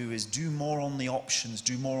might do is do more on the options,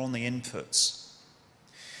 do more on the inputs.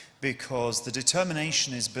 Because the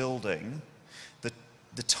determination is building,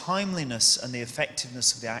 the timeliness and the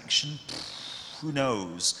effectiveness of the action, who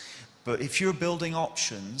knows? But if you're building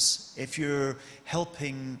options, if you're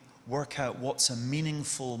helping work out what's a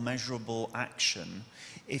meaningful, measurable action,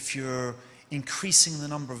 if you're increasing the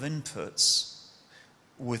number of inputs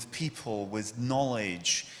with people, with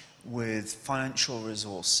knowledge, with financial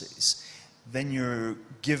resources, then you're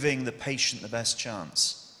giving the patient the best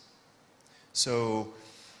chance. So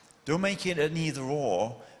don't make it an either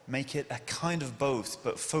or, make it a kind of both,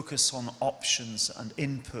 but focus on options and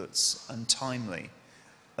inputs and timely,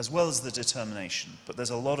 as well as the determination. But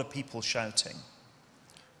there's a lot of people shouting,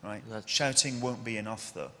 right? Shouting won't be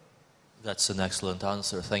enough though. That's an excellent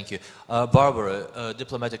answer, thank you. Barbara,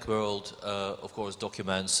 diplomatic world, of course,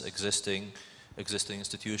 documents existing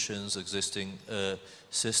institutions, existing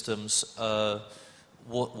systems.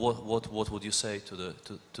 What would you say to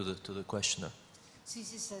the questioner?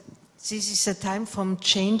 This is a time from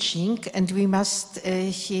changing, and we must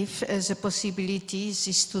have the possibilities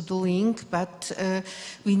this to doing, but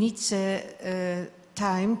we need the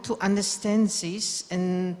time to understand this,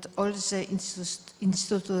 and all the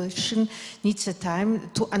institution needs a time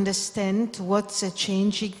to understand what the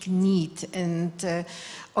changing need, and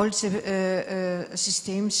all the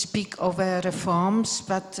systems speak of reforms,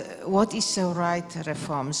 but what is the right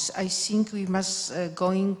reforms? I think we must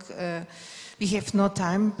we have no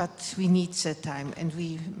time, but we need the time, and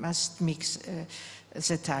we must mix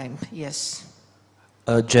the time, yes.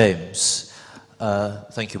 James,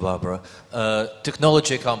 thank you, Barbara.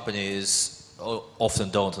 Technology companies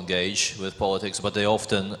often don't engage with politics, but they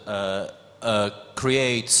often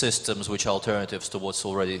create systems which are alternatives to what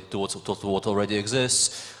already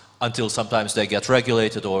exists, until sometimes they get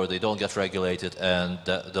regulated or they don't get regulated, and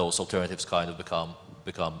those alternatives kind of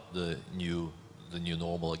become the new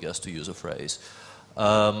normal, I guess, to use a phrase.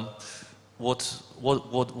 What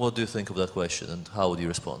do you think of that question, and how would you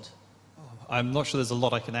respond? I'm not sure there's a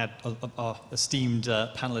lot I can add, our esteemed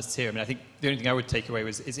panelists here. I mean, I think the only thing I would take away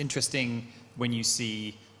was it's interesting when you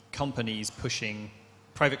see companies pushing,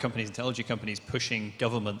 private companies and technology companies pushing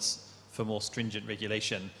governments for more stringent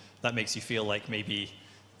regulation. That makes you feel like maybe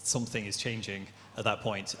something is changing at that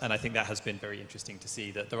point. And I think that has been very interesting to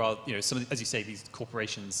see that there are, you know, some, as you say, these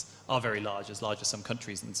corporations are very large as some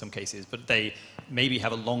countries in some cases, but they maybe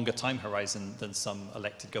have a longer time horizon than some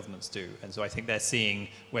elected governments do. And so I think they're seeing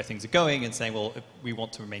where things are going and saying, well, if we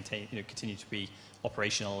want to maintain, you know, continue to be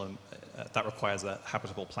operational, and that requires a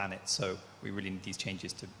habitable planet. So we really need these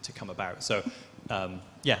changes to come about. So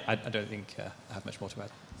yeah, I don't think I have much more to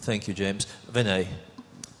add. Thank you, James. Vinay.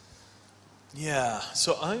 Yeah,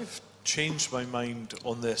 so I've changed my mind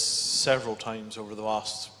on this several times over the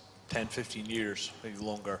last 10, 15 years, maybe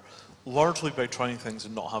longer, largely by trying things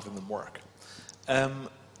and not having them work. 10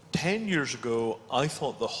 years ago, I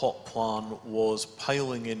thought the hot plan was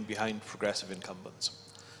piling in behind progressive incumbents.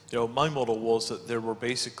 You know, my model was that there were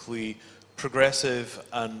basically progressive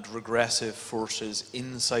and regressive forces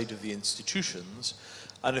inside of the institutions,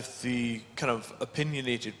 and if the kind of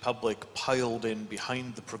opinionated public piled in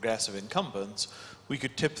behind the progressive incumbents, we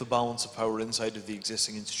could tip the balance of power inside of the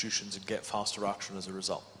existing institutions and get faster action as a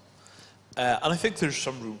result. And I think there's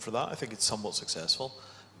some room for that. I think it's somewhat successful.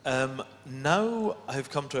 Now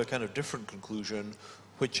I've come to a kind of different conclusion,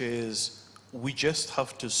 which is we just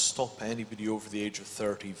have to stop anybody over the age of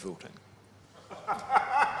 30 voting.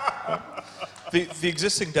 The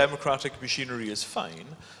existing democratic machinery is fine,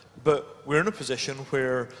 but we're in a position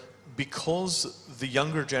where, because the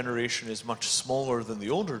younger generation is much smaller than the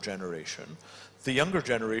older generation, the younger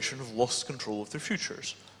generation have lost control of their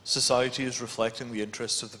futures. Society is reflecting the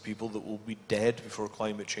interests of the people that will be dead before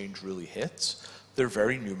climate change really hits. They're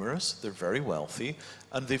very numerous, they're very wealthy,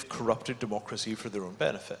 and they've corrupted democracy for their own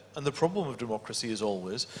benefit. And the problem of democracy is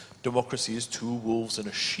always, democracy is two wolves and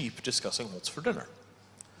a sheep discussing what's for dinner.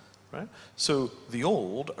 Right? So the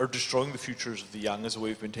old are destroying the futures of the young as a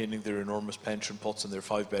way of maintaining their enormous pension pots and their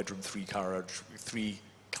 5-bedroom,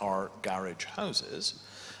 3-car garage houses.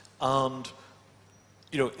 And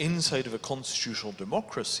inside of a constitutional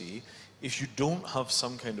democracy, if you don't have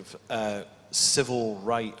some kind of civil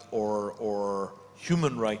right or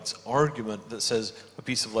human rights argument that says a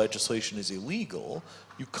piece of legislation is illegal,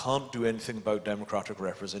 you can't do anything about democratic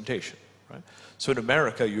representation. Right? So in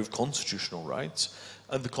America, you have constitutional rights,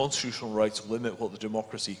 and the constitutional rights limit what the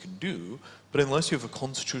democracy can do, but unless you have a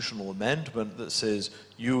constitutional amendment that says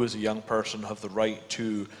you as a young person have the right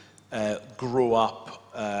to grow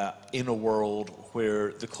up in a world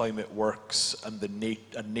where the climate works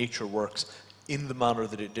and nature works in the manner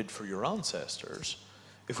that it did for your ancestors,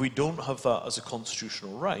 if we don't have that as a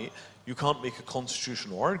constitutional right, you can't make a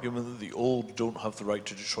constitutional argument that the old don't have the right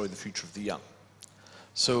to destroy the future of the young.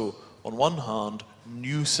 So, on one hand,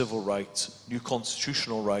 new civil rights, new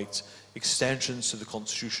constitutional rights, extensions to the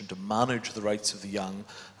Constitution to manage the rights of the young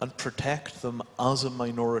and protect them as a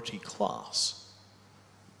minority class.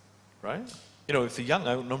 Right? If the young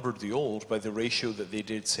outnumbered the old by the ratio that they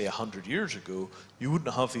did, say, 100 years ago, you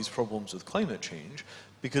wouldn't have these problems with climate change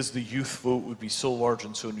because the youth vote would be so large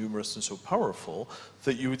and so numerous and so powerful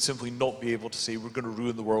that you would simply not be able to say, we're going to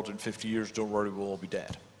ruin the world in 50 years, don't worry, we'll all be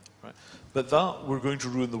dead. Right? But that, we're going to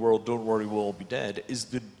ruin the world, don't worry, we'll all be dead, is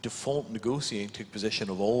the default negotiating position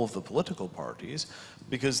of all of the political parties,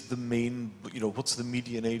 because the main, what's the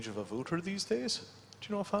median age of a voter these days? Do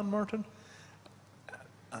you know offhand, Martin?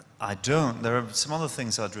 I don't. There are some other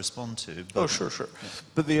things I'd respond to. But, oh, sure. Yeah.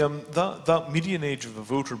 But that median age of a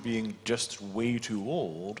voter being just way too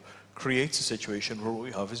old creates a situation where what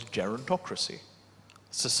we have is gerontocracy.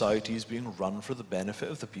 Society is being run for the benefit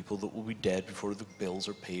of the people that will be dead before the bills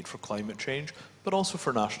are paid for climate change, but also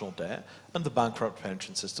for national debt and the bankrupt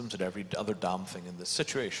pension systems and every other damn thing in this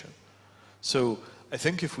situation. So I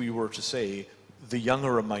think if we were to say the young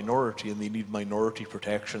are a minority and they need minority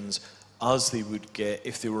protections as they would get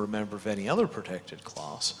if they were a member of any other protected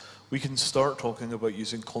class, we can start talking about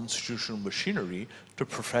using constitutional machinery to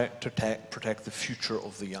protect the future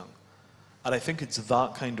of the young. And I think it's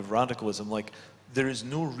that kind of radicalism, like, there is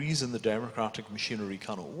no reason the democratic machinery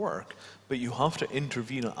cannot work, but you have to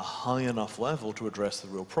intervene at a high enough level to address the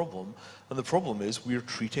real problem. And the problem is we're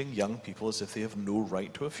treating young people as if they have no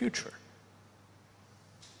right to a future.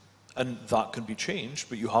 And that can be changed,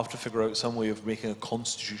 but you have to figure out some way of making a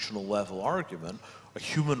constitutional level argument, a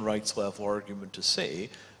human rights level argument to say,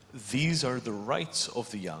 these are the rights of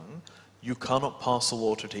the young. You cannot pass a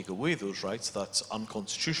law to take away those rights. That's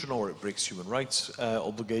unconstitutional, or it breaks human rights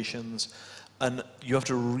obligations. And you have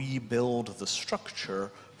to rebuild the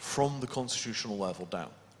structure from the constitutional level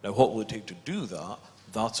down. Now, what will it take to do that?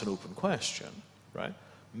 That's an open question, right?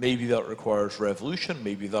 Maybe that requires revolution.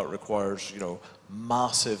 Maybe that requires,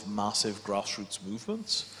 massive grassroots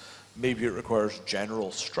movements. Maybe it requires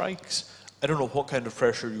general strikes. I don't know what kind of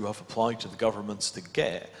pressure you have applied to the governments to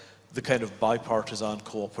get the kind of bipartisan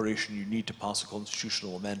cooperation you need to pass a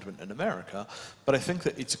constitutional amendment in America, but I think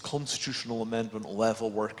that it's a constitutional amendment level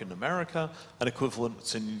work in America and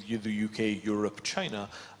equivalents in the UK, Europe, China.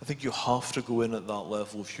 I think you have to go in at that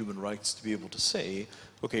level of human rights to be able to say,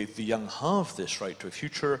 okay, the young have this right to a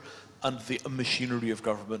future, and the machinery of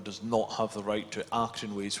government does not have the right to act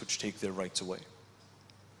in ways which take their rights away.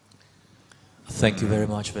 Thank you very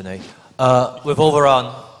much, Vinay. We've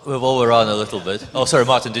overrun a little bit. Oh, sorry,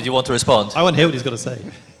 Martin, did you want to respond? I want to hear what he's got to say.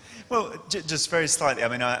 Well, just very slightly. I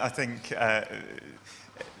mean, I think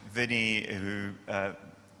Vinny,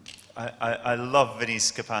 I love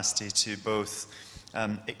Vinny's capacity to both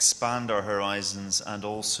expand our horizons and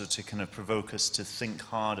also to kind of provoke us to think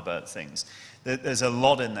hard about things. There's a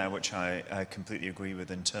lot in there which I completely agree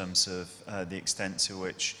with in terms of the extent to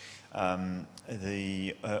which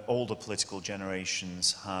the older political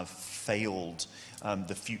generations have failed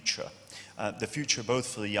the future. The future both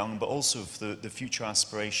for the young, but also for the future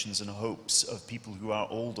aspirations and hopes of people who are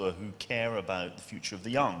older who care about the future of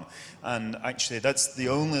the young. And actually, that's the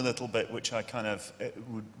only little bit which I kind of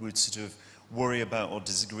would sort of worry about or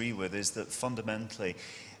disagree with, is that fundamentally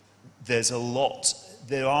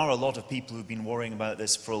there are a lot of people who've been worrying about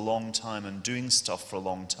this for a long time and doing stuff for a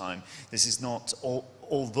long time. This is not,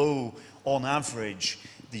 although on average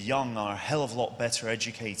the young are a hell of a lot better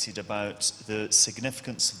educated about the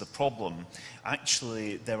significance of the problem,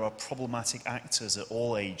 actually there are problematic actors at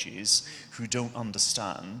all ages who don't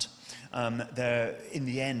understand. In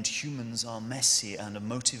the end, humans are messy and are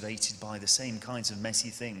motivated by the same kinds of messy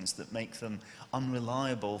things that make them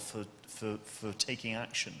unreliable for taking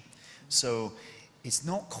action. So it's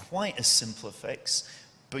not quite a simple a fix,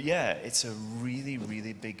 but yeah, it's a really,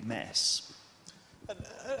 really big mess.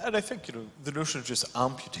 And I think, you know, the notion of just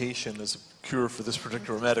amputation as a cure for this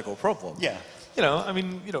particular medical problem. Yeah. You know, I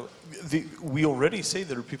mean, you know, we already say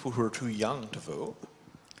there are people who are too young to vote.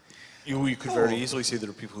 You could very easily say there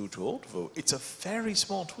are people who are too old to vote. It's a very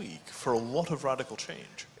small tweak for a lot of radical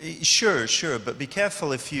change. Sure, but be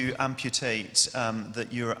careful if you amputate, that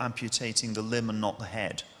you're amputating the limb and not the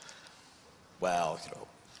head. Well, you know,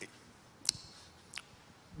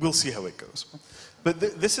 we'll see how it goes. But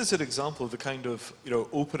this is an example of the kind of, you know,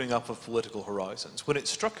 opening up of political horizons. When it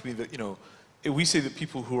struck me that, you know, we say that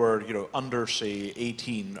people who are, you know, under, say,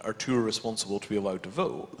 18 are too irresponsible to be allowed to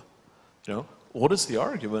vote, you know, what is the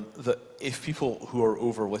argument that if people who are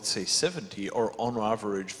over, let's say, 70 are on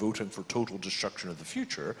average voting for total destruction of the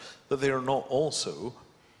future, that they are not also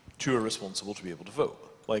too irresponsible to be able to vote?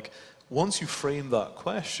 Like, once you frame that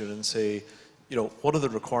question and say, you know, what are the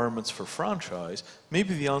requirements for franchise,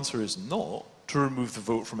 maybe the answer is not to remove the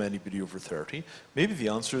vote from anybody over 30. Maybe the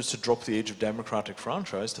answer is to drop the age of democratic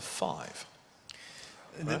franchise to 5.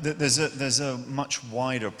 Right? There's a much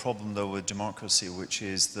wider problem, though, with democracy, which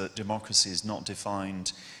is that democracy is not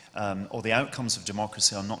defined, or the outcomes of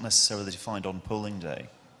democracy are not necessarily defined on polling day.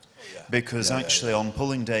 Because actually on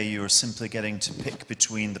polling day you're simply getting to pick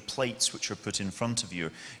between the plates which are put in front of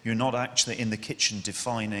you. You're not actually in the kitchen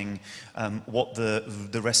defining what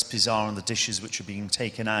the recipes are and the dishes which are being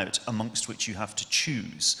taken out, amongst which you have to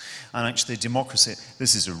choose. And actually democracy,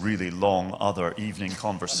 this is a really long other evening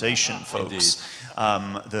conversation, folks,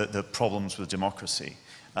 the problems with democracy.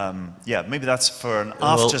 Yeah, maybe that's for an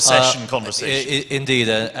after-session conversation. Indeed,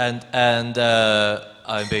 and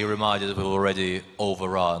I'm being reminded that we've already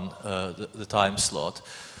overrun the time slot.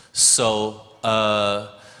 So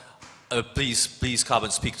please come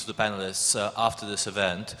and speak to the panelists after this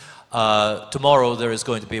event. Tomorrow there is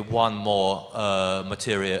going to be one more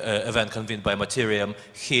event convened by Mattereum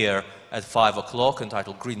here at 5 o'clock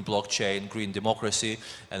entitled Green Blockchain, Green Democracy,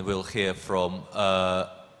 and we'll hear from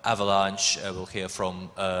Avalanche, we'll hear from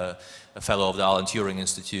a fellow of the Alan Turing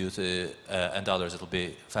Institute and others. It'll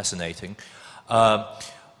be fascinating.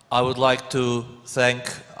 I would like to thank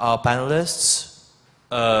our panelists,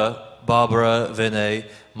 Barbara, Vinay,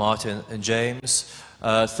 Martin and James.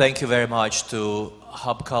 Thank you very much to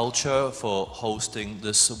Hub Culture for hosting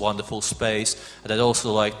this wonderful space. And I'd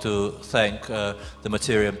also like to thank the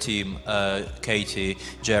Mattereum team, Katie,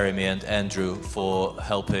 Jeremy and Andrew, for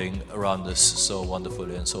helping run this so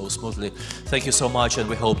wonderfully and so smoothly. Thank you so much, and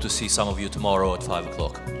we hope to see some of you tomorrow at 5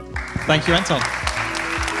 o'clock. Thank you, Anton.